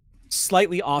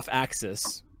slightly off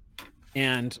axis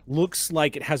and looks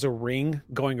like it has a ring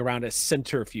going around a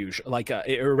centrifuge,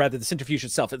 or rather the centrifuge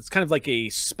itself. It's kind of like a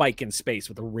spike in space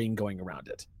with a ring going around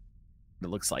it. It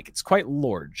looks like it's quite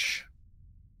large.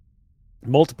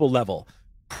 Multiple level,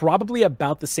 probably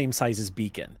about the same size as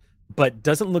Beacon, but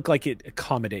doesn't look like it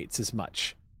accommodates as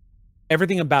much.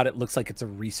 Everything about it looks like it's a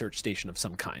research station of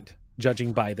some kind,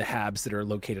 judging by the habs that are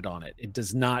located on it. It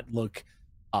does not look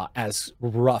as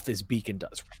rough as Beacon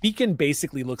does. Beacon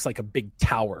basically looks like a big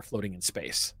tower floating in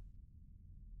space.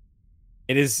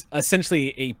 It is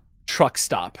essentially a truck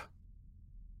stop.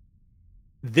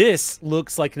 This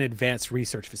looks like an advanced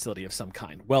research facility of some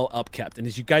kind, well upkept. And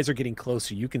as you guys are getting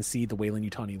closer, you can see the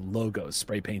Weyland-Yutani logos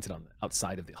spray painted on the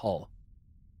outside of the hull.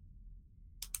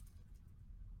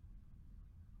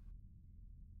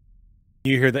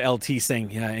 You hear the LT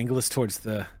saying, "Yeah, angle is towards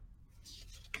the...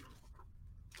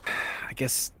 I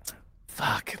guess...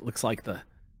 Fuck, it looks like the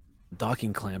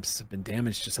docking clamps have been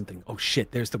damaged or something. Oh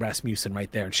shit, there's the Rasmussen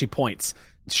right there." And she points.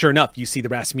 Sure enough, you see the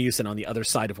Rasmussen on the other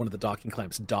side of one of the docking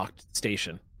clamps docked to the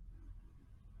station.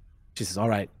 She says, "All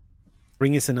right,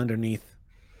 bring us in underneath.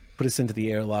 Put us into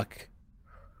the airlock.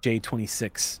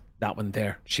 J26, that one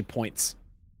there." She points.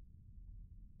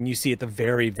 And you see at the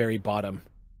very, very bottom,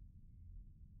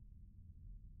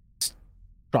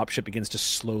 dropship begins to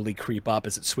slowly creep up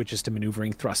as it switches to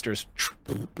maneuvering thrusters.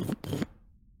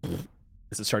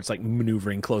 As it starts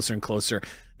maneuvering closer and closer,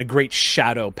 a great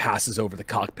shadow passes over the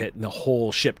cockpit and the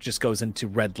whole ship just goes into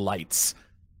red lights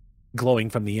glowing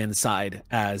from the inside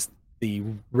as the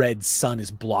red sun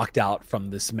is blocked out from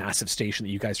this massive station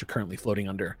that you guys are currently floating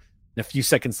under. And a few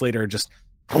seconds later, just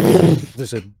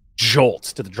there's a jolt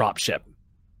to the dropship.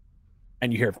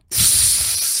 And you hear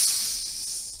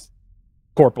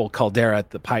Corporal Caldera at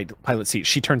the pilot seat.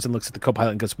 She turns and looks at the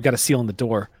co-pilot and goes, "We got a seal on the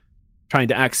door, trying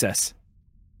to access.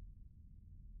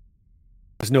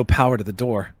 There's no power to the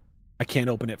door. I can't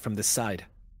open it from this side."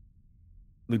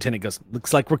 Lieutenant goes,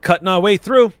 "Looks like we're cutting our way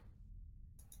through."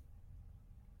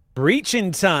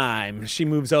 "Breaching time." She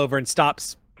moves over and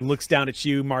stops, looks down at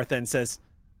you, Martha, and says,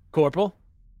 "Corporal,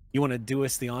 you want to do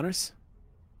us the honors?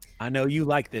 I know you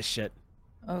like this shit."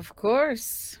 Of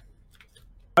course.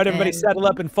 All right, everybody settle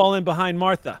up and fall in behind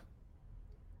Martha.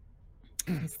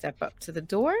 Step up to the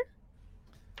door.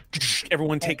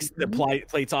 Everyone takes the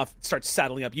plates off, starts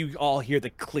saddling up. You all hear the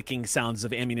clicking sounds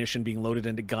of ammunition being loaded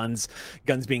into guns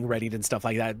being readied and stuff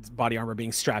like that, body armor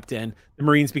being strapped in. The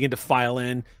Marines begin to file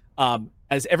in.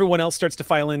 As everyone else starts to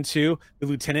file in too, the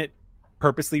lieutenant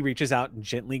purposely reaches out and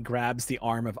gently grabs the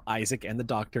arm of Isaac and the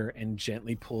doctor and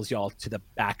gently pulls y'all to the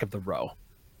back of the row.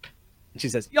 And she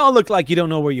says, "Y'all look like you don't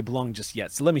know where you belong just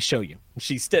yet, so let me show you." And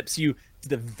she steps you to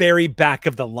the very back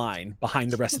of the line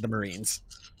behind the rest of the Marines.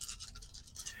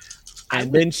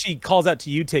 And then she calls out to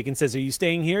you, Tig, and says, "Are you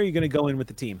staying here? Or are you going to go in with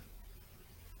the team?"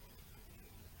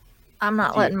 I'm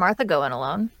not letting Martha go in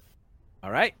alone.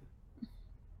 All right.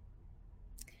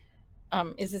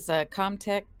 Is this a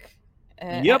Comtech?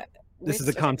 Yep. This is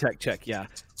a Comtech check, yeah.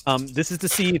 This is to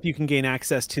see if you can gain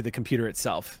access to the computer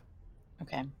itself.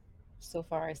 Okay. So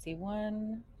far, I see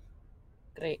one.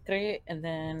 Great. And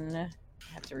then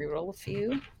I have to reroll a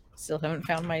few. Still haven't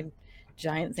found my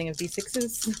giant thing of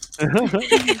D6s.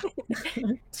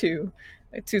 Two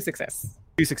success.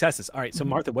 2 successes. All right. So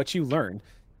Martha, what you learn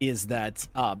is that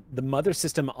the mother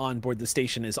system on board the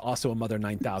station is also a Mother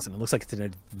 9000. It looks like it's an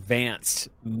advanced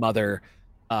mother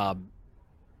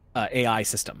AI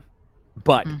system,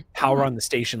 but power on the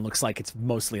station looks like it's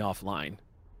mostly offline.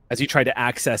 As you try to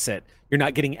access it, you're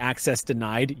not getting access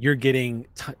denied. You're getting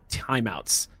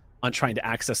timeouts on trying to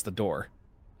access the door.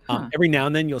 Every now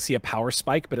and then you'll see a power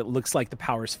spike, but it looks like the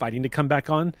power is fighting to come back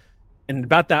on. And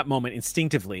about that moment,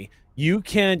 instinctively, you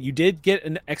did get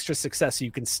an extra success, so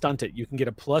you can stunt it. You can get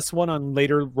a +1 on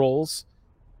later rolls.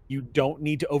 You don't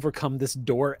need to overcome this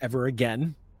door ever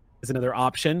again, is another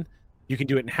option. You can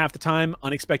do it in half the time.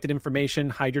 Unexpected information,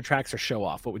 hide your tracks, or show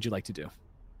off. What would you like to do?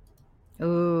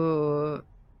 Ooh,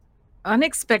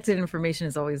 unexpected information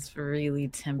is always really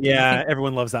tempting. Yeah,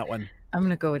 everyone loves that one. I'm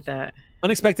gonna go with that.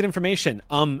 Unexpected information.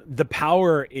 The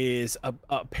power is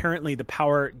apparently the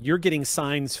power. You're getting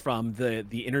signs from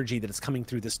the energy that is coming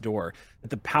through this door. That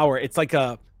the power. It's like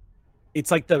the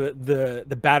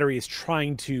battery is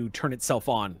trying to turn itself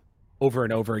on over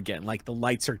and over again. Like the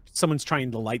lights are. Someone's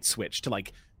trying the light switch to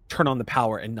like turn on the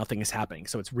power, and nothing is happening.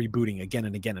 So it's rebooting again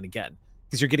and again and again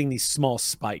because you're getting these small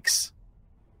spikes.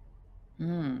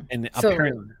 And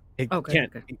apparently it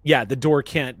can't. Okay. Yeah, the door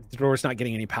can't. The door's not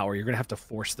getting any power. You're gonna have to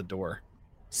force the door.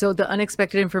 So the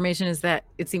unexpected information is that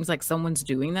it seems like someone's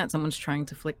doing that. Someone's trying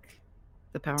to flick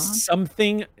the power on.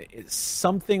 Something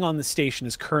on the station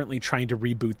is currently trying to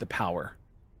reboot the power.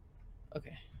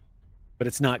 Okay. But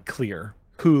it's not clear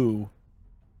who.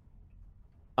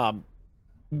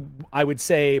 I would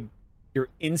say your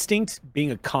instinct,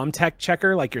 being a comm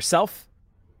checker like yourself,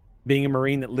 being a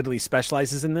Marine that literally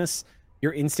specializes in this,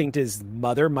 your instinct is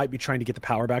Mother might be trying to get the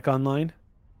power back online.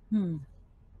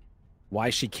 Why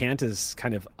she can't is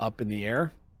kind of up in the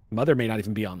air. Mother may not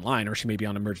even be online, or she may be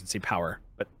on emergency power.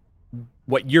 But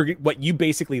what you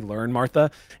basically learn,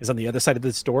 Martha, is on the other side of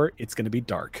this door, it's going to be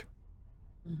dark.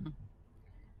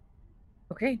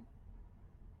 Okay.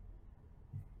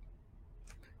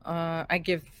 I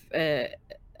give.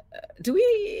 Do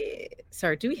we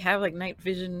have like night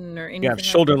vision or anything? You have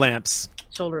shoulder lamps.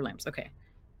 Shoulder lamps. Okay.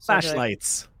 So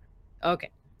Flashlights. Okay.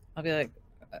 I'll be like,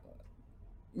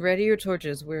 ready your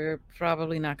torches. We're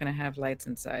probably not going to have lights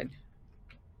inside.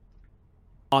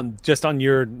 On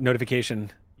your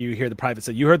notification, you hear the private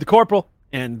say, "You heard the corporal,"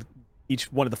 and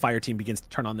each one of the fire team begins to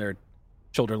turn on their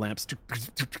shoulder lamps.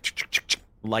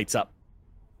 Lights up.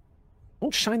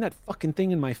 Don't shine that fucking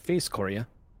thing in my face, Coria.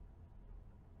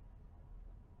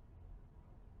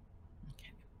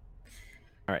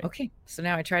 All right. Okay. So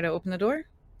now I try to open the door.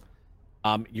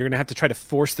 You're gonna have to try to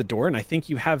force the door, and I think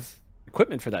you have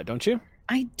equipment for that, don't you?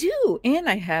 I do, and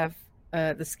I have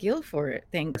the skill for it.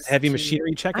 Thanks. Heavy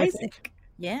machinery check, Isaac. I think.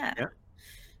 Yeah.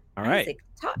 All right. Isaac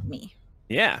taught me.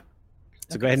 Yeah.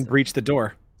 So go ahead and breach the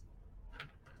door.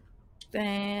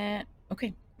 Okay.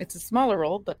 It's a smaller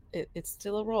roll, but it's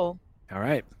still a roll. All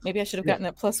right. Maybe I should have gotten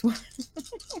that +1.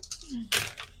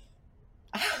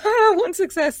 1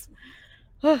 success.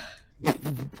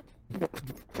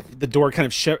 The door kind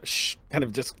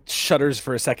of just shudders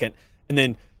for a second, and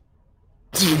then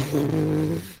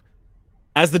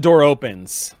as the door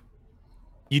opens,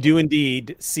 you do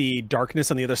indeed see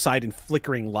darkness on the other side and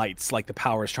flickering lights, like the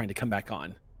power is trying to come back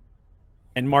on.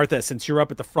 And Martha, since you're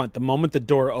up at the front, the moment the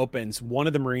door opens, one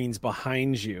of the Marines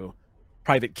behind you,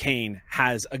 Private Kane,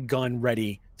 has a gun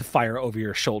ready to fire over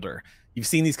your shoulder. You've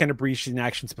seen these kind of breaching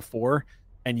actions before,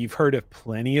 and you've heard of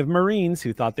plenty of Marines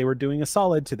who thought they were doing a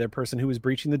solid to their person who was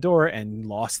breaching the door and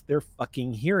lost their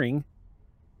fucking hearing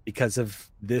because of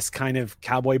this kind of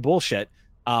cowboy bullshit.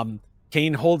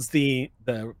 Kane holds the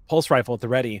pulse rifle at the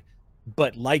ready,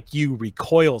 but like you,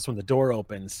 recoils when the door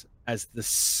opens as the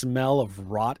smell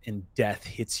of rot and death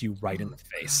hits you right in the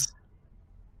face.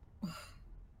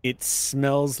 It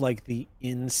smells like the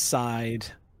inside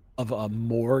of a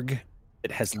morgue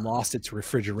that has lost its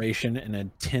refrigeration and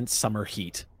intense summer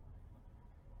heat.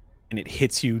 And it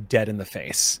hits you dead in the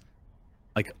face.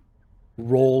 Like,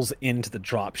 rolls into the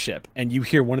dropship. And you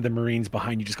hear one of the Marines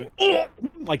behind you just going, "Ugh!"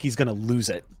 like he's going to lose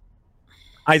it.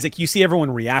 Isaac, you see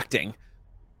everyone reacting.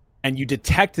 And you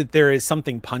detect that there is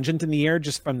something pungent in the air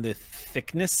just from the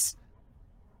thickness.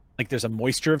 Like there's a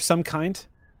moisture of some kind.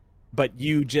 But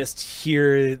you just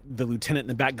hear the lieutenant in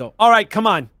the back go, "All right, come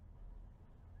on.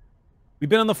 We've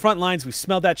been on the front lines. We've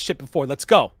smelled that shit before. Let's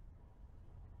go."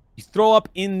 You throw up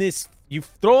in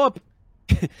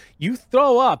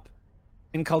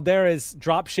Caldera's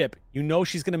dropship. You know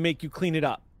she's going to make you clean it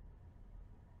up.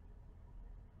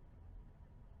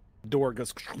 The door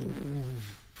goes,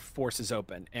 forces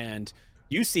open. And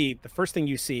you see, the first thing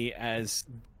you see as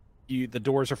the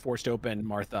doors are forced open,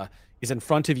 Martha, is in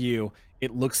front of you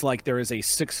it looks like there is a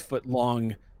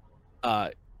 6-foot-long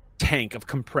tank of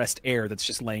compressed air that's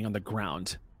just laying on the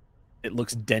ground. It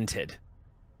looks dented,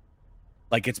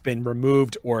 like it's been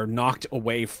removed or knocked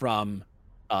away from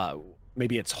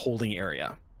maybe its holding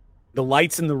area. The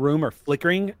lights in the room are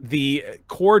flickering. The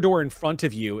corridor in front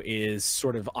of you is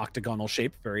sort of octagonal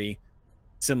shape, very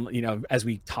similar, as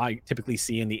we typically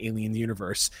see in the Alien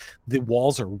universe. The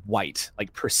walls are white,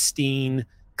 like pristine,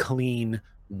 clean,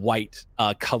 white,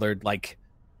 colored like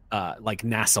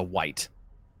NASA white,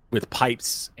 with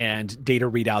pipes and data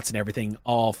readouts and everything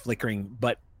all flickering,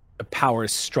 but the power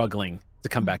is struggling to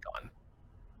come back on.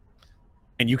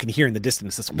 And you can hear in the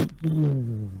distance this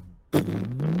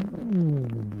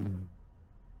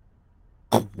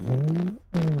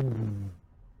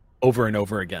over and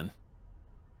over again.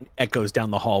 It echoes down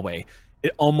the hallway.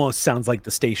 It almost sounds like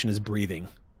the station is breathing.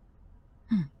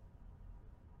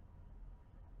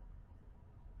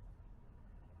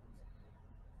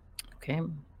 Okay.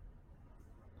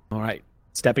 All right.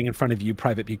 Stepping in front of you,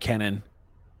 Private Buchanan.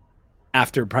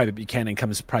 After Private Buchanan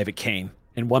comes Private Kane.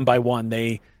 And one by one,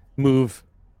 they move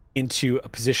into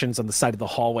positions on the side of the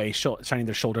hallway, shining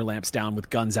their shoulder lamps down with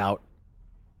guns out.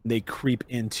 They creep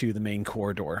into the main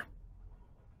corridor.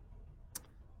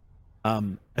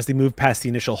 As they move past the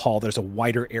initial hall, there's a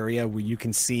wider area where you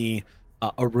can see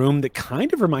a room that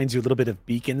kind of reminds you a little bit of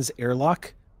Beacon's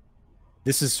airlock.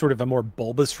 This is sort of a more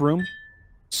bulbous room,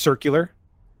 circular,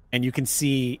 and you can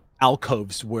see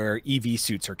alcoves where EV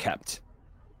suits are kept.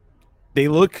 They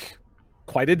look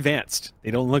quite advanced.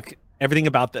 They don't look everything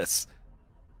about this.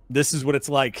 This is what it's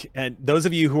like. And those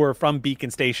of you who are from Beacon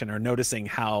Station are noticing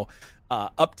how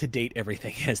up to date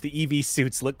everything is. The EV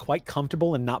suits look quite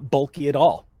comfortable and not bulky at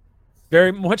all.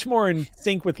 Very much more in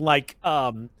sync with like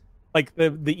the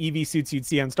EV suits you'd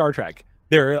see on Star Trek.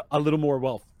 They're a little more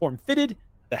well form fitted.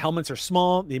 The helmets are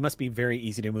small. They must be very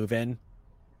easy to move in.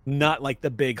 Not like the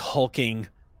big hulking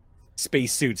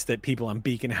space suits that people on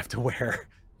Beacon have to wear.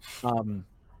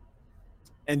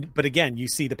 But again, you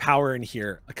see the power in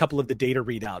here. A couple of the data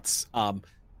readouts.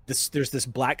 There's this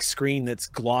black screen that's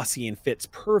glossy and fits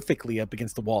perfectly up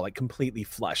against the wall, like completely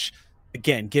flush.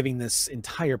 Again, giving this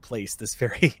entire place this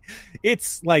very,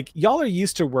 it's like y'all are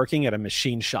used to working at a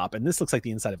machine shop, and this looks like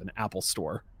the inside of an Apple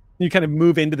store. You kind of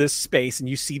move into this space and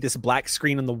you see this black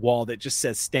screen on the wall that just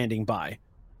says standing by.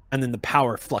 And then the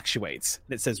power fluctuates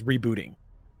and it says rebooting,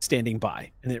 standing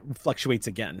by, and it fluctuates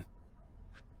again.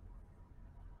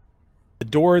 The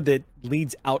door that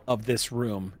leads out of this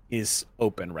room is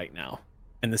open right now,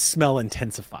 and the smell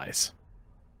intensifies.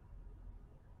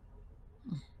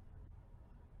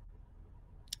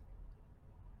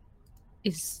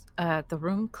 Is the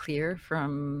room clear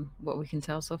from what we can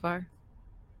tell so far?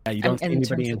 Yeah, you don't see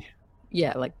anybody in.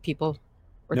 Yeah, like people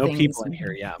or no things. People in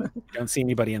here. Yeah, you don't see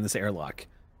anybody in this airlock.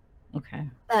 Okay.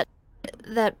 That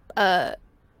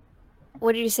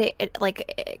what did you say?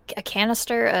 Like a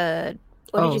canister?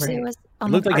 What did you say it was? It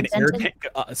looked like an air tank,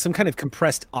 some kind of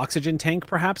compressed oxygen tank,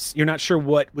 perhaps. You're not sure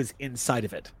what was inside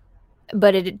of it.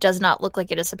 But it does not look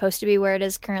like it is supposed to be where it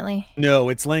is currently. No,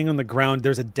 it's laying on the ground.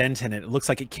 There's a dent in it. It looks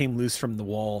like it came loose from the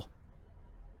wall.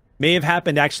 May have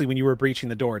happened actually when you were breaching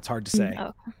the door. It's hard to say.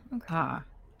 Oh, okay.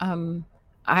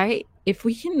 If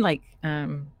we can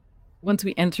once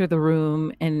we enter the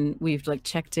room and we've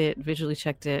visually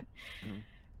checked it,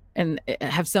 and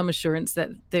have some assurance that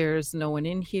there's no one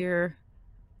in here,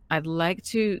 I'd like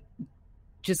to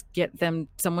just get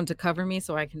someone to cover me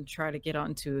so I can try to get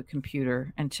onto a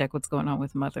computer and check what's going on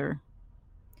with Mother.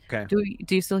 Okay.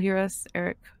 Do you still hear us,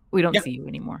 Eric? We don't see you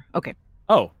anymore. Okay.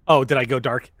 Oh, did I go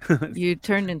dark? You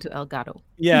turned into El Gato.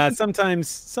 Yeah,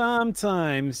 sometimes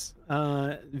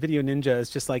Video Ninja is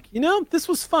just like, this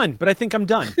was fun, but I think I'm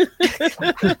done.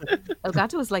 El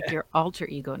Gato is like your alter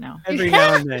ego now. Every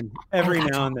now and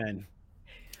then.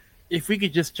 If we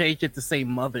could just change it to say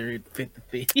Mother, it'd fit the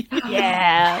theme.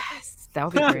 Yeah. That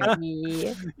would be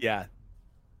great. Yeah.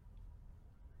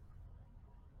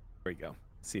 There we go.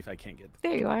 See if I can't get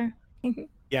there. You are.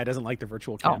 Yeah, it doesn't like the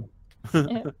virtual cam.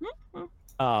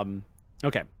 Oh.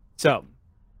 Okay. So,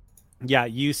 yeah,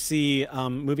 you see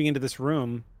moving into this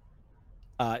room,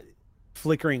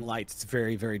 flickering lights. It's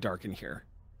very, very dark in here.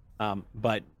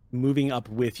 But moving up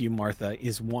with you, Martha,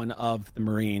 is one of the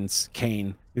Marines,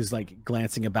 Kane, who's like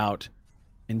glancing about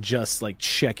and just like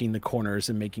checking the corners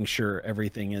and making sure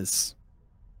everything is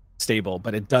stable.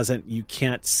 But you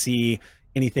can't see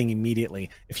anything immediately.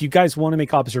 If you guys want to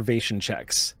make observation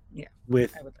checks,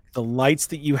 with the lights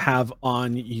that you have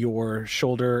on your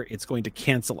shoulder, it's going to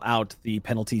cancel out the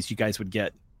penalties you guys would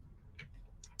get.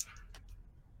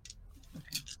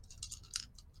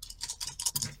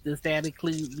 Does that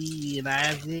include me and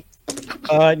Isaac?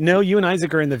 No, you and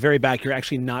Isaac are in the very back. You're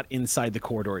actually not inside the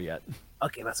corridor yet.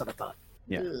 Okay, that's what I thought.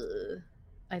 Yeah.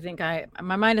 I think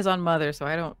my mind is on Mother, so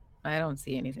I don't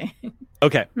see anything.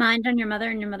 Okay. Mind on your mother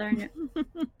and your mother and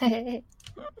your...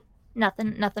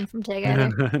 Nothing from Tig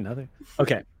either. Nothing.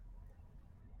 Okay.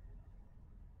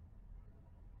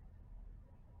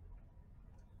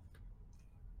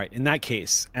 All right. In that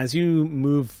case, as you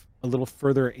move a little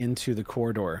further into the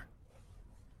corridor,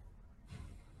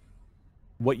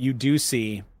 what you do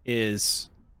see is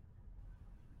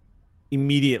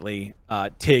immediately,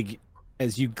 Tig,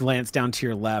 as you glance down to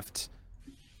your left,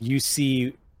 you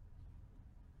see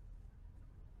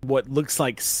what looks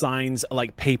like signs,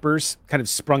 like papers, kind of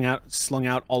slung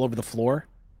out all over the floor.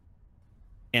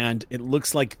 And it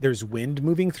looks like there's wind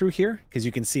moving through here, because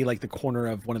you can see like the corner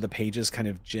of one of the pages kind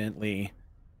of gently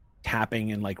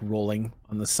tapping and like rolling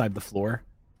on the side of the floor.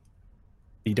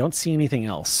 You don't see anything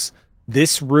else.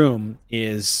 This room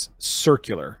is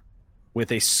circular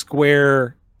with a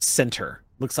square center.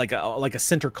 Looks like a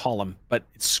center column, but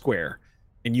it's square.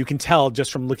 And you can tell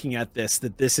just from looking at this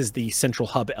that this is the central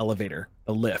hub elevator,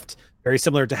 the lift. Very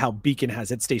similar to how Beacon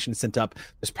has its station sent up.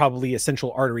 There's probably a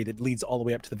central artery that leads all the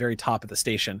way up to the very top of the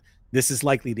station. This is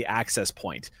likely the access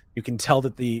point. You can tell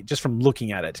that just from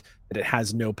looking at it, that it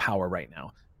has no power right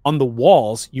now. On the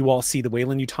walls, you all see the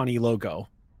Weyland-Yutani logo,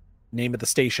 name of the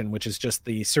station, which is just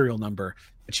the serial number.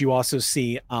 But you also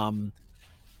see,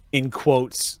 in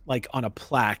quotes, like on a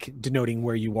plaque denoting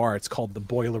where you are, it's called the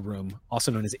boiler room,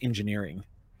 also known as engineering.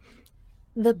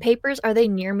 The papers, are they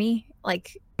near me?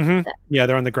 Like, yeah,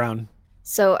 they're on the ground.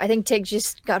 So I think Tig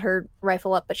just got her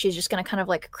rifle up, but she's just gonna kind of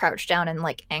like crouch down and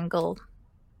like angle,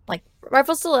 like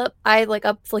rifle still up, eye like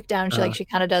up, flick down. She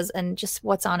kind of does, and just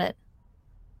what's on it.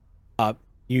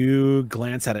 You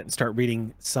glance at it and start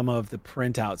reading some of the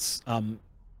printouts.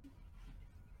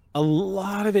 A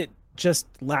lot of it just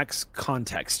lacks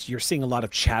context. You're seeing a lot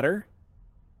of chatter.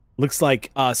 Looks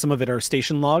like some of it are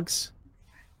station logs.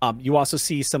 You also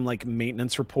see some like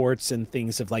maintenance reports and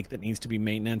things of like that needs to be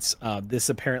maintenance. This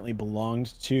apparently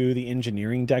belonged to the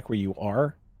engineering deck where you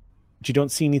are, but you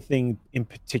don't see anything in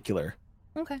particular.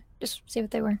 Okay, just see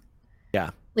what they were.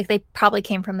 Yeah, like they probably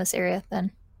came from this area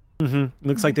then.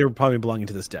 Looks like they were probably belonging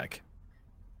to this deck.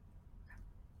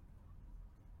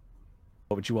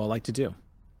 What would you all like to do?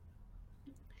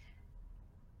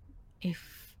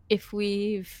 If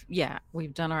we've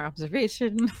done our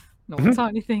observation. No one saw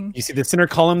anything. You see the center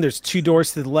column. There's 2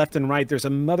 doors to the left and right. There's a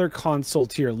mother console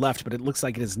to your left, but it looks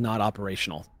like it is not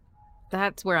operational.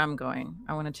 That's where I'm going.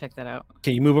 I want to check that out.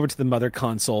 Okay, you move over to the mother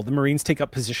console. The Marines take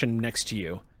up position next to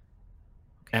you.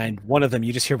 Okay. And one of them,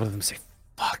 you just hear one of them say,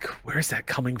 "Fuck, where's that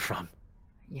coming from?"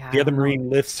 Yeah. The other Marine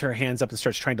lifts her hands up and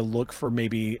starts trying to look for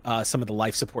maybe some of the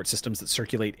life support systems that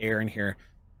circulate air in here.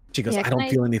 She goes, I don't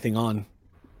feel anything on.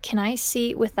 Can I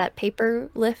see with that paper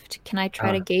lift? Can I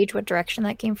try to gauge what direction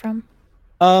that came from?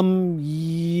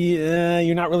 Yeah,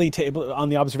 you're not really able on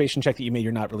the observation check that you made.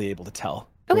 You're not really able to tell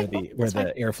where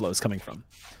the airflow is coming from.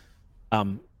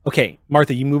 Okay,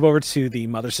 Martha, you move over to the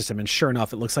mother system, and sure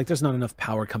enough, it looks like there's not enough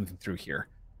power coming through here.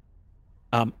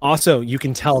 Also, you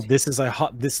can tell this is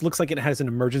this looks like it has an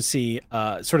emergency,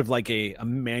 sort of like a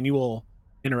manual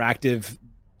interactive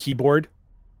keyboard,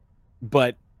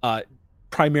 but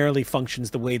primarily functions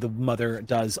the way the mother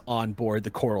does on board the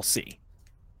Coral Sea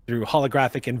through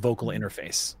holographic and vocal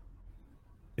interface.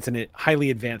 It's a highly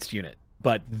advanced unit,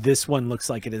 but this one looks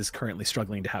like it is currently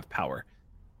struggling to have power.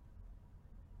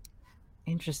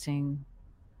 Interesting.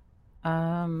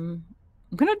 I'm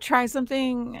going to try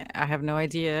something. I have no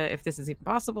idea if this is even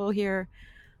possible here,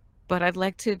 but I'd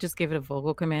like to just give it a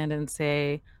vocal command and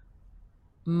say,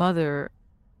 Mother,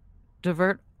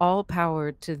 divert all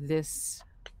power to this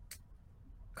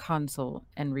console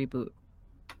and reboot.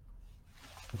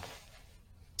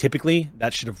 Typically,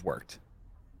 that should have worked.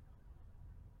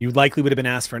 You likely would have been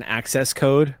asked for an access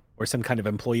code or some kind of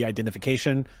employee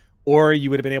identification, or you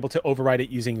would have been able to override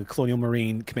it using Colonial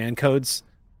Marine command codes,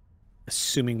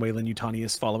 assuming Weyland-Yutani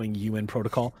is following UN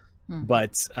protocol.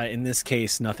 But in this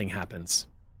case, nothing happens.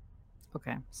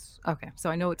 Okay.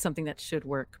 So I know it's something that should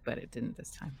work, but it didn't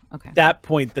this time. Okay. At that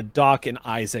point, the Doc and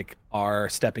Isaac are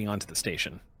stepping onto the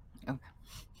station. Okay.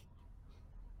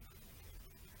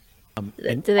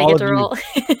 Do they get to roll?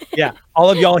 Yeah,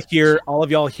 all of y'all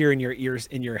hear in your ears,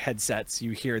 in your headsets,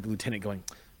 you hear the lieutenant going,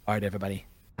 "All right, everybody,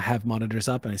 I have monitors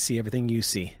up and I see everything you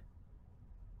see.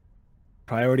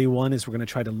 Priority 1 is we're going to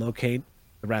try to locate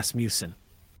the Rasmussen,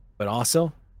 but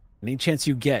also, any chance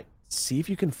you get, see if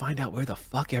you can find out where the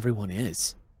fuck everyone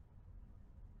is.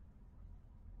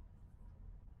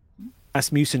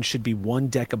 Rasmussen should be 1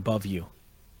 deck above you.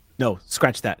 No,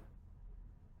 scratch that.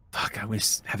 Fuck, I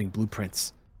was having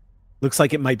blueprints. Looks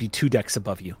like it might be 2 decks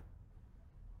above you.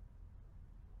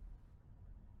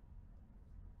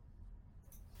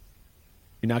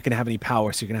 You're not going to have any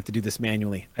power, so you're going to have to do this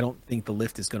manually. I don't think the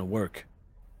lift is going to work.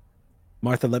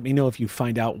 Martha, let me know if you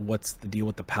find out what's the deal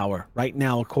with the power. Right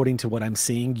now, according to what I'm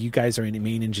seeing, you guys are in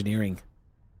main engineering.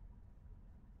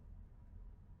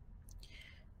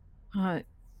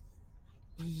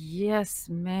 Yes,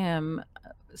 ma'am.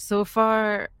 So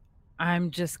far,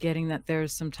 I'm just getting that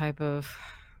there's some type of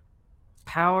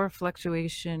power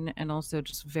fluctuation and also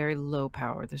just very low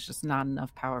power. There's just not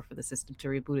enough power for the system to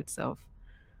reboot itself.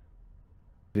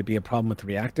 Could it be a problem with the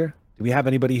reactor? Do we have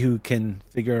anybody who can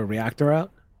figure a reactor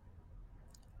out?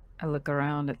 I look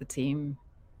around at the team.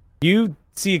 You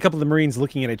see a couple of the Marines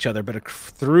looking at each other, but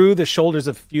through the shoulders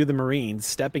of a few of the Marines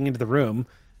stepping into the room,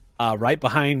 right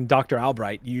behind Dr.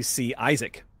 Albright, you see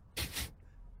Isaac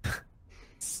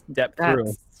step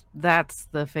through. That's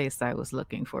the face I was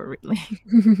looking for, really.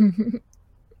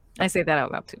 I say that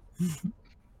out loud, too.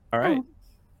 All right.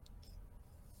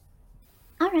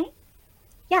 Oh. All right.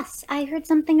 Yes, I heard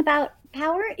something about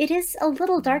power. It is a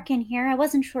little dark in here. I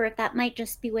wasn't sure if that might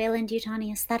just be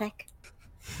Wayland-Yutani aesthetic.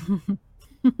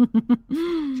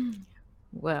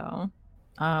 Well,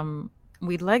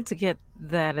 we'd like to get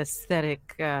that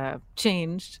aesthetic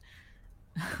changed.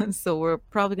 So we're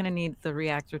probably going to need the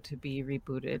reactor to be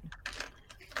rebooted.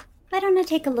 Why don't I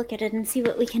take a look at it and see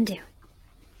what we can do?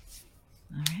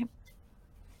 All right.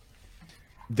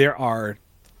 There are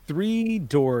 3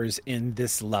 doors in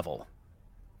this level.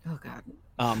 Oh, God.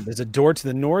 There's a door to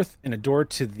the north and a door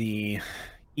to the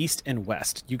east and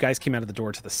west. You guys came out of the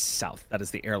door to the south. That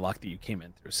is the airlock that you came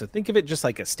in through. So think of it just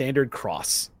like a standard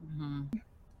cross. Mm-hmm.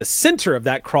 The center of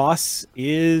that cross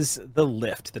is the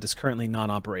lift that is currently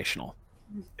non-operational.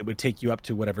 It would take you up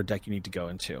to whatever deck you need to go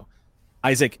into.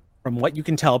 Isaac, from what you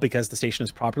can tell, because the station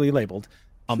is properly labeled,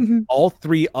 all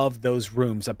 3 of those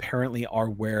rooms apparently are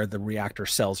where the reactor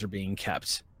cells are being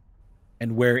kept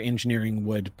and where engineering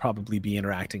would probably be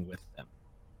interacting with them.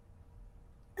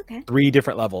 Okay. 3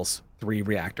 different levels, 3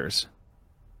 reactors.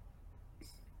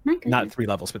 My goodness. Not 3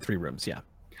 levels, but 3 rooms, yeah.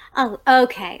 Oh,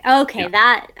 okay. Okay,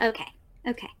 Yeah.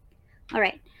 Okay. All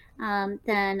right.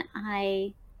 Then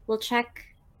I will check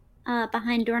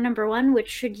behind door number 1, which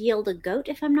should yield a goat,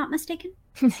 if I'm not mistaken.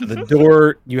 So the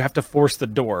door, you have to force the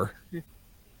door.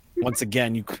 Once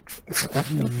again,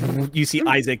 you see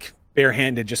Isaac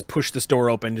barehanded just push this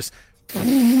door open, just...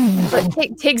 But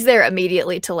Tig's there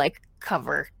immediately to like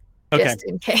cover, just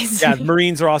in case. Yeah,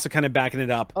 Marines are also kind of backing it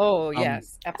up. Oh,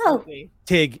 yes, absolutely.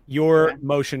 Tig, your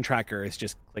motion tracker is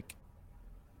just click,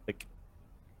 click,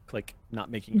 click,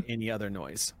 not making any other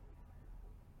noise.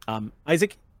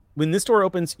 Isaac, when this door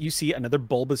opens, you see another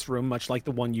bulbous room, much like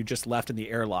the one you just left in the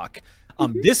airlock.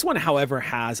 This one, however,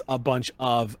 has a bunch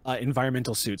of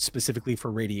environmental suits specifically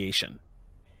for radiation.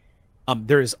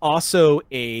 There is also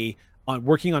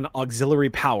working on auxiliary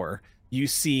power. You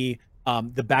see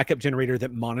the backup generator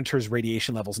that monitors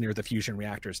radiation levels near the fusion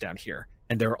reactors down here,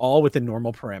 and they're all within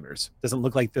normal parameters. Doesn't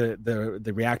look like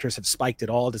the reactors have spiked at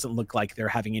all. Doesn't look like they're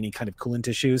having any kind of coolant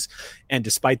issues. And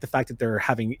despite the fact that they're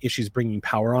having issues bringing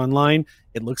power online,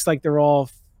 it looks like they're all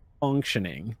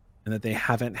functioning and that they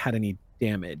haven't had any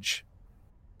damage.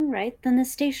 All right, then the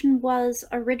station was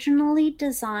originally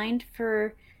designed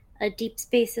for a deep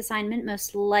space assignment,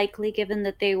 most likely given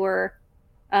that they were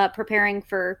preparing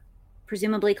for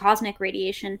presumably cosmic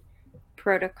radiation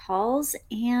protocols.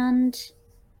 And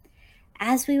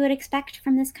as we would expect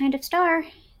from this kind of star,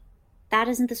 that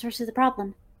isn't the source of the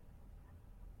problem.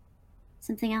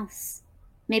 Something else.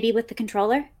 Maybe with the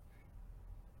controller?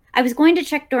 I was going to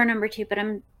check door number 2, but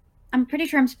I'm pretty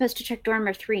sure I'm supposed to check door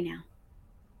number 3 now.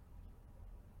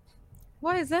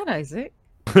 Why is that, Isaac?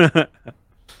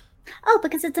 Oh,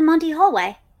 because it's a Monty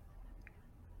hallway.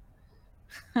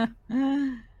 I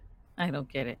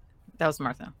don't get it. That was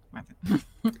Martha.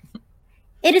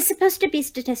 It is supposed to be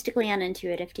statistically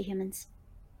unintuitive to humans.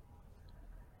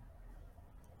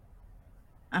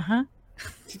 Uh-huh.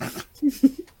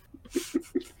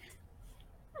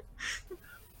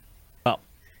 Well,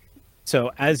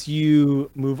 so as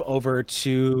you move over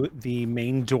to the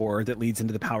main door that leads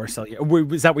into the power cell,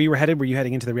 is that where you were headed? Were you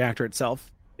heading into the reactor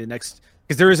itself? The next,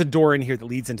 because there is a door in here that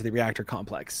leads into the reactor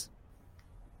complex.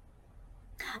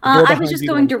 I was just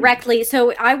going directly.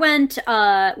 So I went,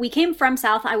 we came from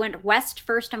south. I went west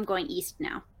first. I'm going east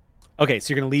now. Okay,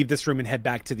 so you're going to leave this room and head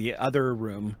back to the other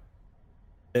room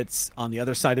that's on the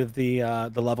other side of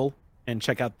the level and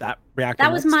check out that reactor.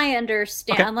 That was my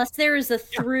understanding. Okay. Unless there is a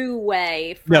through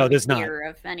way from here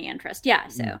of any interest. Yeah,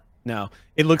 so. No.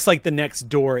 It looks like the next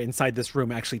door inside this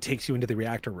room actually takes you into the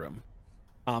reactor room.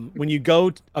 When you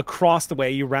go across the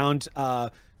way, you round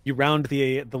the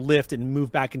lift and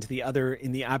move back into the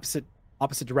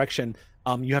opposite direction.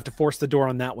 You have to force the door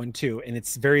on that one too, and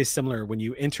it's very similar. When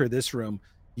you enter this room,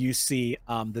 you see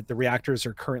that the reactors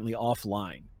are currently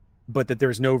offline, but that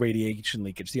there's no radiation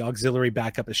leakage. The auxiliary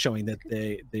backup is showing that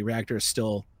the reactor is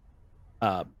still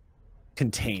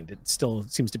contained. It still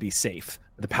seems to be safe.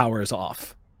 The power is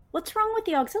off. What's wrong with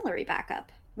the auxiliary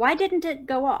backup? Why didn't it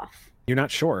go off? You're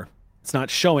not sure. It's not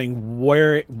showing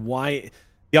why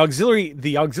the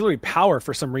auxiliary power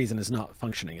for some reason is not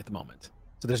functioning at the moment.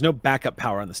 So there's no backup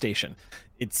power on the station.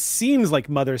 It seems like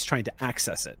Mother is trying to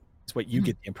access it. It's what you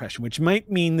get the impression, which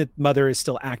might mean that Mother is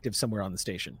still active somewhere on the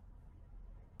station.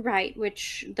 Right,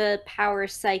 which the power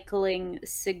cycling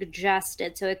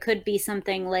suggested. So it could be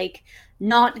something like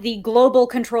not the global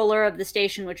controller of the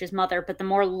station, which is Mother, but the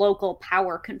more local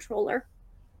power controller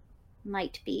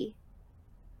might be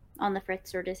on the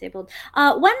fritz or disabled.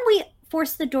 When we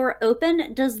force the door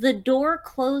open, does the door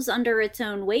close under its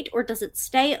own weight, or does it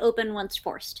stay open once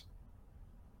forced?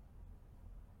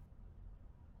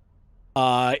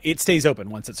 It stays open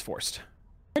once it's forced.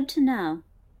 Good to know.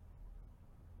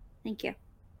 Thank you.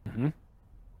 Mm-hmm.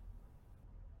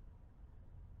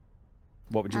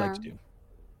 What would you like to do?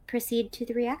 Proceed to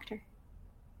the reactor.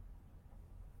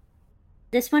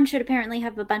 This one should apparently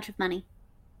have a bunch of money.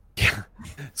 Yeah.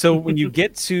 So when you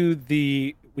get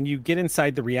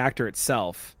inside the reactor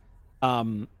itself,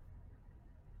 the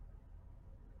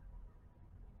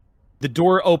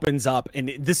door opens up,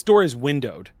 and this door is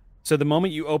windowed. So the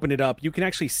moment you open it up, you can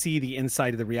actually see the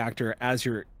inside of the reactor as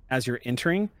you're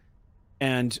entering.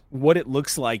 And what it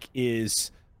looks like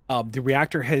is the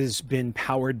reactor has been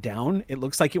powered down. It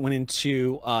looks like it went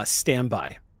into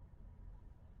standby,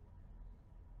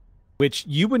 which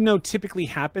you would know typically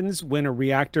happens when a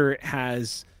reactor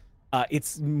has,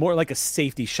 it's more like a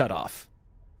safety shutoff.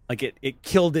 Like it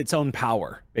killed its own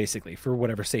power, basically, for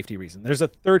whatever safety reason. There's a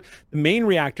third. The main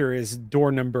reactor is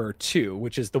door number 2,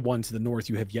 which is the one to the north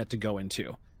you have yet to go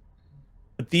into.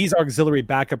 But these auxiliary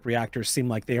backup reactors seem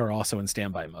like they are also in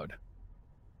standby mode.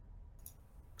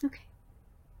 Okay.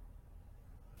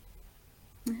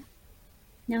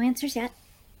 No answers yet.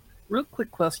 Real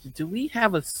quick question. Do we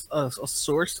have a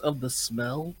source of the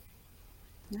smell?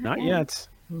 Not yet.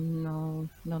 No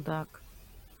doc.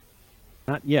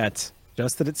 Not yet.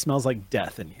 Just that it smells like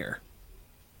death in here.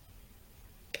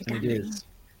 And it is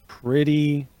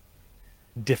pretty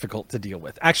difficult to deal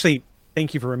with. Actually,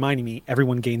 thank you for reminding me.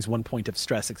 Everyone gains 1 point of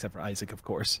stress except for Isaac, of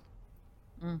course.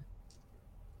 All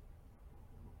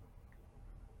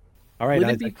right,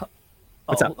 Isaac.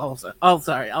 What's up?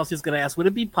 Sorry. I was just going to ask, would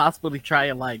it be possible to try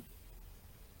and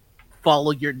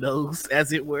follow your nose,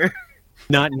 as it were?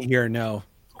 Not in here, no.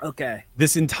 Okay.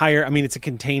 This entire, it's a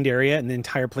contained area, and the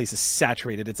entire place is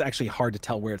saturated. It's actually hard to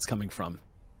tell where it's coming from.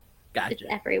 Gotcha. It's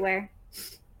everywhere.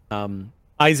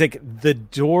 Isaac, the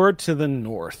door to the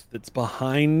north that's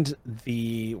behind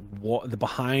the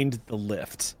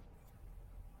lift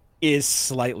is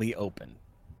slightly open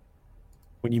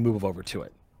when you move over to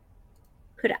it.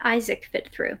 Could Isaac fit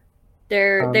through?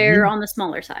 They're on the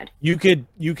smaller side. You could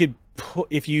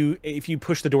if you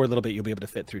push the door a little bit, you'll be able to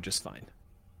fit through just fine.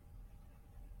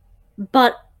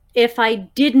 But if I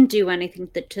didn't do anything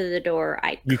to the door,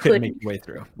 you couldn't make your way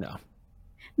through. No.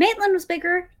 Maitland was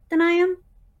bigger than I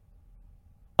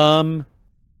am.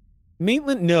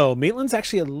 Maitland, no. Maitland's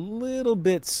actually a little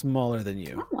bit smaller than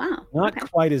you. Oh wow!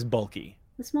 Not quite as bulky.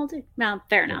 A small dude. Well,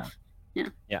 fair enough.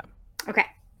 Yeah. Okay.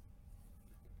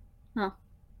 Well,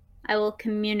 I will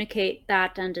communicate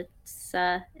that and its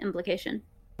implication.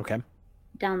 Okay.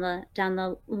 Down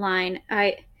the line,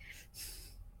 I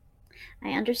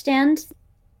understand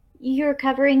you're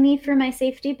covering me for my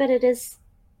safety, but it is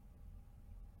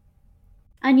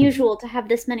unusual to have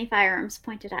this many firearms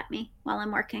pointed at me while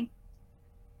I'm working.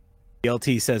 The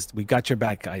LT says, "We got your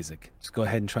back, Isaac. Just go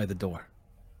ahead and try the door."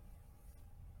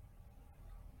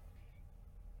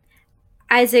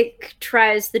 Isaac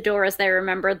tries the door as they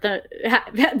remember the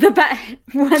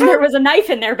when there was a knife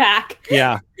in their back.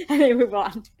 Yeah. And they move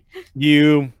on.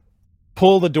 You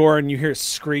pull the door and you hear a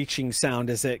screeching sound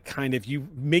as it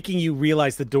making you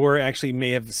realize the door actually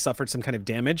may have suffered some kind of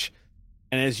damage.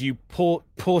 And as you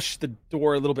push the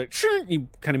door a little bit, you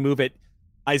kind of move it.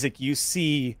 Isaac, you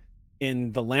see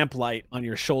in the lamplight on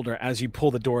your shoulder, as you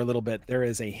pull the door a little bit, there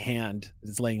is a hand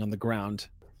that's laying on the ground.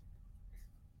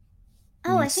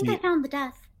 Oh, I think I found the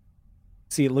death.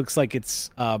 See, it looks like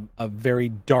it's a very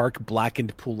dark,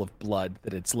 blackened pool of blood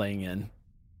that it's laying in.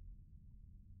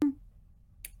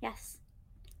 Yes.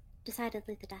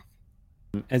 Decidedly the death.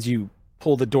 As you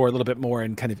pull the door a little bit more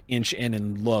and kind of inch in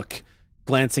and look,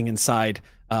 glancing inside,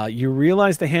 You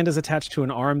realize the hand is attached to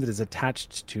an arm that is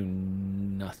attached to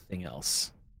nothing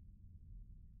else.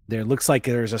 There looks like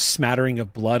there's a smattering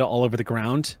of blood all over the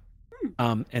ground.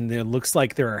 And there looks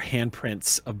like there are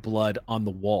handprints of blood on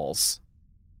the walls.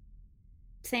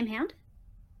 Same hand?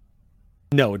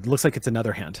 No, it looks like it's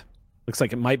another hand. Looks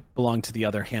like it might belong to the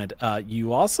other hand.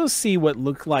 You also see what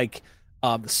look like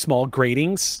small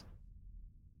gratings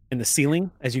in the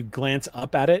ceiling as you glance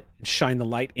up at it and shine the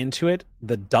light into it.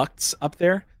 The ducts up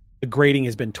there, the grating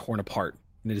has been torn apart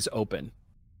and it is open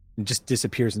and just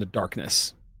disappears into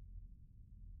darkness.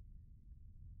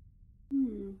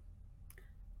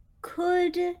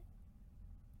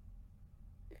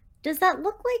 Does that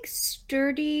look like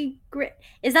sturdy grit?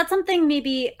 Is that something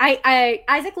maybe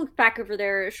Isaac looked back over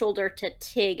their shoulder to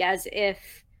Tig as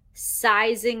if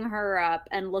sizing her up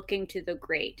and looking to the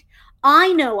grate.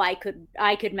 I know I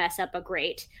could mess up a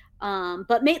grate,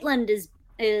 but Maitland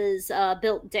is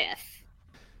built diff.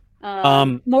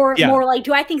 More like,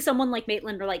 do I think someone like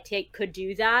Maitland or like Tig could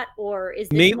do that, or is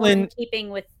this Maitland more in keeping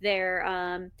with their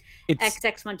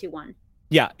XX121?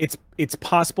 Yeah, it's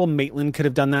possible Maitland could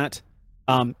have done that.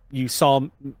 You saw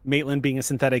Maitland, being a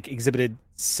synthetic, exhibited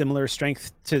similar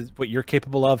strength to what you're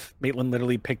capable of. Maitland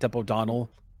literally picked up O'Donnell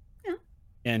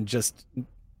and just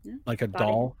like a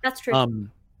doll. That's true.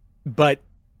 But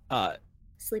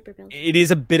sleeper build. It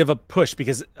is a bit of a push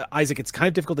because Isaac, it's kind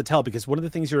of difficult to tell because one of the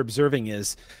things you're observing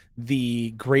is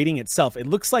the grating itself. It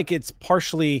looks like it's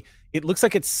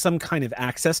some kind of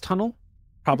access tunnel,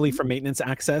 probably for maintenance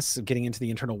access, getting into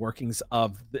the internal workings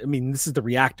of, this is the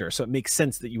reactor, so it makes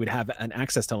sense that you would have an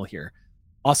access tunnel here,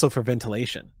 also for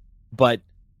ventilation. But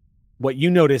what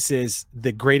you notice is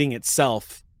the grating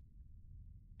itself,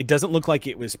 it doesn't look like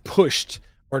it was pushed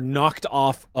or knocked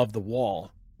off of the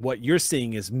wall. What you're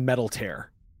seeing is metal tear.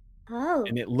 Oh.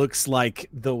 And it looks like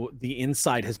the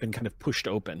inside has been kind of pushed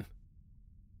open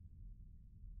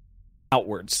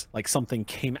outwards, like something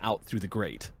came out through the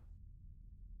grate.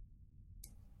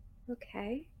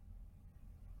 Okay.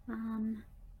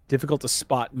 Difficult to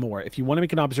spot more. If you want to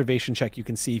make an observation check, you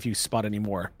can see if you spot any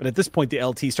more. But at this point, the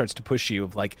LT starts to push you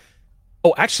of like,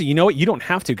 oh, actually, you know what? You don't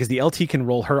have to, because the LT can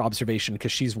roll her observation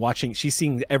because she's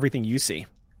seeing everything you see.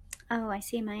 Oh, I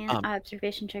see. My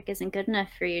observation check isn't good enough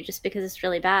for you just because it's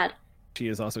really bad. She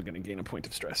is also going to gain a point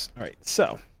of stress. All right,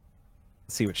 so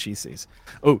let's see what she sees.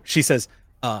 Oh, she says,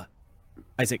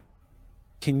 Isaac,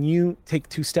 can you take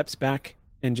 2 steps back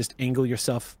and just angle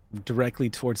yourself directly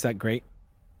towards that grate?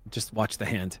 Just watch the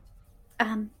hand.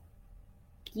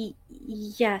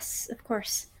 Yes, of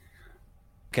course.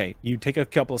 Okay, you take a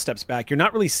couple of steps back. You're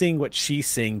not really seeing what she's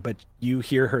seeing, but you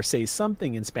hear her say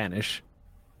something in Spanish.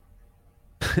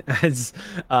 As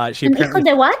she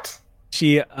apparently, what?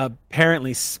 She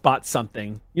apparently spots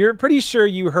something. You're pretty sure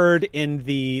you heard in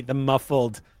the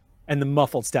muffled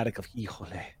static of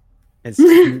 "híjole,"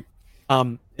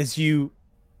 as you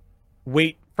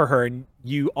wait for her, and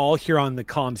you all hear on the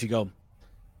comms. You go,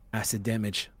 acid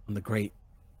damage on the grate.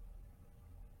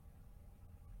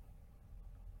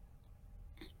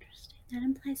 Interesting. That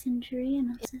implies injury,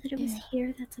 and also that it was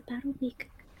here. That's about a week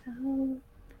ago.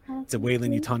 It's a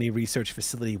Weyland-Yutani research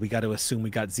facility. We got to assume we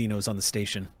got Xenos on the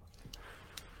station.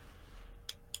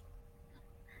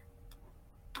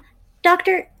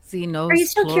 Doctor, Xenos, are you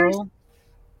still plural? curious?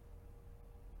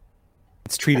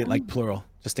 Let's treat it like plural,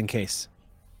 just in case.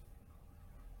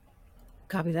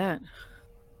 Copy that.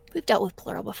 We've dealt with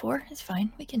plural before. It's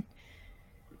fine. We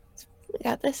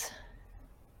got this.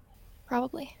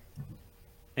 Probably.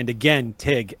 And again,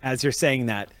 Tig, as you're saying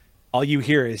that, all you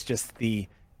hear is just the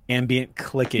ambient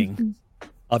clicking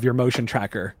of your motion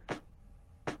tracker.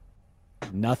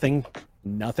 Nothing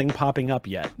popping up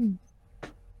yet. And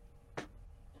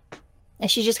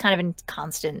she's just kind of in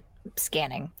constant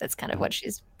scanning. That's kind of what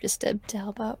she's just to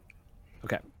help out.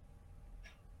 Okay.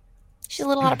 She's a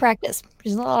little out of practice.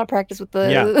 She's a little out of practice with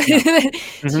the...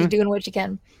 She's doing what she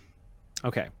can.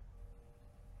 Okay.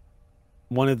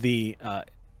 One of the...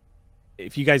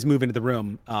 if you guys move into the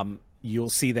room, you'll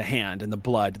see the hand and the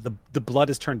blood. The blood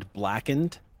has turned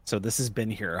blackened, so this has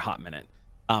been here a hot minute.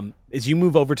 As you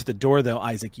move over to the door, though,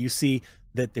 Isaac, you see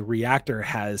that the reactor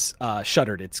has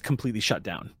shuttered. It's completely shut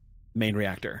down. Main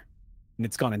reactor. And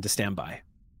it's gone into standby.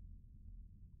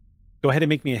 Go ahead and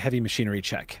make me a heavy machinery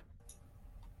check.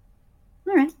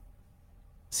 All right.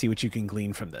 See what you can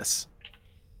glean from this.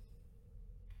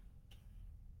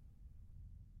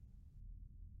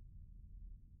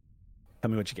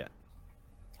 Tell me what you get.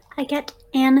 I get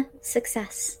an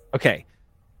success. Okay.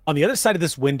 On the other side of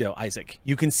this window, Isaac,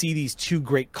 you can see these 2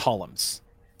 great columns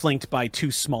flanked by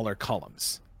 2 smaller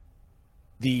columns.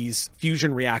 These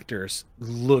fusion reactors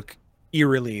look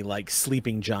eerily like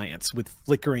sleeping giants with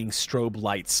flickering strobe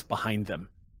lights behind them.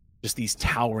 Just these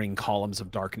towering columns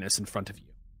of darkness in front of you.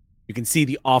 You can see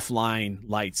the offline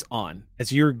lights on.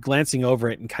 As you're glancing over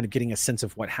it and kind of getting a sense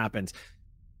of what happened,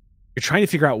 you're trying to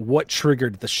figure out what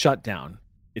triggered the shutdown.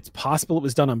 It's possible it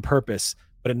was done on purpose,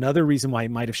 but another reason why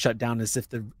it might have shut down is if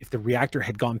the reactor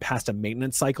had gone past a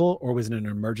maintenance cycle or was in an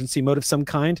emergency mode of some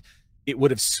kind, it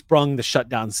would have sprung the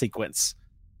shutdown sequence,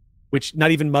 which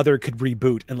not even Mother could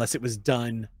reboot unless it was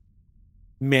done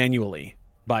manually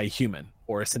by a human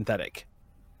or a synthetic.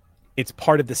 It's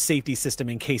part of the safety system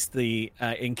in case the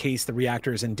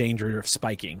reactor is in danger of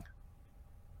spiking.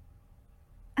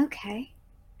 Okay.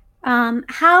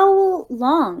 How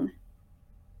long?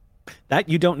 That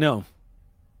you don't know.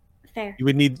 Fair. You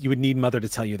would need Mother to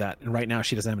tell you that, and right now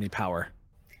she doesn't have any power.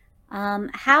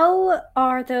 How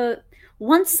are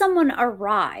once someone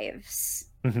arrives,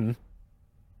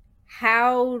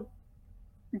 how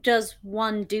does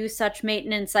one do such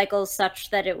maintenance cycles such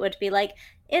that it would be like,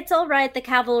 it's all right, the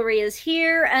cavalry is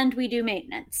here and we do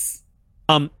maintenance?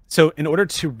 So in order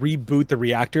to reboot the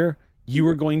reactor, you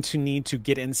are going to need to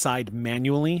get inside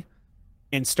manually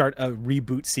and start a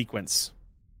reboot sequence,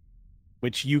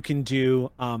 which you can do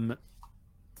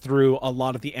through a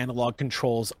lot of the analog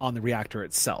controls on the reactor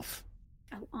itself.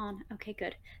 Oh, on. Okay,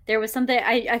 good. There was something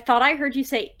I thought I heard you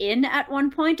say in at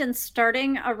one point and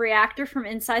starting a reactor from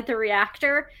inside the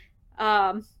reactor.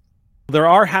 There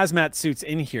are hazmat suits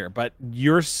in here, but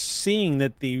you're seeing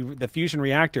that the fusion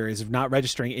reactor is not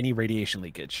registering any radiation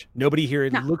leakage. Nobody here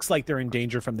looks like they're in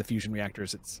danger from the fusion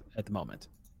reactors at the moment.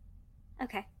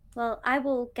 Okay. Well, I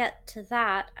will get to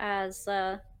that as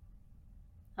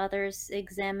others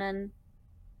examine.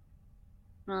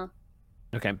 Well.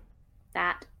 Okay.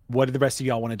 That. What do the rest of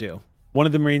y'all want to do? One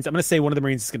of the Marines, I'm going to say one of the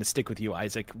Marines is going to stick with you,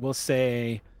 Isaac. We'll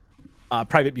say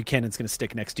Private Buchanan's going to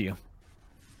stick next to you.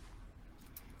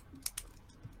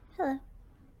 Hello.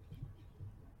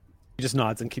 He just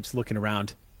nods and keeps looking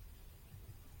around.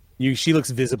 She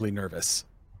looks visibly nervous.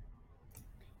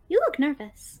 You look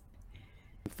nervous.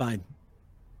 Fine.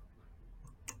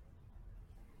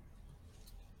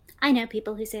 I know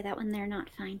people who say that when they're not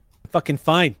fine. Fucking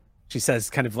fine, she says,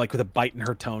 kind of like with a bite in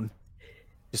her tone.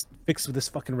 Just fix with this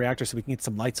fucking reactor so we can get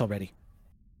some lights already.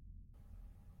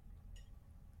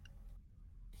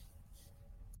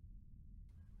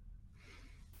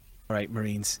 All right,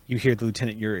 Marines, you hear the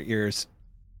lieutenant in your ears.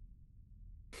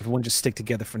 Everyone just stick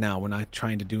together for now. We're not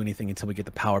trying to do anything until we get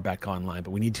the power back online,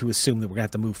 but we need to assume that we're going to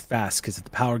have to move fast, because if the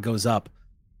power goes up,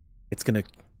 it's going to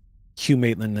cue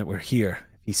Maitland that we're here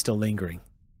if he's still lingering.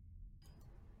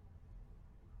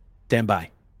 Stand by. A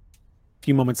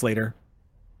few moments later,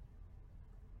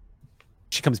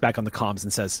 she comes back on the comms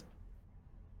and says,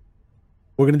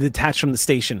 we're going to detach from the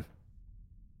station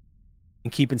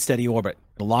and keep in steady orbit.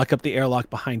 We'll lock up the airlock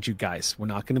behind you guys. We're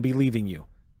not going to be leaving you,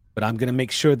 but I'm going to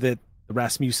make sure that the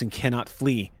Rasmussen cannot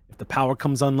flee if the power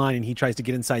comes online and he tries to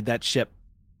get inside that ship.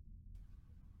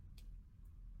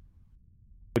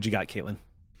 What you got, Caitlin?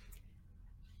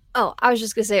 Oh, I was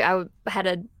just going to say I had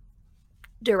a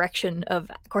direction of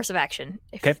course of action.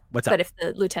 Okay, what's up? But if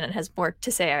the lieutenant has more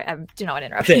to say, I do not want to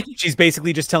interrupt. She's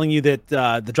basically just telling you that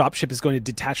the dropship is going to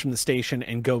detach from the station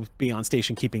and go be on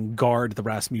station keeping guard the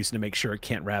Rasmussen to make sure it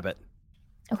can't rabbit.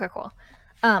 Okay, cool.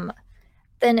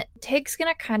 Then Tig's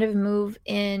gonna kind of move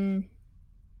in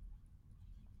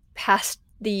past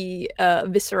the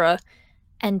viscera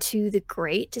and to the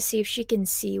grate to see if she can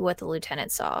see what the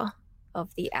lieutenant saw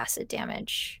of the acid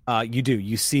damage. You do.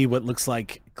 You see what looks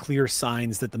like clear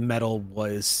signs that the metal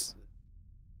was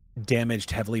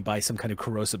damaged heavily by some kind of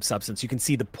corrosive substance. You can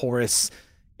see the porous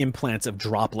implants of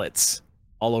droplets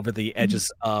all over the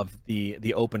edges of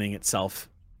the opening itself.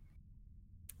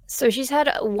 So she's had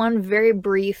one very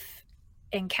brief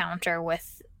encounter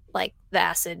with like the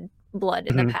acid blood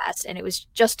in the past, and it was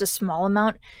just a small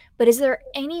amount. But is there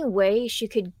any way she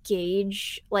could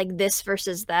gauge like this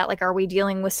versus that? Like, are we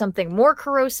dealing with something more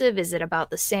corrosive? Is it about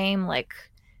the same? Like,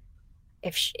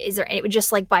 is there any,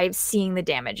 just like by seeing the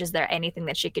damage, is there anything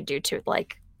that she could do to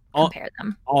like compare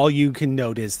them? All you can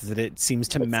note is that it seems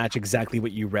to match exactly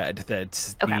what you read. That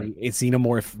the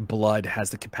xenomorph blood has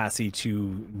the capacity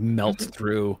to melt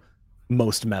through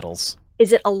most metals.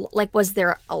 Is it was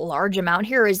there a large amount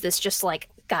here, or is this just like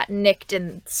got nicked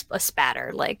in a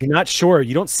spatter? Like, you're not sure.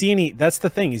 You don't see any. That's the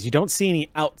thing, is you don't see any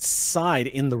outside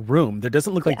in the room. There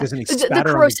doesn't look like there's any spatter.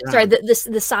 The corrosive, sorry,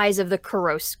 the size of the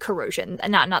corrosion,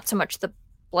 and not so much the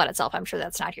blood itself. I'm sure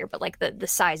that's not here, but like the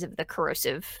size of the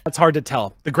corrosive. That's hard to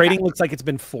tell. The grating looks like it's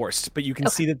been forced, but you can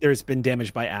see that there's been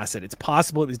damage by acid. It's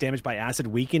possible it was damaged by acid,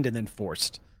 weakened, and then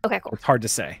forced. Okay, cool. It's hard to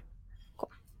say.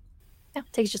 Cool. Yeah,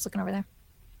 Tig's just looking over there.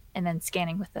 and then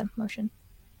scanning with the motion.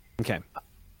 Okay.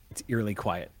 It's eerily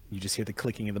quiet. You just hear the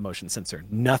clicking of the motion sensor.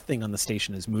 Nothing on the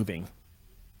station is moving.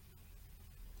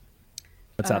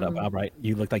 What's that up, Albright?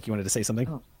 You looked like you wanted to say something.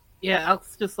 Oh. Yeah, I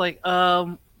was just like,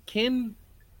 can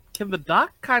the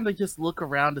doc kind of just look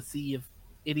around to see if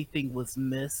anything was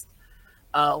missed?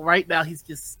 Right now, he's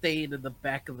just staying in the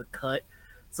back of the cut,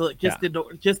 so just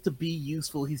to be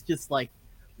useful, he's just like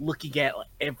looking at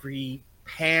every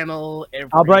panel.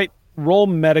 Albright,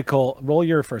 roll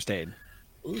your first aid.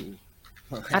 Ooh.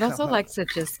 I'd also like to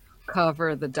just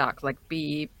cover the doc, like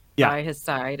be by his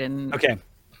side and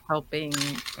helping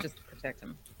just protect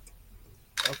him.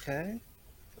 Okay.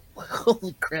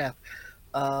 Holy crap.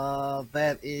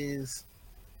 That is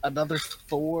another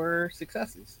 4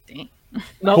 successes. Dang.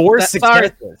 No, 4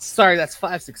 successes. Sorry, that's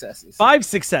 5 successes. 5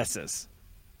 successes.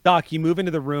 Doc, you move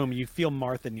into the room. You feel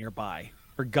Martha nearby.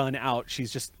 Her gun out.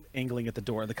 She's just angling at the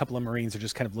door. The couple of Marines are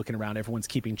just kind of looking around. Everyone's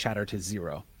keeping chatter to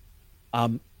 0.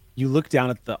 You look down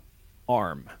at the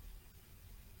arm.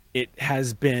 It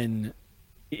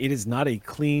is not a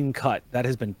clean cut. That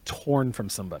has been torn from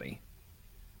somebody.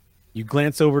 You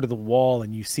glance over to the wall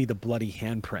and you see the bloody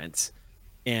handprints.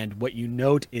 And what you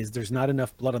note is there's not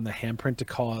enough blood on the handprint to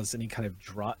cause any kind of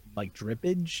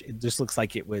drippage. It just looks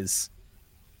like it was...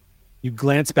 You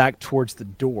glance back towards the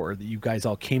door that you guys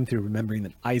all came through, remembering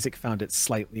that Isaac found it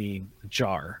slightly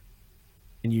ajar.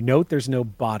 And you note there's no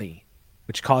body,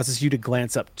 which causes you to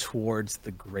glance up towards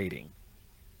the grating.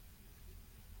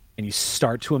 And you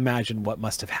start to imagine what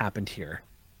must have happened here.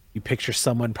 You picture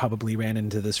someone probably ran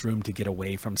into this room to get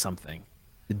away from something.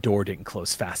 The door didn't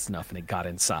close fast enough and it got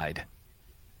inside.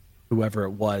 Whoever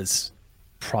it was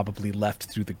probably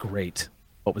left through the grate,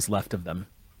 what was left of them.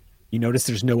 You notice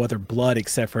there's no other blood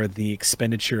except for the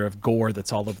expenditure of gore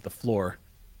that's all over the floor,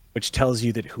 which tells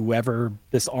you that whoever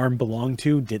this arm belonged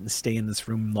to didn't stay in this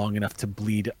room long enough to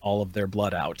bleed all of their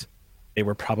blood out. They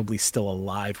were probably still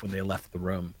alive when they left the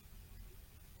room.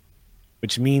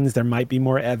 Which means there might be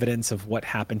more evidence of what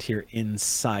happened here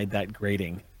inside that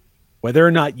grating. Whether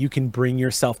or not you can bring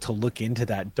yourself to look into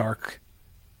that dark,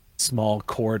 small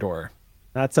corridor,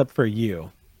 that's up for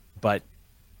you. But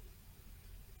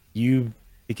you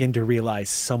begin to realize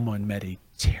someone met a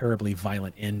terribly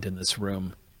violent end in this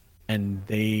room, and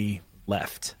they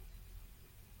left.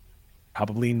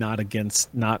 Probably not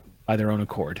by their own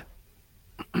accord.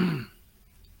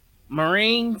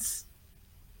 Marines.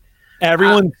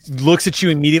 Everyone looks at you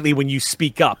immediately when you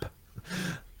speak up.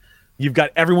 You've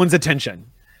got everyone's attention.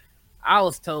 I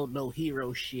was told no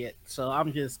hero shit, so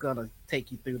I'm just gonna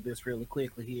take you through this really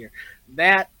quickly here.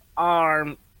 That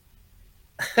arm,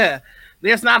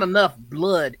 there's not enough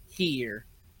blood here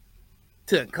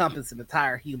to encompass an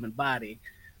entire human body.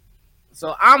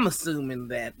 So I'm assuming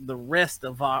that the rest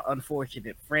of our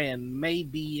unfortunate friend may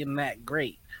be in that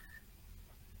grate.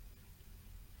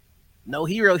 No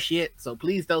hero shit, so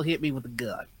please don't hit me with a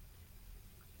gun.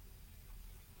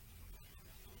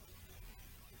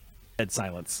 Dead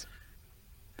silence.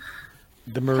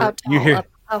 How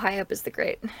high up is the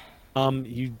grate?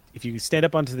 If you stand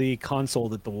up onto the console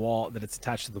that it's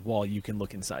attached to the wall, you can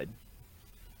look inside.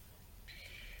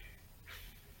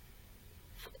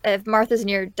 If Martha's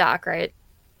near Doc, right?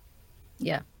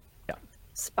 Yeah. Yeah.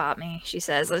 Spot me, she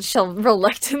says, and she'll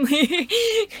reluctantly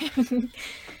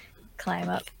climb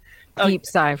up. Deep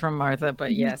sigh from Martha,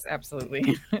 but yes,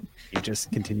 absolutely. You just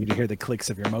continue to hear the clicks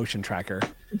of your motion tracker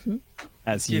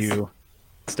as you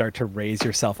start to raise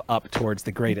yourself up towards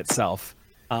the grate itself.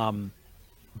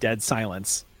 Dead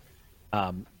silence.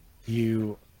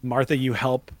 Martha, you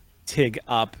help Tig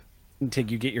up. Tig,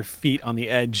 you get your feet on the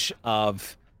edge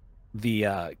of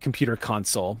the computer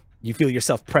console. You feel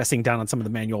yourself pressing down on some of the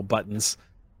manual buttons,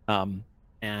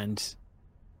 and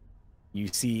you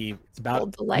see it's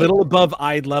about a little above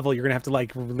eye level. You're gonna have to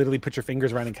literally put your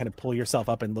fingers around and kind of pull yourself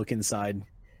up and look inside.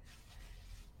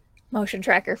 Motion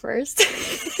tracker first.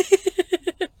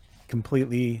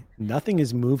 Completely nothing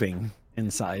is moving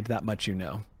inside, that much you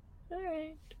know. All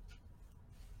right.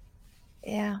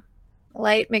 Yeah.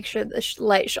 Light, make sure the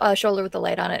light shoulder with the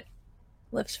light on it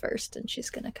lifts first, and she's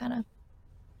gonna kind of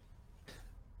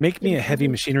make me a heavy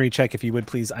machinery check if you would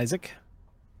please, Isaac.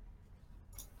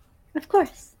 Of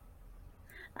course.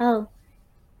 Oh,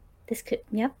 this could,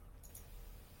 yep.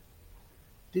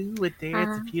 Do a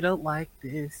dance if you don't like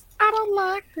this. I don't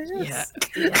like this. Yeah.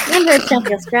 Nerds don't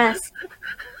feel stressed.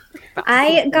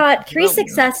 I got 3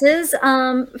 successes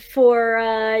for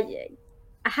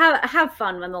have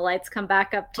fun when the lights come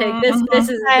back up. This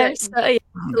is I'm so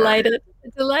delighted.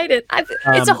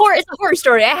 It's a horror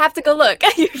story. I have to go look.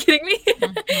 Are you kidding me?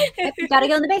 You gotta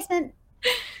go in the basement.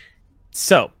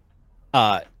 So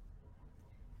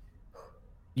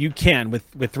You can.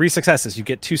 With 3 successes, you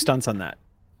get 2 stunts on that.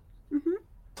 Mm-hmm.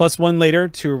 Plus 1 later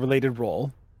to a related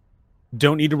roll.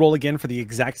 Don't need to roll again for the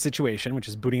exact situation, which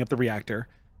is booting up the reactor.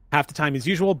 Half the time as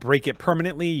usual, break it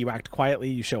permanently, you act quietly,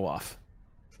 you show off.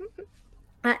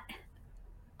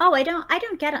 I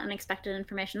don't get unexpected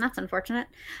information. That's unfortunate.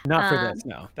 Not for this,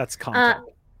 no. That's content.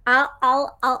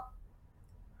 I'll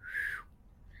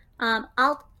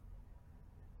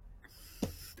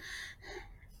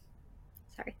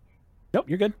sorry. Nope,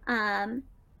 you're good.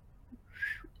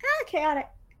 Chaotic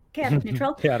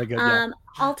neutral. Chaotic good, yeah.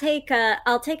 I'll take a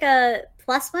 +1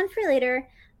 for later.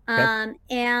 Okay.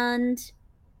 And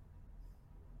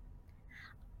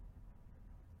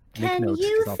can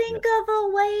you think of a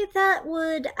way that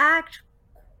would act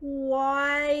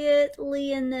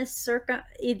quietly in this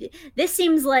this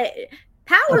seems like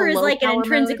power is like an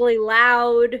intrinsically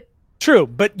loud. True,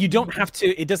 but you don't have to.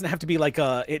 It doesn't have to be like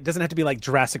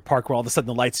Jurassic Park, where all of a sudden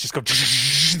the lights just go and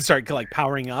start like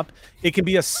powering up. It can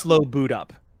be a slow boot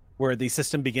up, where the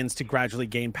system begins to gradually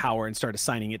gain power and start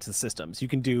assigning it to the systems. You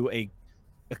can do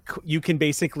you can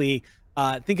basically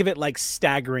think of it like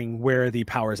staggering where the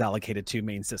power is allocated to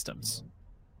main systems.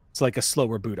 It's like a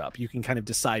slower boot up. You can kind of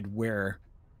decide where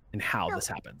and how this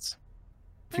happens.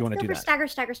 If you want to do that.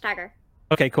 Stagger.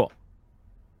 Okay, cool.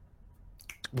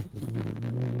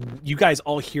 You guys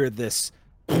all hear this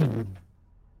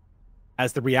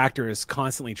as the reactor is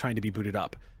constantly trying to be booted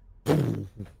up. And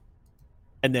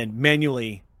then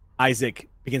manually, Isaac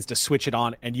begins to switch it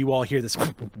on, and you all hear this.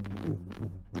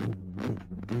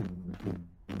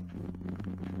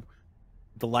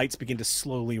 The lights begin to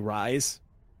slowly rise.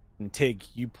 And Tig,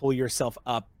 you pull yourself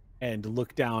up and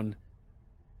look down.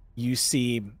 You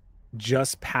see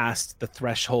just past the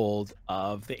threshold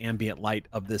of the ambient light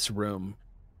of this room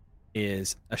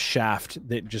is a shaft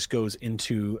that just goes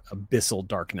into abyssal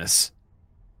darkness.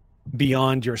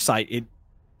 Beyond your sight,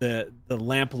 the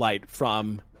lamplight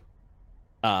from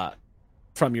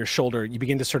your shoulder, you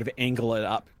begin to sort of angle it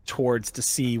up towards to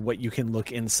see what you can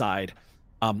look inside.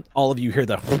 All of you hear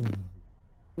the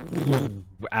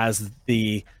as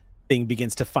the thing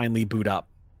begins to finally boot up.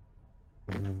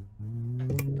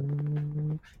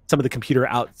 Some of the computer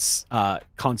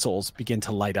consoles begin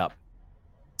to light up.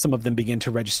 Some of them begin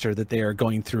to register that they are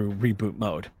going through reboot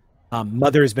mode.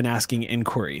 Mother has been asking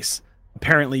inquiries.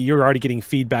 Apparently, you're already getting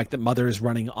feedback that Mother is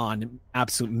running on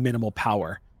absolute minimal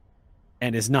power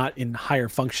and is not in higher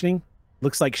functioning.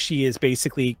 Looks like she is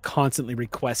basically constantly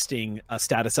requesting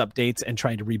status updates and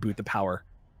trying to reboot the power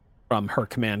from her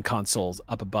command consoles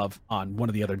up above on one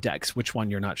of the other decks. Which one,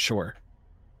 you're not sure.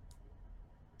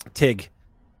 Tig,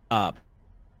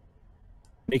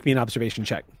 make me an observation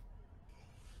check.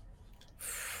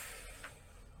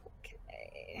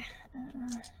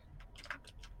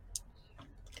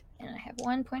 And I have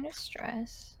 1 point of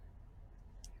stress.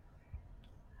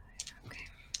 Okay.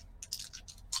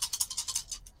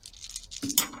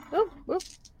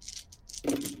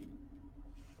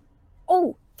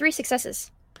 Oh, 3 successes.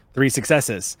 3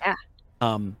 successes. Yeah.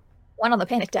 1 on the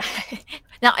panic die.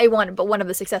 Not a 1, but one of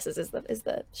the successes is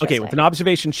the okay, die. with an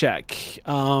observation check.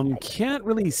 Can't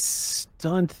really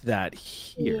stunt that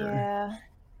here. Yeah.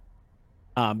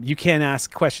 You can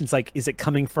ask questions like, is it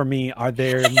coming for me? Are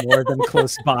there more of them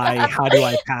close by? How do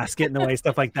I pass? Get in the way,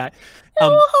 stuff like that.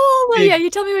 Yeah,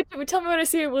 you tell me what I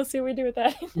see. We'll see what we do with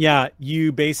that. Yeah,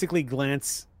 you basically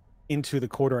glance into the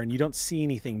corridor and you don't see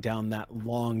anything down that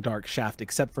long, dark shaft,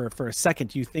 except for a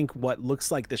second, you think what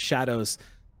looks like the shadows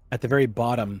at the very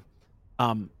bottom,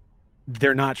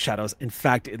 they're not shadows. In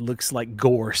fact, it looks like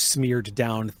gore smeared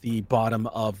down the bottom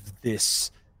of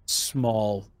this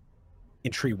small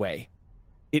entryway.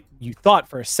 You thought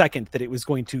for a second that it was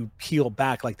going to peel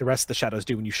back like the rest of the shadows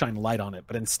do when you shine a light on it,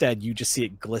 but instead you just see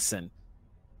it glisten.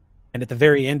 And at the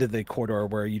very end of the corridor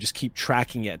where you just keep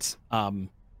tracking it,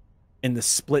 in the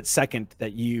split second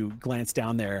that you glance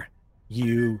down there,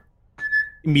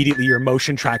 immediately your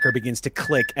motion tracker begins to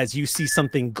click as you see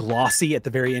something glossy at the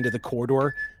very end of the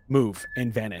corridor move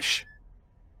and vanish.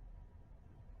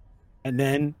 And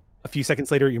then a few seconds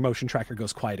later, your motion tracker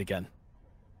goes quiet again.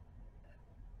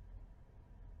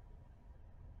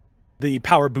 The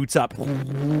power boots up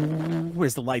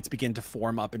as the lights begin to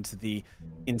form up into the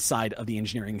inside of the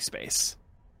engineering space.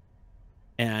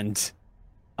 And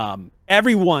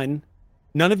everyone,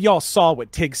 none of y'all saw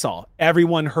what Tig saw.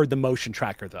 Everyone heard the motion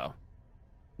tracker, though.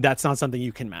 That's not something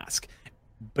you can mask.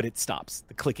 But it stops.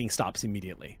 The clicking stops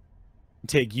immediately.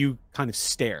 Tig, you kind of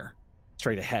stare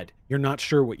straight ahead. You're not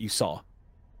sure what you saw.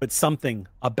 But something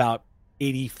about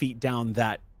 80 feet down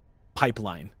that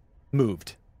pipeline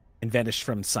moved and vanished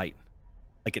from sight.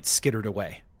 Like it skittered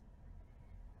away.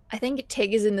 I think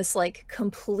Tig is in this like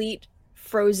complete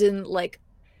frozen, like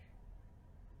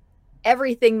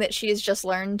everything that she has just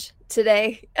learned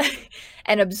today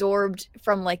and absorbed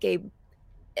from like a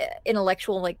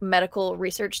intellectual, like medical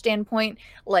research standpoint,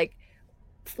 like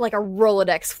a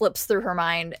Rolodex flips through her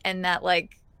mind, and that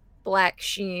like black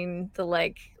sheen, the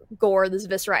like gore, this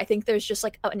viscera. I think there's just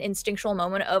like an instinctual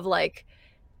moment of like,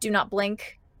 do not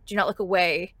blink, do not look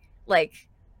away, like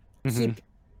keep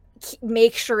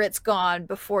make sure it's gone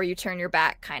before you turn your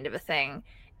back, kind of a thing.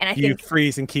 And I think you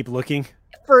freeze and keep looking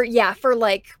for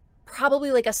like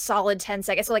probably like a solid 10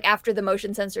 seconds. So like after the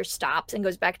motion sensor stops and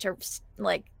goes back to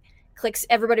like clicks,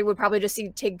 everybody would probably just see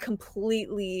Tig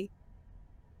completely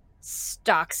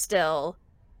stock still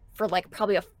for like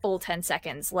probably a full 10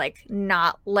 seconds, like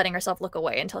not letting herself look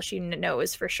away until she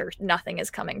knows for sure nothing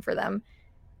is coming for them.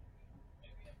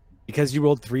 Because you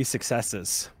rolled 3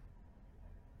 successes,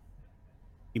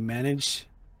 you managed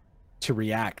to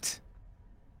react.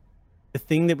 The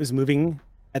thing that was moving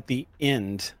at the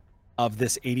end of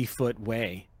this 80-foot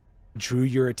way drew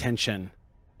your attention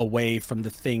away from the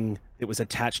thing that was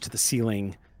attached to the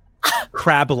ceiling,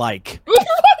 crab-like,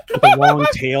 with a long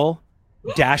tail,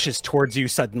 dashes towards you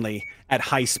suddenly at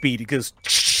high speed. It goes,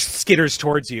 skitters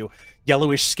towards you,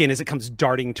 yellowish skin as it comes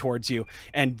darting towards you.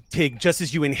 And Tig, just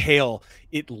as you inhale,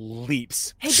 it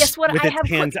leaps. Hey, guess what? With I its have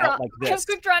hands quick draw. out like I have this.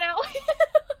 quick draw now.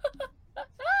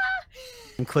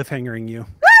 I'm cliffhangering you. I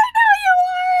know you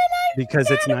are, and because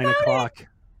it's 9 o'clock.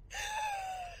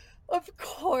 Of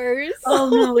course. Oh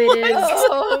no, it is.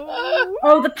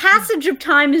 Oh, the passage of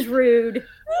time is rude.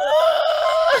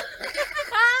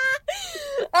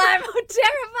 I'm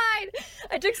terrified.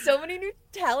 I took so many new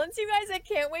talents, you guys. I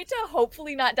can't wait to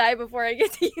hopefully not die before I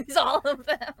get to use all of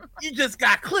them. You just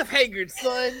got cliffhangered,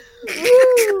 son.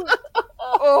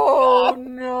 Oh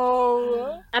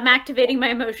no. I'm activating my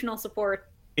emotional support.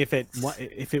 If it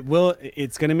will,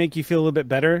 it's going to make you feel a little bit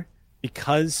better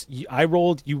because you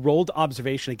rolled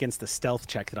observation against the stealth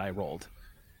check that I rolled.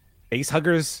 Base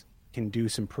huggers can do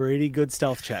some pretty good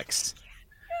stealth checks,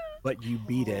 but you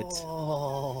beat it.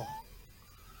 Oh.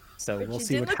 So But we'll you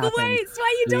see did what look happens. away. It's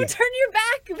why you don't turn your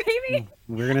back, baby.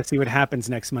 We're going to see what happens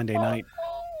next Monday night.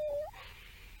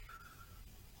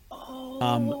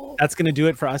 That's going to do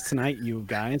it for us tonight, you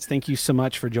guys. Thank you so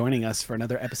much for joining us for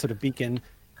another episode of Beacon.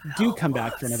 Do come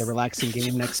back for another relaxing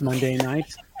game next Monday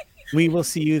night. We will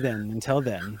see you then. Until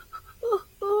then,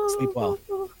 sleep well.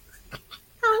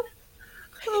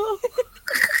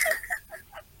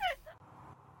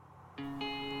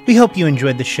 We hope you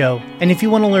enjoyed the show, and if you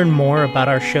want to learn more about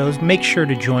our shows, make sure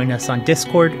to join us on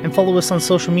Discord and follow us on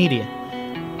social media.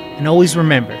 And always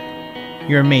remember,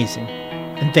 you're amazing,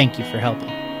 and thank you for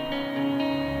helping.